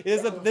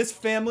 This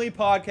family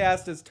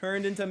podcast has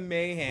turned into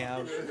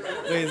mayhem,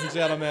 ladies and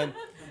gentlemen.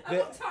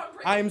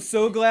 I'm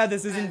so glad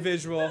this isn't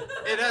visual.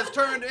 It has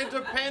turned into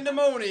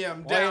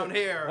pandemonium down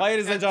here.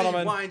 Ladies and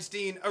gentlemen. The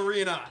Weinstein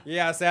Arena.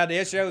 Yes, at the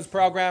Issues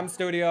Program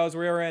Studios,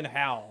 we're in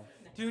hell.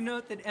 Do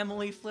note that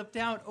Emily flipped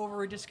out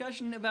over a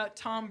discussion about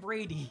Tom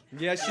Brady.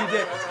 Yes, she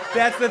did.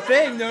 That's the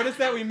thing. Notice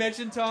that we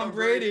mentioned Tom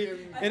Brady,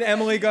 and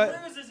Emily got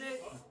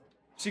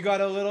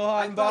a little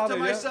hot and I thought bothered.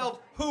 to myself,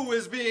 who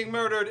is being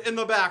murdered in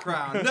the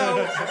background?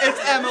 No, it's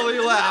Emily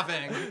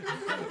laughing.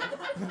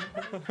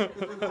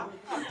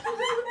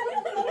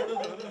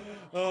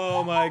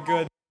 Oh my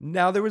goodness.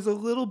 Now, there was a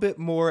little bit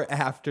more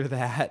after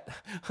that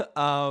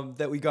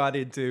that we got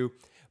into,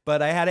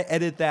 but I had to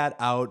edit that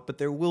out. But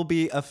there will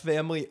be a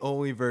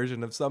family-only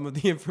version of some of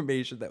the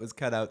information that was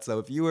cut out. So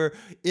if you were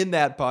in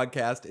that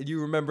podcast and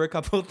you remember a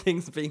couple of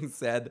things being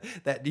said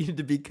that needed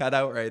to be cut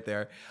out right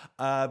there,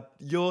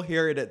 you'll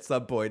hear it at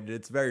some point, and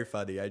it's very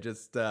funny.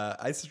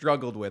 I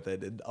struggled with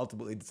it and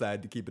ultimately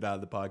decided to keep it out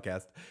of the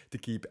podcast to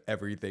keep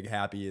everything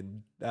happy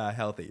and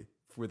healthy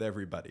with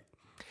everybody.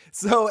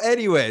 So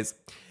anyways,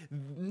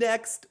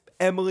 next,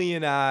 Emily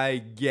and I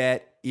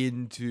get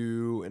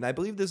into, and I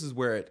believe this is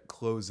where it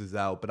closes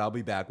out, but I'll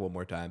be back one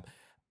more time.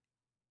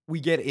 We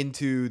get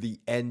into the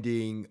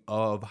ending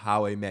of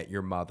How I Met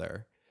Your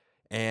Mother.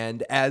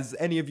 And as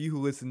any of you who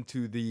listen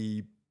to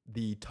the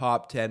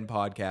top 10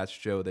 podcast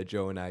show that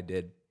Joe and I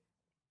did,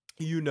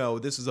 you know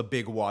this is a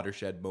big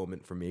watershed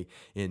moment for me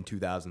in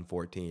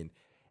 2014.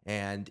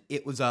 And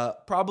it was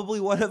probably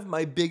one of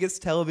my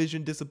biggest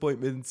television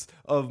disappointments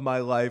of my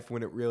life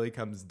when it really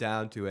comes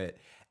down to it.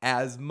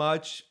 As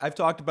much, I've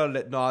talked about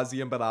it ad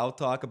nauseum, but I'll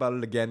talk about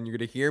it again. You're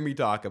going to hear me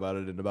talk about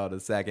it in about a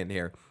second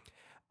here.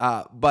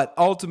 But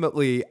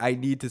ultimately, I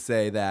need to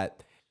say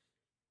that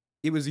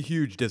it was a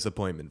huge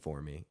disappointment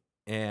for me.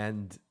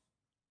 And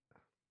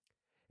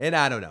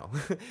I don't know.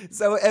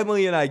 So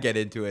Emily and I get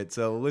into it.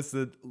 So let's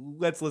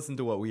listen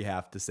to what we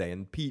have to say.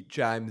 And Pete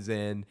chimes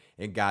in,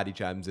 and Gotti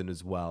chimes in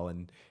as well.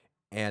 And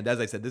as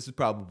I said, this is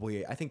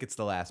probably, I think it's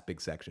the last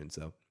big section.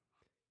 So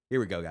here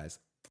we go, guys.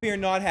 If you're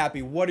not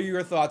happy, what are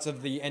your thoughts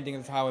of the ending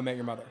of How I Met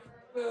Your Mother?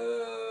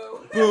 Boo!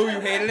 Boo,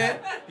 you hated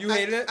it? You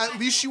hated it? At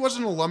least she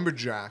wasn't a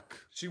lumberjack.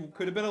 She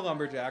could have been a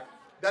lumberjack.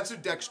 That's a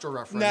Dexter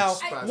reference. Now,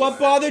 by the what way.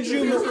 bothered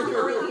you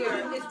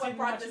Earlier is what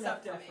brought this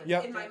up to me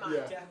Yep. in my mind.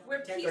 Yeah. Where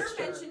Peter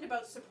mentioned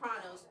about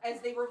Sopranos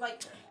as they were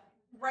like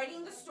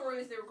writing the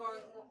stories, they were going.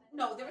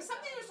 No, there was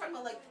something they were talking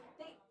about. Like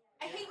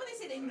I hate when they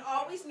say they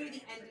always knew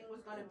the ending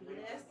was going to be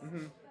this.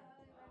 Mm-hmm.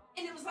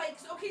 And it was like,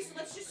 okay, so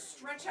let's just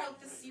stretch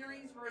out the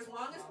series for as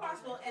long as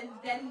possible and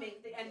then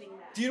make the ending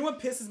that. Do you know what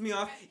pisses me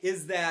off?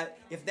 Is that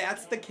if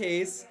that's the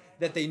case,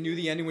 that they knew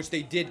the ending, which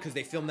they did because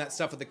they filmed that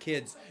stuff with the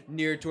kids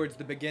near towards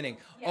the beginning.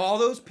 Yes. All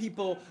those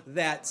people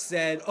that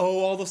said, oh,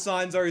 all the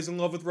signs are he's in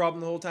love with Robin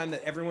the whole time,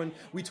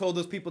 we told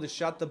those people to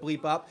shut the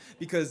bleep up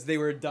because they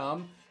were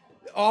dumb.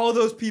 All of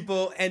those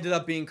people ended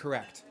up being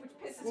correct.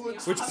 Which Well, me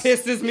it's- which off.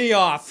 pisses me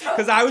off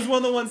because I was one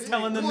of the ones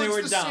telling them Well, they were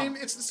it's the dumb. same.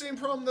 It's the same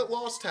problem that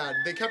Lost had.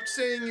 They kept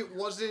saying it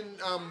wasn't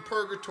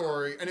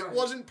purgatory, and it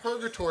wasn't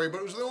purgatory, but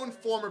it was their own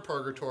form of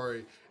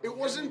purgatory. It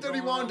wasn't that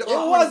he wanted to. It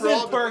wasn't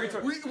Robin.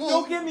 purgatory. Well,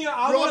 Don't get me.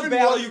 I want to Robin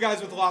battle was- you guys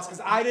with Lost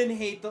because I didn't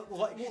hate the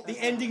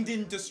ending.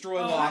 Didn't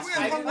destroy Lost.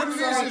 And what it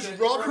is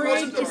Robin Craig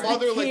wasn't the is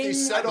mother the like they king.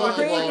 said all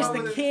Craig is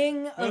along. the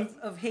king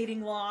of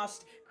hating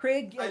Lost.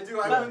 Craig, I do.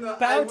 I bow, win the- I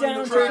bow win the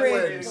down to Craig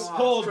Craig. wins.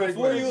 Hold Craig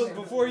wins.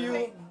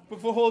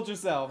 before hold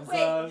yourselves.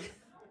 Wait.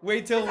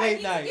 Wait till Because I late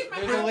need to night. give my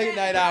There's a late opinion.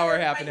 night hour I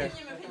can happening.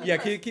 give my opinion Yeah,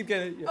 first. keep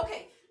getting. Yeah.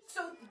 Okay,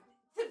 so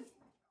to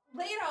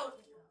lay it out,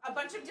 a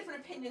bunch of different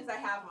opinions I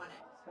have on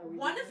it.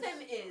 One of them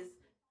is,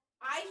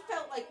 I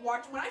felt like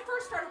when I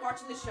first started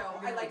watching the show,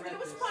 I liked that it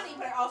was funny,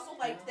 but I also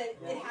liked that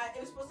it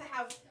was supposed to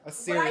have A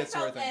serious what I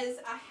sort felt of thing. as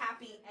a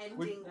happy ending.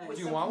 with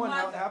Do you the want one?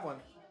 mother. Have one.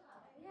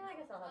 Yeah, I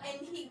guess I'll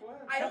have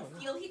And I don't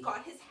feel he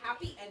got his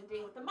happy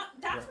ending with the mother.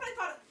 That's what I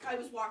thought I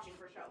was watching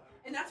for a show,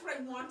 and that's what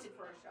I wanted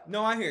for a show.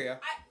 No, I hear you.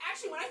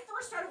 Actually, when I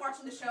first started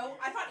watching the show,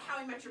 I thought How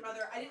I Met Your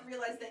Mother. I didn't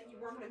realize that you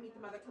weren't going to meet the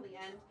mother till the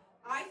end.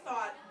 I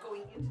thought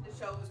going into the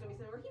show it was going to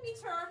be something where he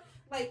meets her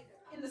like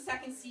in the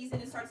second season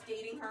and starts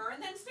dating her,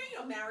 and then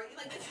marry.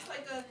 Like it's just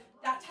like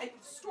that type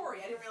of story.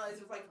 I didn't realize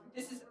it was like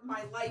this is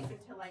my life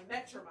until I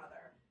met your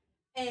mother,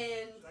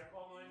 and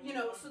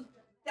so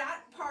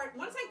that part.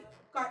 Once I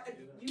got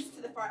used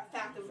to the fact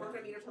that we weren't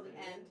going to meet her till the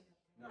end,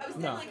 I was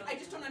then No. like, I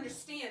just don't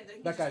understand that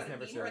he's That just guy's going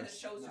never to meet her and the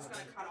serious. show's just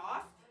going to cut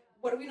off.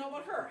 What do we know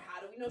about her? How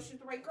do we know she's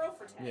the right girl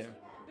for Ted? Yeah.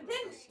 But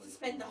then to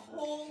spend the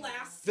whole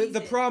last The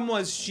season. problem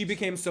was she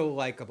became so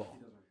likable.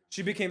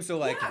 She became so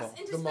likable. Yes,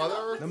 and to The spend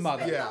mother? The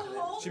mother. spend Yeah.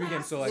 whole She became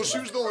last so Well, likable. she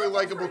was the only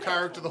likable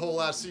character the whole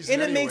last season.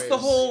 And it makes the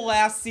anyways. whole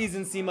last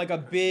season seem like a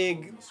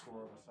big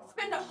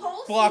Spend a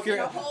whole blocker, season,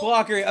 a whole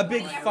a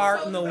big 20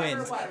 fart in the episodes,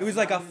 wind. whatever It was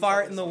like a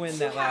fart in the wind To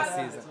that last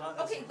have- season.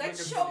 Okay,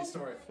 let's show the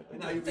Sorry,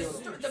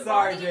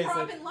 Barney and Jason.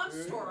 Robin love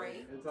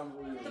story.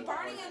 The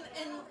Barney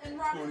and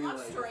Robin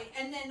love story,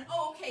 and then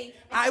okay.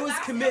 I was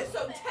So 10 minutes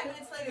later,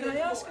 Can I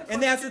they're ask divorced.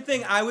 And that's the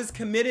thing. I was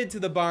committed to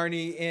the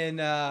Barney and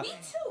Me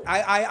too.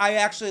 I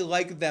actually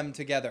liked them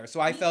together, so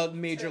I felt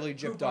majorly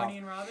Who, gypped Barney off.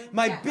 and Robin?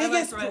 My Yeah.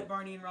 biggest, I liked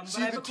Barney and Robin. See,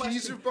 but I have the a question.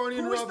 teaser of Barney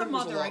and Who was Robin the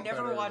was a mother? lot I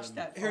never better watched than-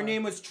 that. her far.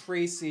 name was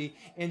Tracy,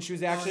 and she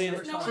was actually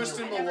never saw it.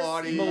 Kristen I never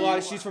Milotti. seen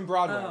Milotti. She's from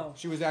Broadway. Oh.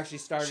 She was actually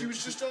started. She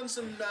was just on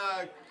some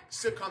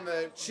sitcom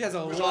that She has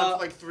a was lo- on for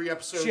like 3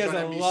 episodes She has on a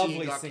NBC and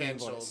lovely got singing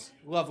canceled. voice.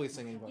 Lovely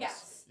singing voice.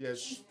 Yes. Yeah,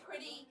 She's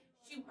pretty.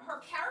 Her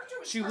character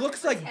was. She perfect looks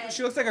for like Ted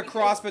she looks like a because-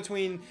 cross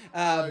between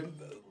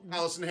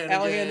Allison Hannigan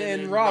Alien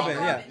and Robin.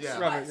 Yeah, Yeah.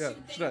 Robin. But Yeah,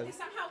 they she does.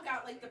 somehow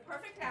got like the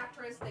perfect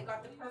actress. They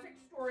got the perfect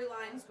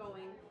storylines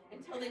going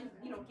until they,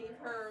 gave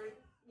her,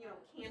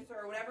 cancer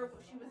or whatever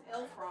she was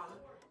ill from.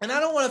 And I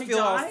don't want to She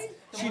feel. died?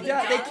 She They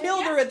died. They died.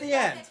 killed her Yes, at the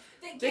yes. end.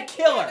 They They get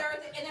kill her.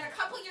 together, and then a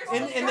couple years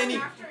And- later, and then he-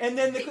 after, and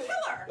then the they co-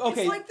 kill her.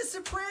 Okay. It's like The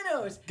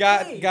Sopranos.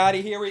 Hey,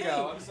 Gotti, here we hey,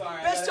 go. I'm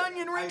sorry. Best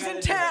onion rings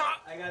in town.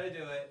 I gotta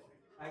do it.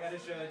 I gotta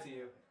show it to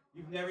you.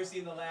 You've never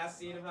seen the last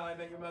scene of How I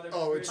Met Your Mother?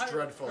 Oh, it's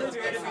dreadful. It's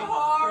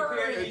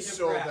horrid. It's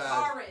so bad.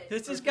 Horrid.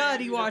 This is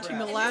Gotti watching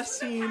the And last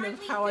this was scene of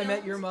apparently How I Met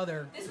filmed- Your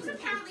Mother. This was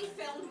apparently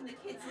filmed when the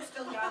kids were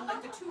still young,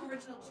 like the 2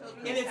 original children.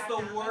 And that it's sat the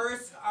down.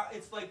 worst.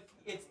 It's like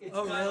it's.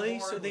 Oh, done really?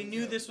 So horribly, they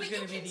knew too. this was But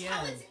going to you be can the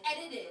tell end. it's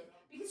edited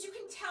because you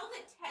can tell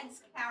that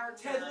Ted's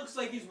character. Ted looks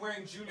like he's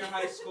wearing junior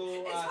high school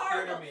It's theater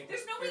horrible. makeup.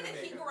 There's no way theater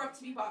that he makeup. grew up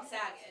to be Bob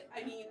Saget.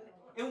 I mean,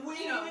 And we you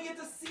didn't know, even get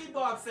to see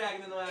Bob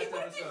Saget in the last it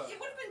would have episode.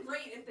 been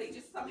great if they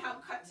just somehow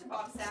cut to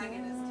Bob Saget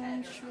as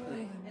Ted or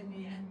something in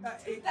the end.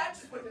 That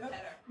just would have been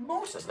better.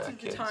 Most of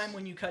the time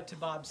when you cut to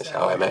Bob That's Saget.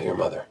 how I met your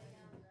mother.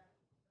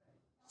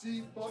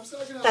 See, Bob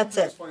Saget That's hasn't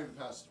it. been funny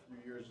the past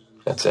few years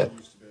as That's he it.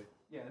 used to be.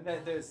 Yeah,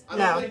 there's. I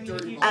No, don't like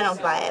Dirty I Bob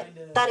don't buy Saget.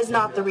 it. That is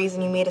not the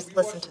reason you made us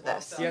listen to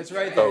this. Yeah, it's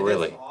right Oh, there.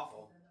 really?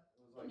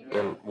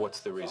 And what's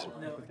the reason?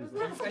 I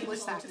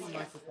listen to the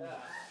microphone.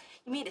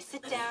 You made us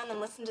sit down and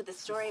listen to the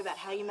story about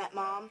how you met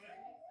Mom.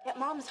 Yet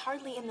Mom is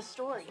hardly in the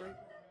story.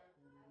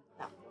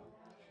 No.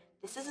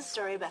 This is a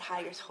story about how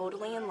you're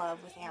totally in love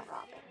with Aunt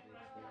Robin.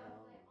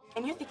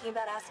 And you're thinking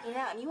about asking her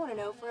out, and you want to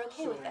know if we're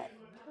okay with it.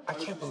 I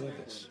can't believe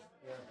this.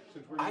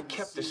 I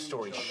kept this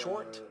story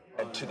short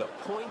and to the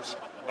point,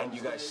 and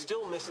you guys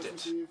still missed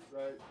it.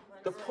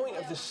 The point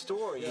of the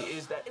story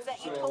is that... Is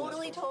that you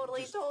totally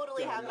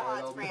have the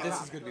hots for Aunt This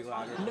is Robin. gonna be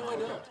louder. No, I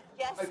don't.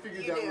 Yes, I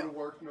figured you that would have do.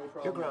 worked, no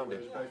problem. You're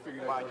grounded. I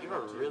figured Wow, I'd you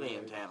were really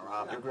into Aunt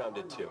Robin. You're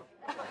grounded too.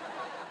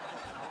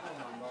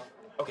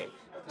 Okay,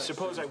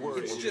 suppose I were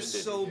It's interested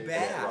just so in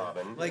bad.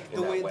 Robin Like in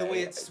the that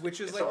way it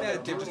switches It's like all that.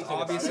 right. They're just Think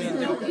about obviously it.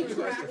 doing. You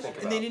guys can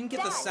think And they about didn't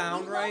get the Dad,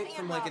 sound we right love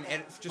from Aunt like an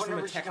Robin. just from a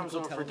Whenever she comes technical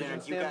over for dinner,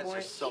 television you guys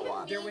are standpoint. so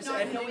on. There was Not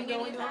editing knowing any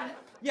going of on. that.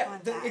 Yeah,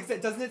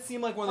 doesn't it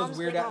seem like one of those Mom's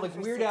Weird been Al, home like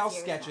for Weird 6 Al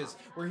years sketches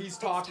now. where he's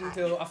talking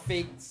to a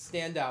fake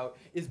standout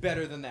is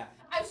better than that.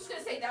 I was just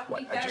gonna say that would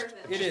be What, I better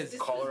just- than It is. this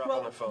Call her up Well,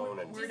 on the phone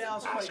and Weird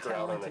Al's ask quite her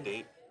out on a talented.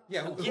 date.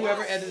 Yeah,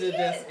 whoever edited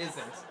this Yes.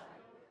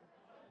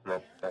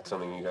 isn't. That's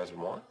something you guys would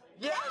want?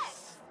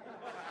 Yes!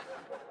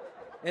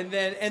 And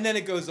then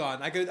it goes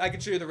on. I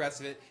could show you the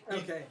rest of it.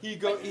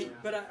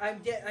 But I'm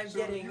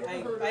getting.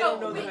 I Oh,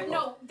 don't know wait, that.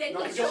 no. Then No,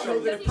 he I showed know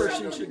that the a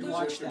person blue- should the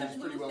watch blue that.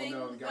 thing, Pretty well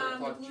known, the guy that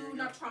the taught blue, Junior.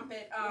 not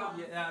trumpet.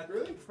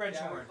 Really? French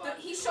horn.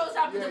 He shows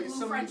up with Yeah, a blue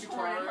some French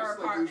horn in her guitarists, like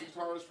apartment.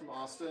 those guitarists from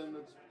Austin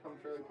that's become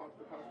fairly popular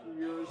the past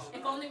few years.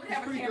 If only we'd It's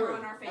have a pretty camera good.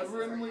 on our I've faces.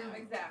 randomly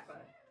Exactly.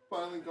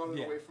 finally gotten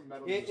Yeah. away from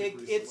metal It's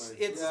music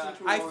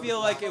recently. I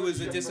feel like it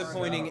was a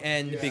disappointing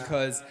end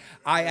because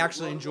I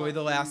actually enjoyed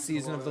the last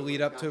season of the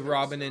lead up to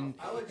Robin and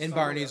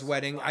Barney's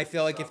wedding. I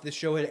feel like if the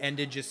show had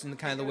ended just in the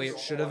kind of the way it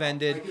should have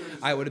ended,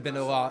 I would have been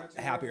a lot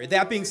happier.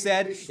 That being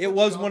said, it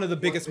was one of the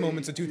biggest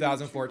moments of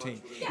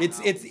 2014.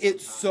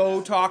 It's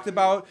so talked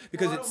about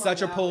because it's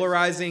such a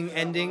polarizing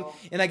ending,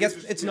 and I guess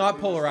it's not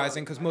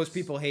polarizing because most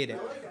people hate it.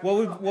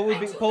 What would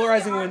be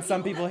polarizing when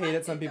some people hate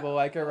it, some people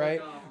like it,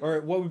 right? Or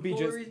what would be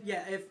just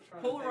If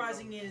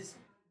polarizing is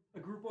a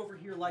group over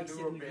here likes it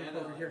and a group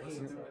over here hates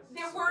it.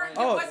 There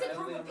was a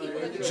group of people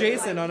that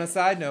Jason, on a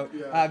side note,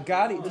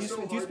 Gotti,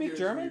 do you speak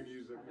German?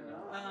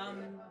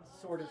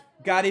 Sort of.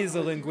 Gotti's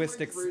a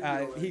linguistics.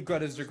 He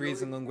got his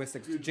degrees in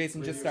linguistics.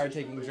 Jason just started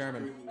taking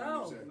German.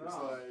 Oh,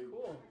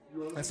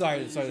 cool.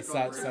 Sorry.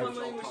 One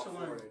language to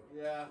learn.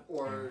 Yeah.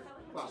 Or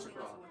classic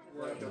rock.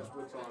 Like that's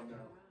what's on now.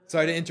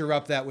 Sorry to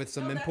interrupt that with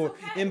some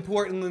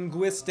important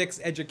linguistics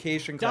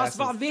education Das classes.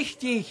 war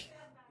wichtig.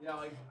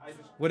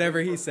 Whatever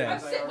he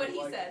said. said what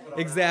he said.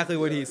 Exactly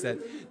what he said.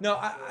 No,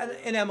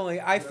 and Emily,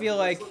 I feel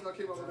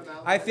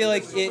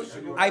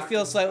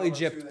slightly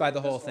gypped by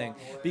the whole thing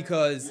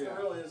because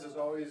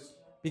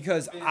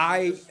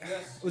I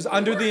was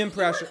under the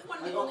impression. One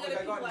of the only other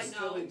people I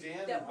know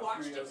that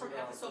watched it from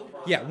episode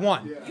 1. Yeah,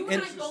 one. You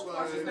and I both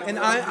watched it. And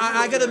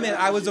I gotta admit,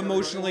 I was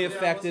emotionally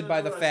affected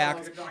by the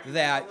fact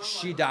that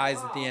she dies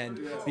at the end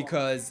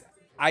because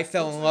I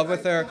fell in love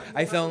with her.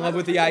 I fell in love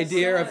with the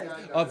idea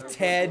of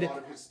Ted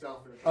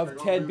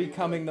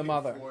becoming the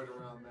mother.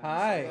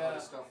 Hi.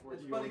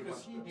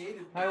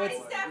 Hi, what's...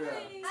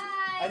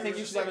 I think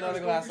you should have another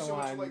glass of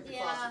wine.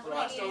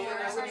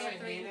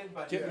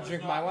 Do you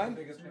drink my wine?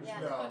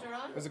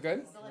 Was it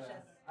good?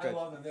 Good.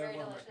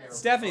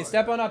 Stephanie,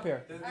 step on up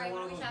here.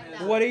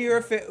 What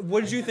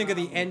did you think of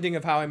the ending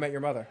of How I Met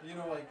Your Mother?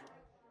 Oh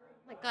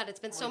my God, it's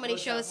been so many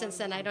shows since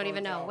then. I don't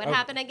even know what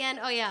happened again.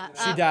 Oh yeah,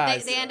 She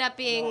dies. They end up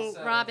being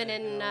Robin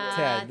and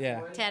Ted,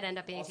 yeah. Ted end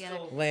up being together.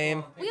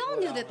 Lame. We all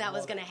knew that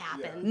was gonna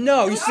happen.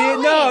 No, you see it?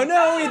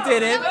 No, we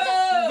didn't. Boo!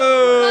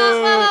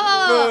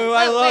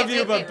 I love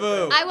you, but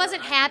boo. I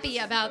wasn't happy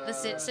about the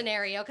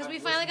scenario because we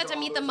finally got to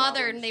meet the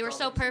mother and they were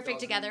so perfect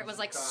together. It was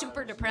like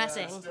super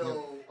depressing.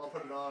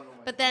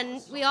 But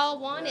then we all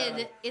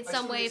wanted, in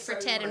some way, for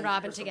Ted and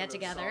Robin to get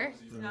together.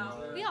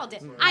 We all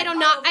did. I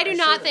do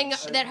not think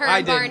that her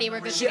and Barney were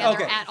good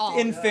together at all.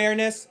 In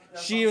fairness,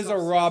 she was a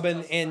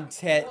Robin and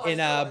Ted in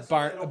a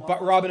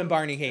Robin and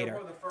Barney hater.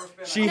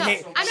 She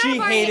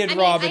hated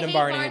Robin and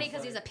Barney. I hate Barney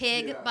because he's a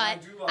pig, but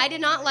I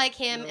did not like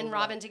him and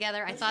Robin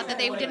together. I thought that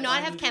they did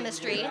not have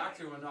chemistry.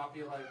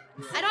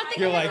 I don't think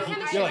You're they like, had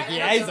chemistry.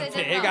 yeah, he's a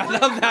pig.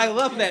 I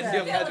love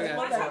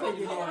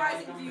that.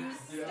 Polarizing views.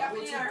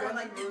 Stephanie and I are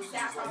like the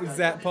exact opposite.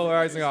 Exact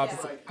polarizing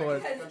opposite.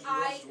 Because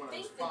I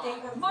think that they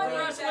were way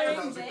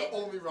better fit. The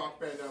only rock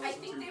band I I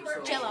think they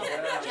were Jello.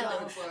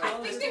 I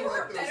think they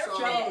were a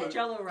better fit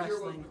Jello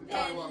wrestling.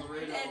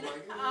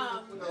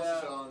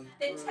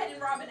 than Ted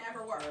and Robin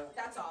ever were.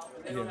 That's all.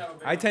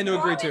 I tend to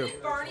agree too. Robin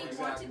and Barney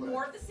wanted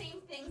more of the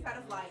same things out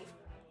of life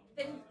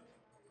than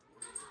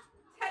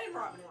Ted and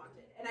Robin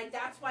wanted, and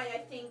that's why I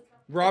think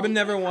Robin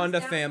never wanted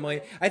a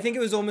family. I think it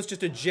was almost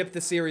just a jip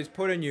the series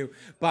put on you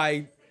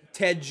by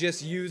Ted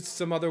just used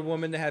some other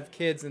woman to have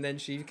kids, and then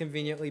she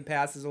conveniently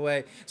passes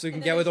away, so he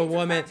can get with a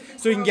woman.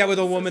 So he can get with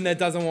a woman that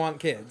doesn't want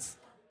kids.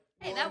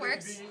 Hey, that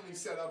works. Conveniently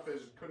set up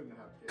as couldn't have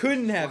kids.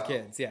 Couldn't have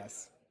kids.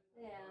 Yes.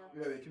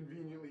 Yeah, they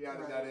conveniently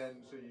added that in,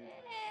 so you.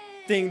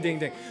 Ding, ding,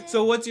 ding.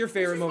 So, what's your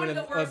favorite moment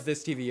of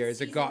this TV year? Is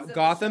it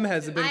Gotham?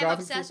 Has it been I'm Gotham?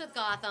 obsessed with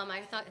Gotham.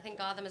 I think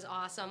Gotham is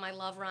awesome. I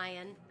love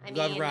Ryan.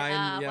 Love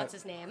Ryan, yeah. What's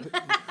his name?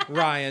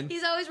 Ryan.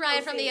 He's always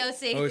Ryan from the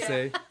OC.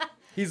 OC.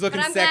 He's looking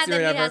but I'm glad sexier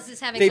than that ever. he's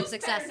having some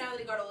success.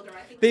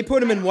 They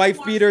put him in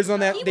wife beaters on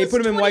that. He They was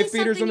put him in wife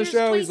 20-something beaters on the years-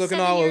 show. He's looking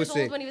all 27 years OC.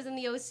 old when he was in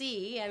the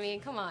OC. I mean,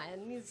 come on.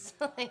 He's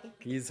like.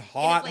 He's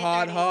hot, late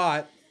hot, 30s.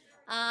 hot.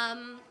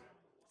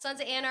 Sons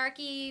of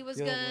Anarchy was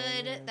Yeah,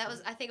 good. yeah. That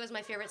was, I think, it was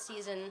my favorite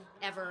season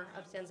ever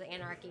of Sons of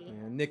Anarchy.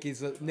 Yeah,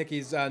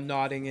 Nikki's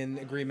nodding in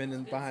agreement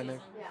and behind her.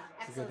 Yeah,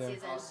 She's good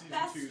excellent there.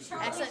 season.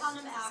 Excellent.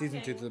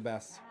 Season 2's the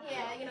best. Yeah,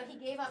 he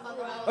gave up on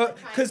the whole trying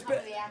to 'cause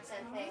cover the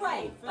accent thing.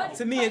 Right, but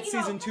To me, it's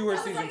season 2 or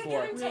season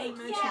 4. Yeah, you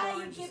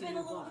give in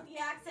a little with the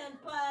accent,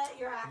 but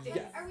you're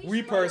acting.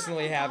 We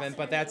personally haven't,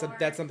 but that's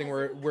something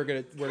we're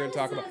gonna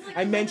talk about.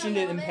 I mentioned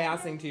it in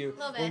passing to you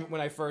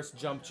when I first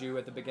jumped you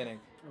at the beginning.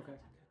 Okay.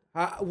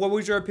 What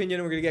was your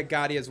opinion? We're gonna get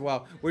Gotti as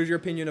well. What was your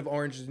opinion of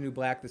Orange is the New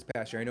Black this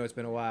past year? I know it's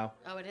been a while.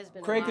 Oh, it has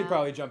been. Craig a could while.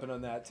 probably jump in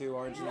on that too.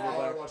 Orange is the New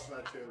Black.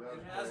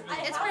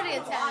 It's pretty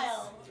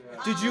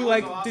intense.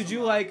 Did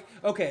you like?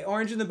 Okay,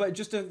 Orange in the Black.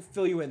 Just to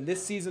fill you in,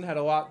 this season had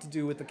a lot to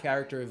do with the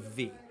character of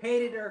V.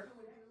 Hated her.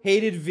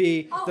 Hated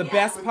V. Oh, The yeah.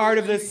 best part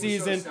of this The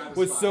ending was so season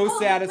was so Oh,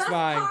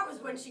 satisfying. The best part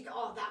was when she.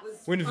 Oh, that was.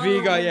 When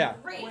V got, yeah.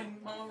 Great. When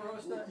Mama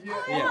Rose died. Yeah.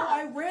 Although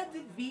I read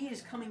that V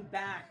is coming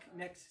back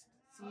next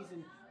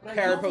season. But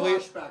I don't-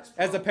 Flashbacks,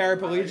 As a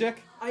probably, paraplegic?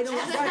 I don't.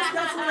 That's what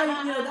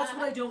I. That's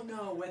what I don't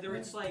know. Whether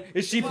it's like.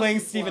 Is she playing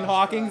Stephen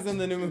Hawking in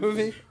the new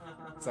movie?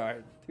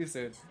 Sorry, too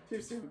soon.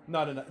 Too soon.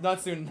 Not enough.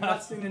 Not soon enough.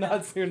 Not soon enough.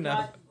 Not soon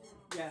enough.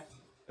 Yeah.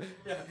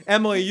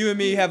 Emily, you and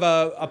me have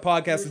a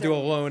podcast to do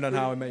alone on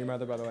How I Met Your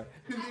Mother, by the way.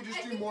 Can they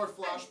just do more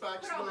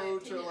flashbacks though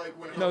to like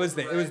when? No, it was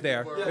there. It was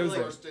there. Were It was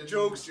there. forced in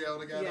Jokes- jail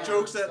together.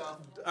 Jokes that Stuff.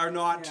 are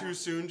not too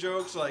soon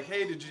jokes. Like,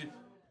 hey, did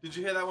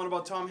you hear that one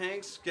about Tom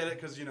Hanks? Get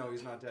it? Because, he's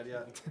not dead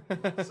yet.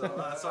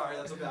 So, sorry,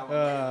 that's a bad one.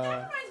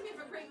 That reminds me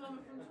of a great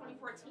moment from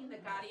 2014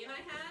 that Gotti and I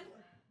had.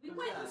 We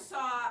went and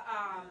saw,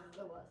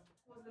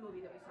 what was the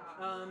movie that we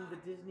saw? The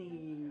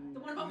Disney. The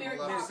one about Mary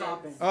Mary Poppins.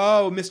 Poppins.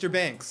 Oh, Mr.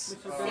 Banks.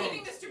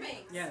 Saving Mr.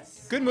 Banks.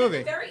 Yes. Good movie.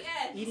 At the very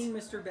end. Eating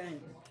Mr.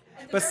 Banks.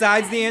 at the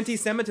Besides very the end-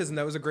 anti-Semitism,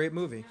 that was a great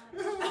movie.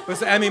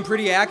 I mean,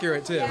 pretty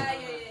accurate too. Yeah.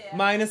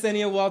 Minus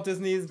any of Walt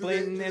Disney's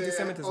blatant Do they-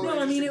 anti-Semitism. No,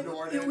 I mean it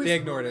was. They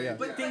ignored it, yeah.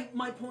 But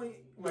my point.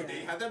 But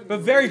they had that. But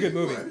very good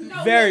movie.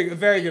 No, Very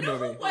you good know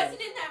movie. Who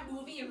wasn't in that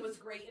movie and was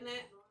great in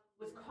it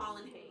was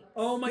Colin Hanks.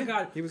 Oh my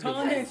God, He was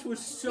Colin good. Hanks was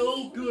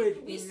so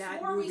good We in that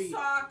swore movie. we saw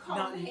not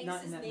Colin in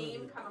Hanks' that name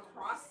movie. come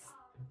across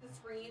the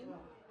screen.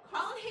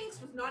 Colin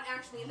Hanks was not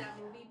actually in that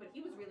movie, but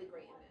he was really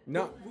great in it.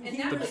 No. And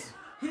He that was, was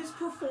his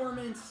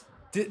performance.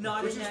 Did,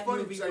 not Which in is that funny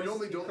movie. because I was-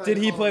 normally don't. did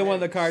he like play Colin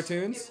one of the Hanks.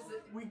 cartoons?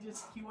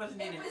 He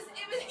wasn't in it.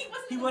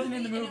 He wasn't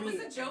in the movie. And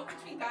it was a joke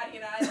between Gotti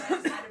and I that I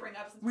just had to bring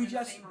up since we're in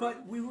the same room.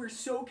 But we were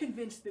so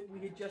convinced that we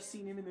had just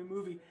seen him in the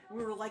movie.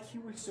 We were like, he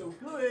was so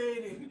good,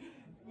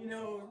 and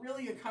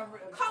really a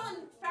cover.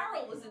 Colin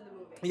Farrell was in the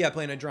movie. Yeah,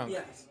 playing a drunk.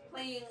 Yes.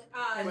 Playing.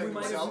 And we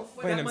might have. himself?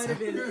 Playing That might have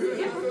been.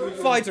 himself.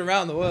 Flights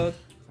around the world.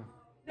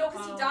 No,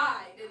 because he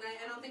died, and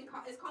I don't think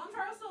is Colin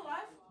Farrell still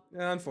alive?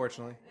 Yeah,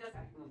 unfortunately. Okay.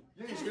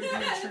 Yeah, he's gonna be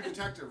a True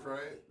Detective,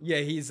 right? Yeah,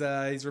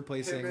 he's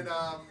replacing. Him and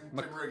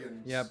Tim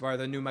Riggins. Yeah, or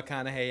the new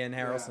McConaughey and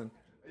Harrelson.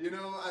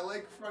 I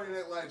like Friday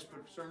Night Lights,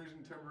 but for some reason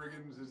Tim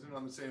Riggins isn't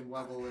on the same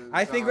level as.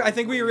 I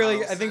think we really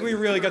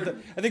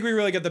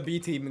got the B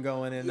team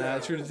going in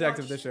True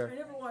Detective this I year.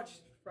 never watched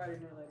Friday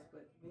Night Lights,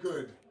 but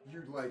Good.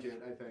 You'd like it,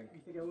 I think.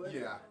 you think I would?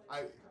 Yeah.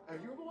 Have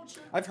you ever watched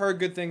it? I've heard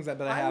good things,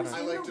 but I was haven't.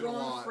 in liked the it a wrong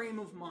lot. frame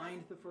of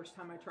mind the first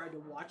time I tried to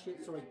watch it,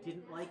 so I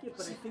didn't like it.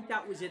 But I think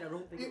that was it. I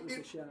don't think it was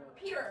the show.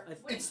 Peter,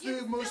 I- It's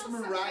the most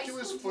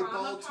miraculous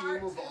football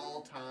team of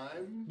all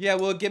time. Yeah,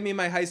 will it give me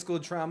my high school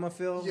trauma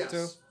feel Yes.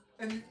 too?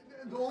 And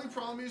the only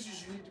problem is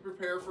you need to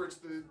prepare for it's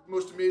the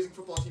most amazing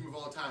football team of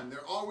all time.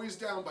 They're always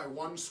down by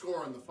one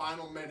score in the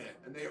final minute,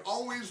 and they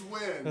always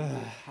win.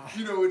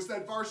 It's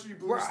that Varsity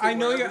Blues Well, thing I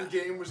know where you're- every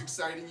game was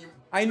exciting.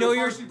 I know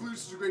you're- Varsity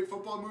Blues is a great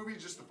football movie,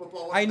 just the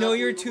football. I wasn't know that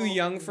you're too believable.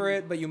 young for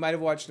it, but you might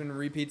have watched it in a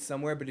repeat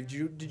somewhere. But did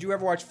you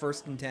ever watch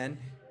First and 10?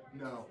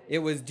 No. It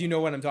was. Do you know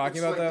what I'm talking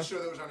It's about like though? the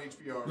show that was on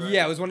HBO, right?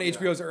 Yeah, it was one of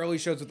HBO's early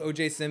shows with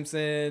O.J.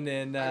 Simpson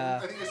and I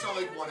think I saw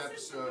like one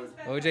episode.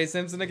 O.J.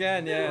 Simpson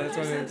again. Yeah, that's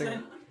what I'm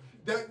thinking.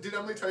 Did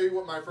Emily tell you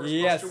what my first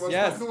Yes, question was?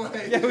 yes. By the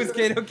way? Yeah, it was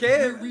Kato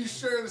Kid. We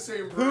share the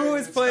same brain. Who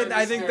is It's playing? kinda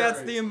I think that's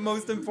scary. the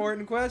most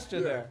important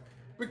question there.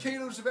 But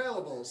Kato's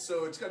available,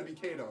 so it's got to be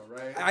Kato,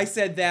 right? I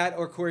said that,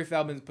 or Corey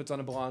Feldman puts on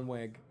a blonde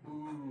wig.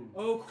 Ooh,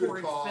 Oh, good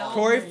Corey call. Feldman.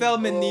 Corey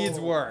Feldman needs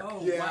Oh. work. Oh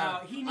Yeah,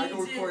 wow, he I go needs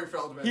with it. Corey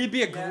Feldman. He'd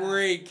be a Yeah.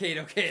 great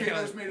Kato.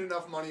 Kato's made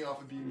enough money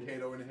off of being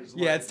Kato in his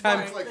life. Yeah, it's time-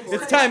 Much like it's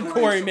Corey time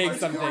Feldman. Corey So makes much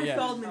something, Corey yeah.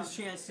 Feldman's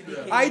chance to be.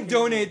 Kato I Kid.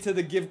 donate to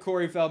the Give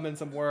Corey Feldman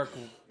Some Work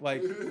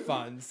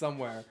fund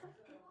somewhere.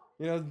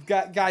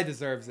 Guy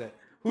deserves it.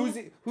 Who's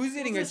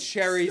eating a Just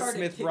Cherry start a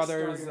Smith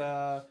Brothers?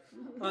 Kickstarter.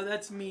 Oh,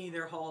 that's me.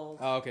 They're halls.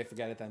 Oh, okay,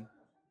 forget it then.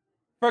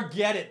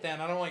 Forget it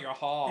then. I don't want your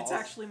haul. It's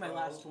actually my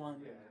last one.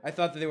 I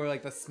thought that they were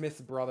like the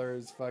Smith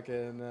Brothers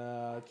fucking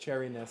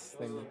cherryness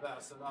thing. They're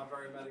not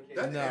very medicated.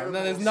 That No,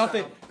 animal there's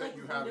nothing- setup that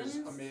you have is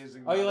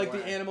amazing. Oh, you by like the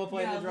the way. animal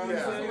playing the drums?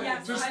 Yeah.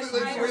 Yeah, Just I- the way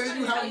I that was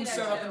you have gonna him say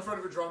set that up in too. front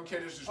of a drum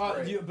kit is just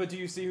great. But do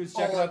you see who's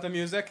checking Oh, out the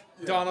music?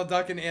 yeah. Donald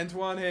Duck and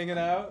Antoine hanging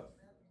out.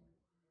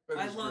 That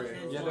I is love great.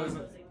 Antoine. Yeah,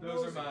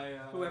 those are my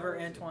Whoever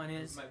Antoine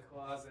is. My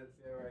closets.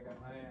 Yeah, where I got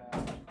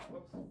my.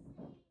 Whoops.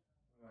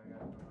 What do I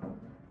got?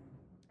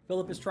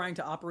 Philip is trying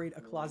to operate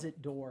a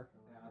closet door.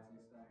 Hats and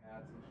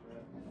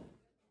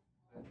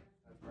shit.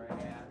 That's where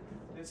I at.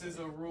 This is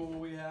a rule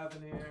we have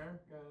in here,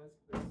 guys.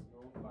 There's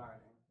no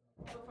farting.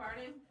 No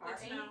farting?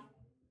 Good to know.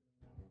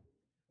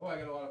 Oh, I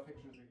got a lot of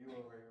pictures of you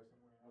over here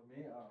somewhere. Of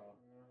me?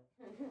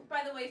 Oh.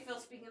 By the way, Phil,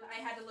 speaking of,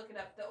 I had to look it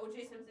up. The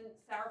O.J. Simpson,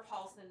 Sarah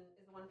Paulson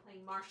is the one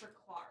playing Marsha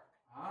Clark.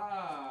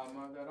 Ah,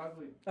 that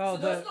ugly. Oh,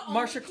 so those the are the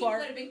only Marsha people Clark.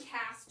 that have been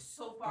cast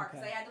so far, because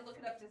Okay. I had to look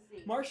it up to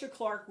see. Marsha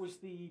Clark was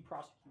the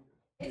prosecutor.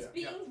 It's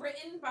being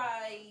written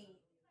by.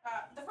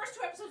 The first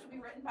 2 episodes will be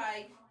written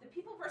by the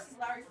People vs.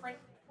 Larry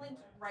Flint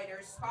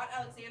writers, Scott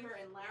Alexander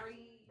and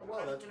Larry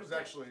Well, that was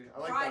actually I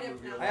like Tried that it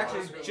movie. now. a I lot.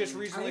 actually It's just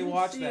really- recently I didn't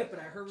watched see that it, but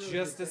I heard really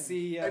just good to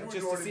see Edward just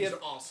to Norton see is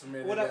if awesome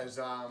in what it I- as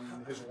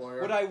his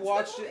lawyer. What I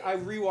watched it, I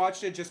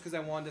rewatched it just because I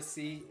wanted to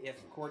see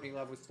if Courtney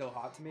Love was still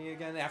hot to me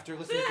again after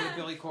listening to the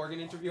Billy Corgan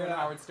interview on Yeah.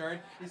 Howard Stern.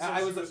 He said I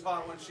she was was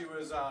hot when she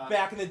was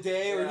back in the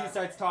day where yeah. he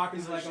starts talking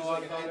He's like she's a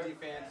lot like about an her.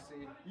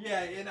 anti-fantasy.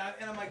 Yeah,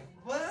 and I'm like,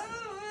 what?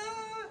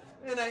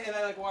 And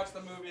I like watched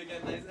the movie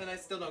again, and I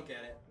still don't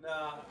get it. No,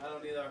 I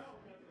don't either.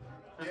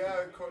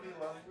 Yeah, Courtney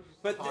Love was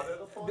But hot at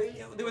a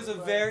point.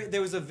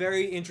 there was a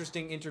very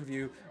interesting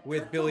interview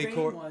with Billy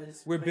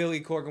where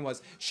Billy Corgan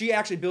was.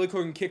 Billy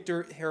Corgan kicked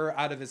her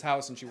out of his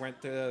house, and she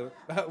went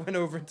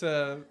over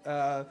to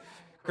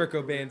Kurt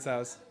Cobain's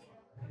house.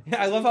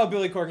 Yeah, I love how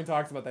Billy Corgan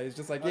talks about that. He's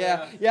just like,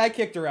 yeah, I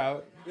kicked her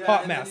out. Yeah, Hot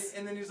and mess.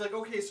 Then he's like,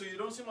 okay, so you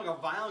don't seem like a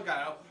violent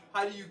guy.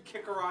 How do you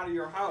kick her out of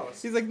your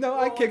house? He's like, no,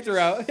 I kicked her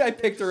out. I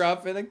picked her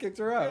up and then kicked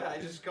her out. Yeah, I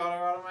just got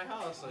her out of my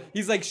house.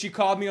 He's like, she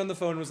called me on the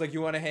phone and was like,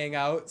 you want to hang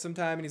out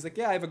sometime? And he's like,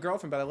 yeah, I have a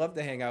girlfriend, but I love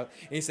to hang out.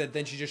 And he said,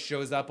 then she just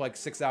shows up like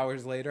 6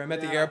 hours later. I'm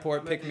at the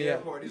airport, pick me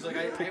up. He's like,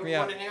 I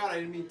want to hang out. I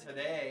didn't mean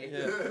today.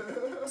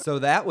 Yeah. So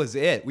that was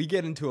it. We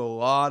get into a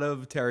lot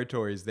of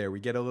territories there. We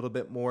get a little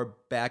bit more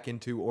back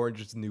into Orange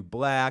is the New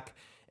Black.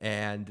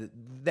 And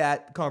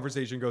that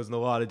conversation goes in a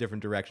lot of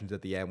different directions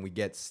at the end. We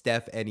get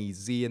Steph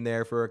NEZ in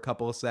there for a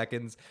couple of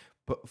seconds,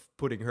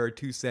 putting her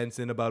 2 cents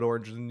in about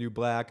Orange is the New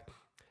Black.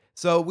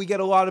 So we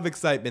get a lot of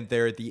excitement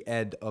there at the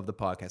end of the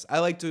podcast. I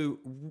like to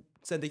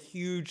send a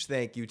huge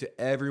thank you to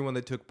everyone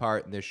that took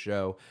part in this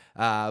show,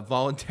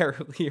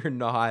 voluntarily or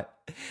not.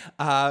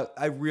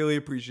 I really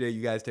appreciate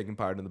you guys taking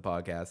part in the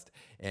podcast.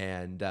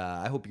 And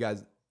I hope you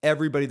guys,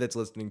 everybody that's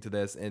listening to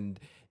this,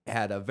 and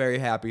had a very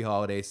happy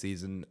holiday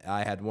season.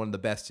 I had one of the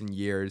best in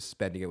years,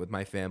 spending it with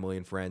my family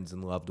and friends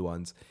and loved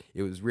ones.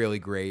 It was really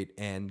great,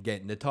 and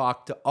getting to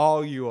talk to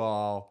all you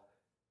all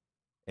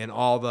and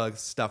all the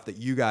stuff that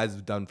you guys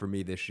have done for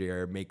me this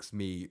year makes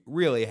me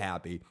really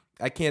happy.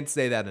 I can't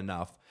say that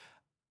enough.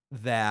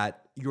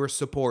 That your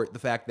support, the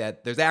fact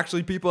that there's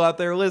actually people out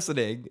there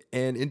listening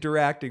and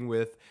interacting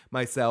with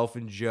myself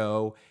and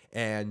Joe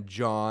and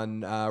John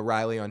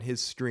Riley on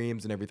his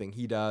streams and everything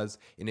he does,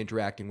 and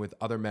interacting with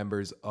other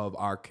members of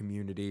our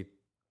community.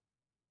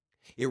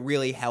 It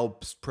really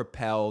helps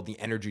propel the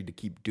energy to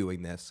keep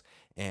doing this,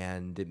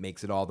 and it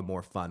makes it all the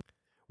more fun.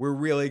 We're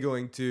really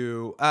going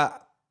to...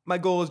 my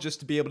goal is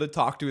just to be able to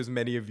talk to as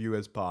many of you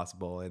as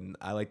possible, and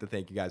I like to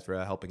thank you guys for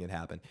helping it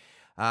happen.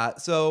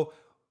 So...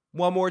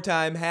 one more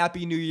time,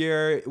 Happy New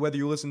Year, whether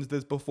you listen to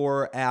this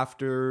before or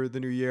after the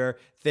New Year.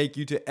 Thank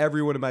you to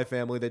everyone in my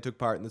family that took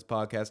part in this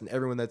podcast and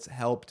everyone that's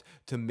helped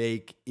to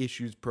make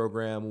Issues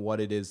Program what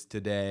it is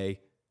today,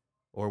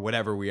 or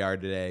whatever we are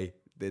today.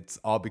 It's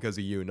all because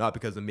of you, not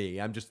because of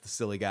me. I'm just the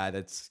silly guy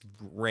that's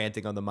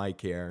ranting on the mic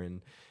here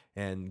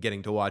and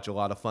getting to watch a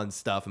lot of fun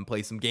stuff and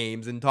play some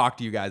games and talk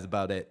to you guys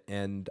about it,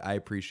 and I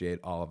appreciate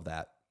all of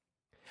that.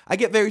 I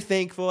get very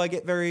thankful. I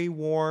get very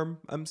warm.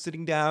 I'm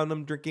sitting down.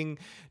 I'm drinking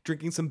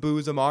some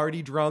booze. I'm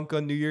already drunk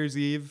on New Year's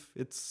Eve.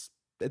 It's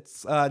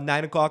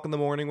 9:00 in the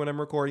morning when I'm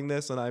recording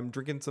this, and I'm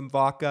drinking some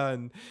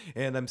vodka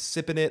and I'm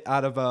sipping it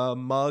out of a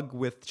mug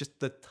with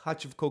just a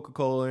touch of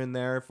Coca-Cola in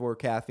there for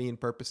caffeine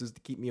purposes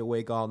to keep me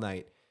awake all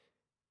night.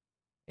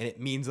 And it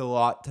means a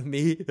lot to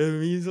me. It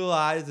means a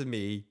lot to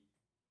me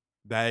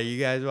that you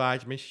guys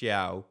watch my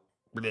show.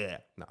 Blech.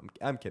 No,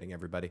 I'm kidding,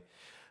 everybody.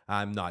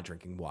 I'm not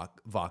drinking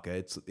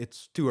vodka.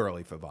 It's too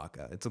early for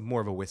vodka. It's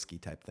more of a whiskey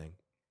type thing.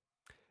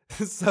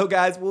 So,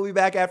 guys, we'll be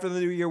back after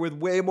the new year with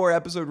way more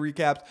episode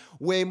recaps,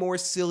 way more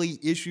silly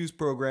issues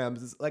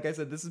programs. Like I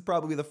said, this is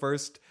probably the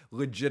first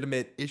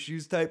legitimate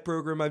issues type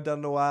program I've done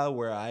in a while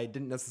where I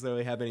didn't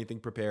necessarily have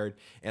anything prepared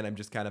and I'm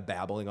just kind of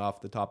babbling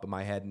off the top of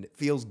my head, and it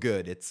feels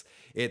good. It's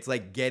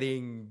like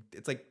taking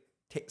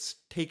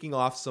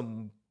off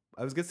some.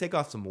 I was gonna take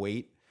off some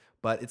weight.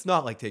 But it's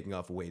not like taking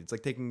off a weight. It's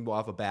like taking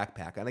off a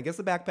backpack. And I guess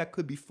the backpack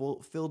could be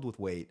filled with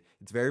weight.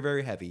 It's very,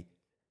 very heavy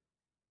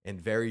and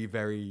very,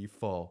 very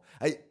full.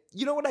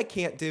 You know what I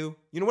can't do?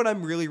 You know what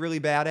I'm really, really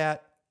bad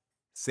at?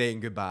 Saying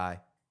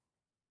goodbye.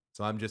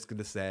 So I'm just going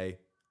to say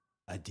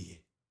adieu.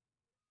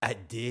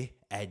 Adieu,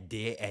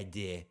 adieu,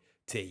 adieu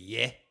to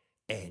yeah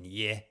and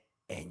yeah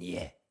and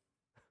yeah.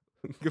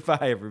 Goodbye,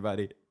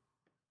 everybody.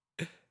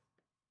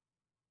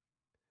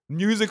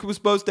 Music was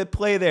supposed to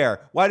play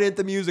there. Why didn't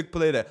the music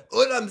play there?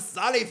 Oh, I'm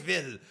sorry,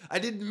 Phil. I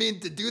didn't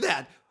mean to do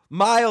that.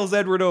 Miles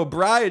Edward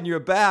O'Brien, you're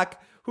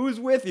back. Who's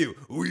with you?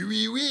 Oui,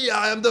 oui, oui,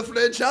 I am the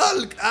French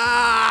Hulk.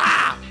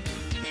 Ah!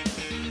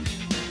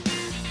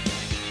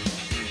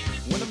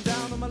 When I'm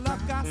down on my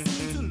luck, I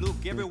seem to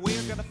look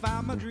everywhere. Gotta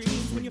find my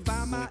dreams. When you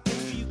find my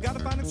energy, you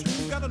gotta find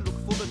extreme. Gotta look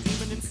for the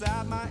demon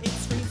inside my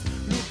extremes.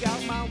 Look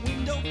out my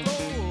window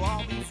floor.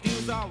 All these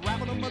skills are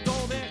rapping on my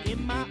door. They're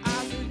in my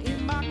eyes and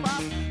in my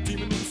crops.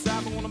 Demon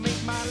inside, I wanna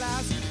make my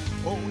last.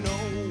 Oh no,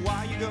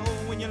 why you go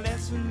when you're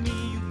less than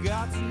me? You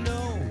got to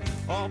know.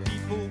 All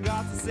people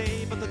got to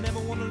say, but they never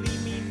wanna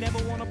leave me, never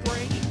wanna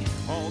pray.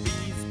 All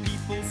these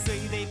people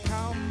say they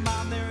come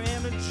by their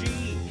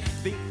energy.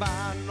 They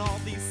find all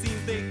these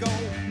scenes, they go,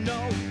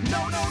 no,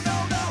 no, no,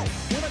 no, no.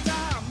 When I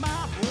die,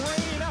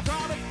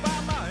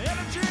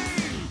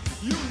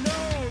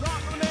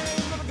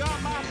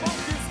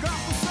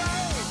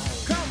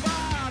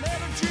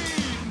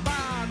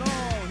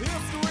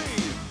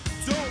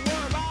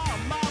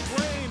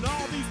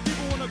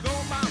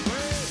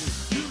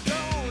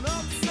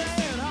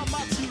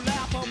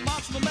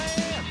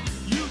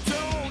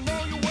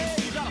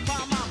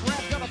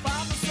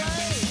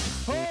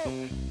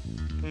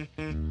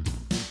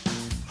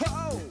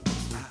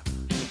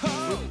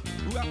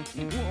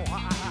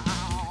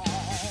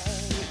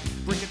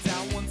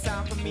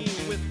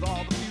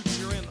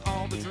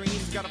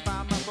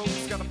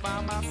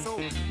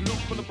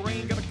 the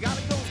brain, gotta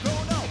go,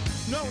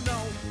 no,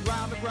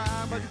 round the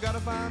grind, but you gotta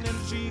find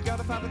energy,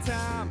 gotta find the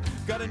time,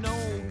 gotta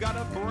know, got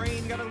a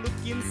brain, gotta look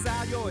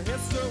inside your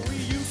history.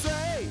 You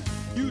say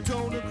you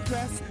don't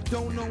impress,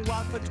 don't know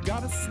what, but you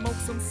gotta smoke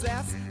some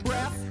sass,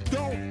 breath,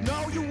 don't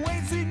know, you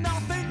ain't seen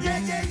nothing,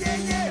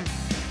 yeah.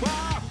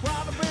 Wow,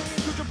 the brain,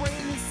 cause your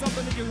brain is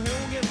something that you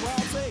don't get well,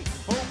 say,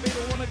 oh, baby,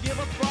 don't wanna give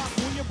a fuck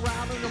when you're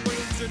brown in the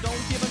brain, you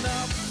don't give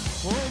enough.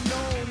 Oh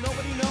no,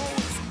 nobody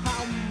knows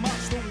how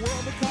much the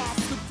world will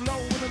cost to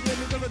flow in the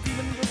limit of a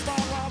demon in the star.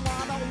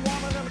 I don't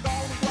want it, and I go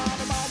to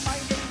ground. I'm all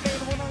my baby,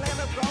 wanna let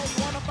it go,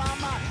 wanna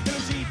find my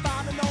energy,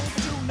 find and know,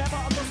 but you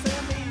never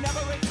understand me,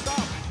 never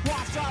stop.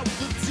 Watch out,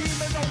 the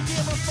demon don't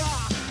give a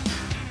fuck.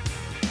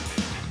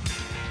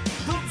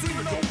 The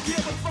demon don't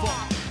give a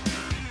fuck.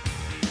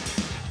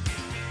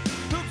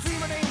 The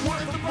demon ain't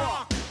worth the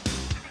rock.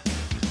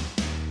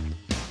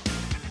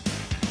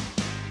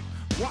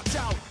 Watch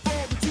out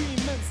for the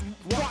demons.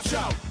 Watch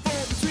out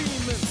for the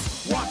demons.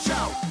 Watch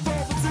out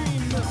for the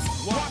demons.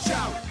 Watch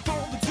out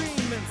for the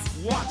demons.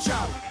 Watch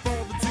out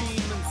for the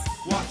demons.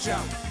 Watch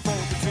out for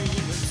the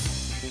demons.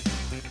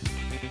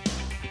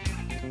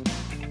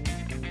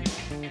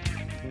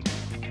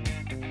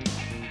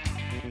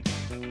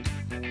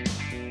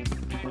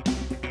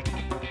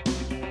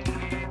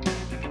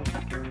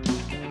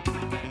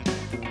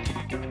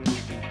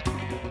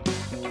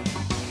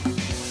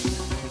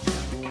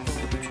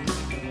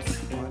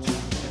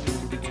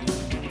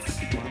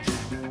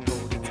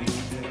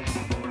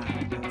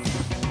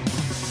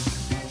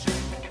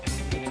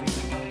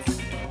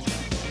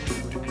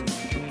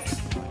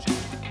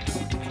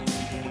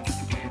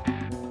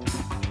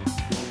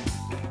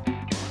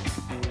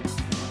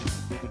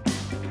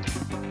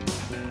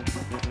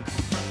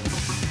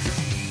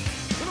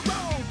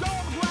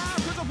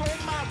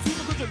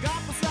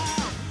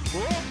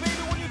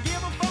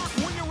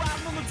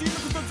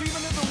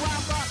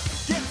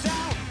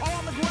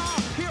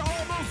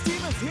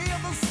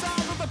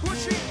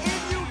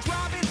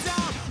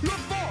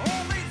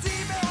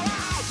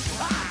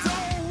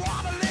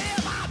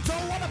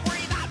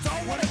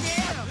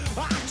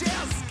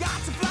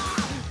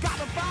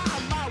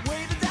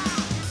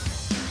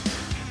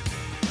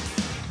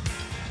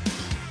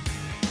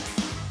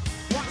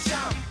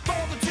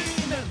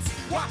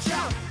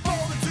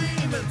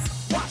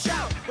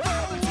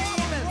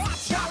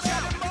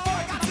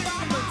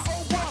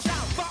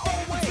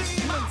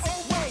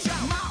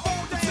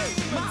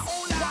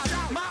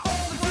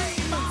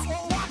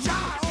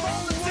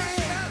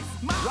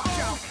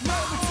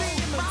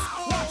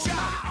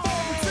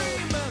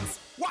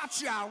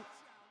 Watch out.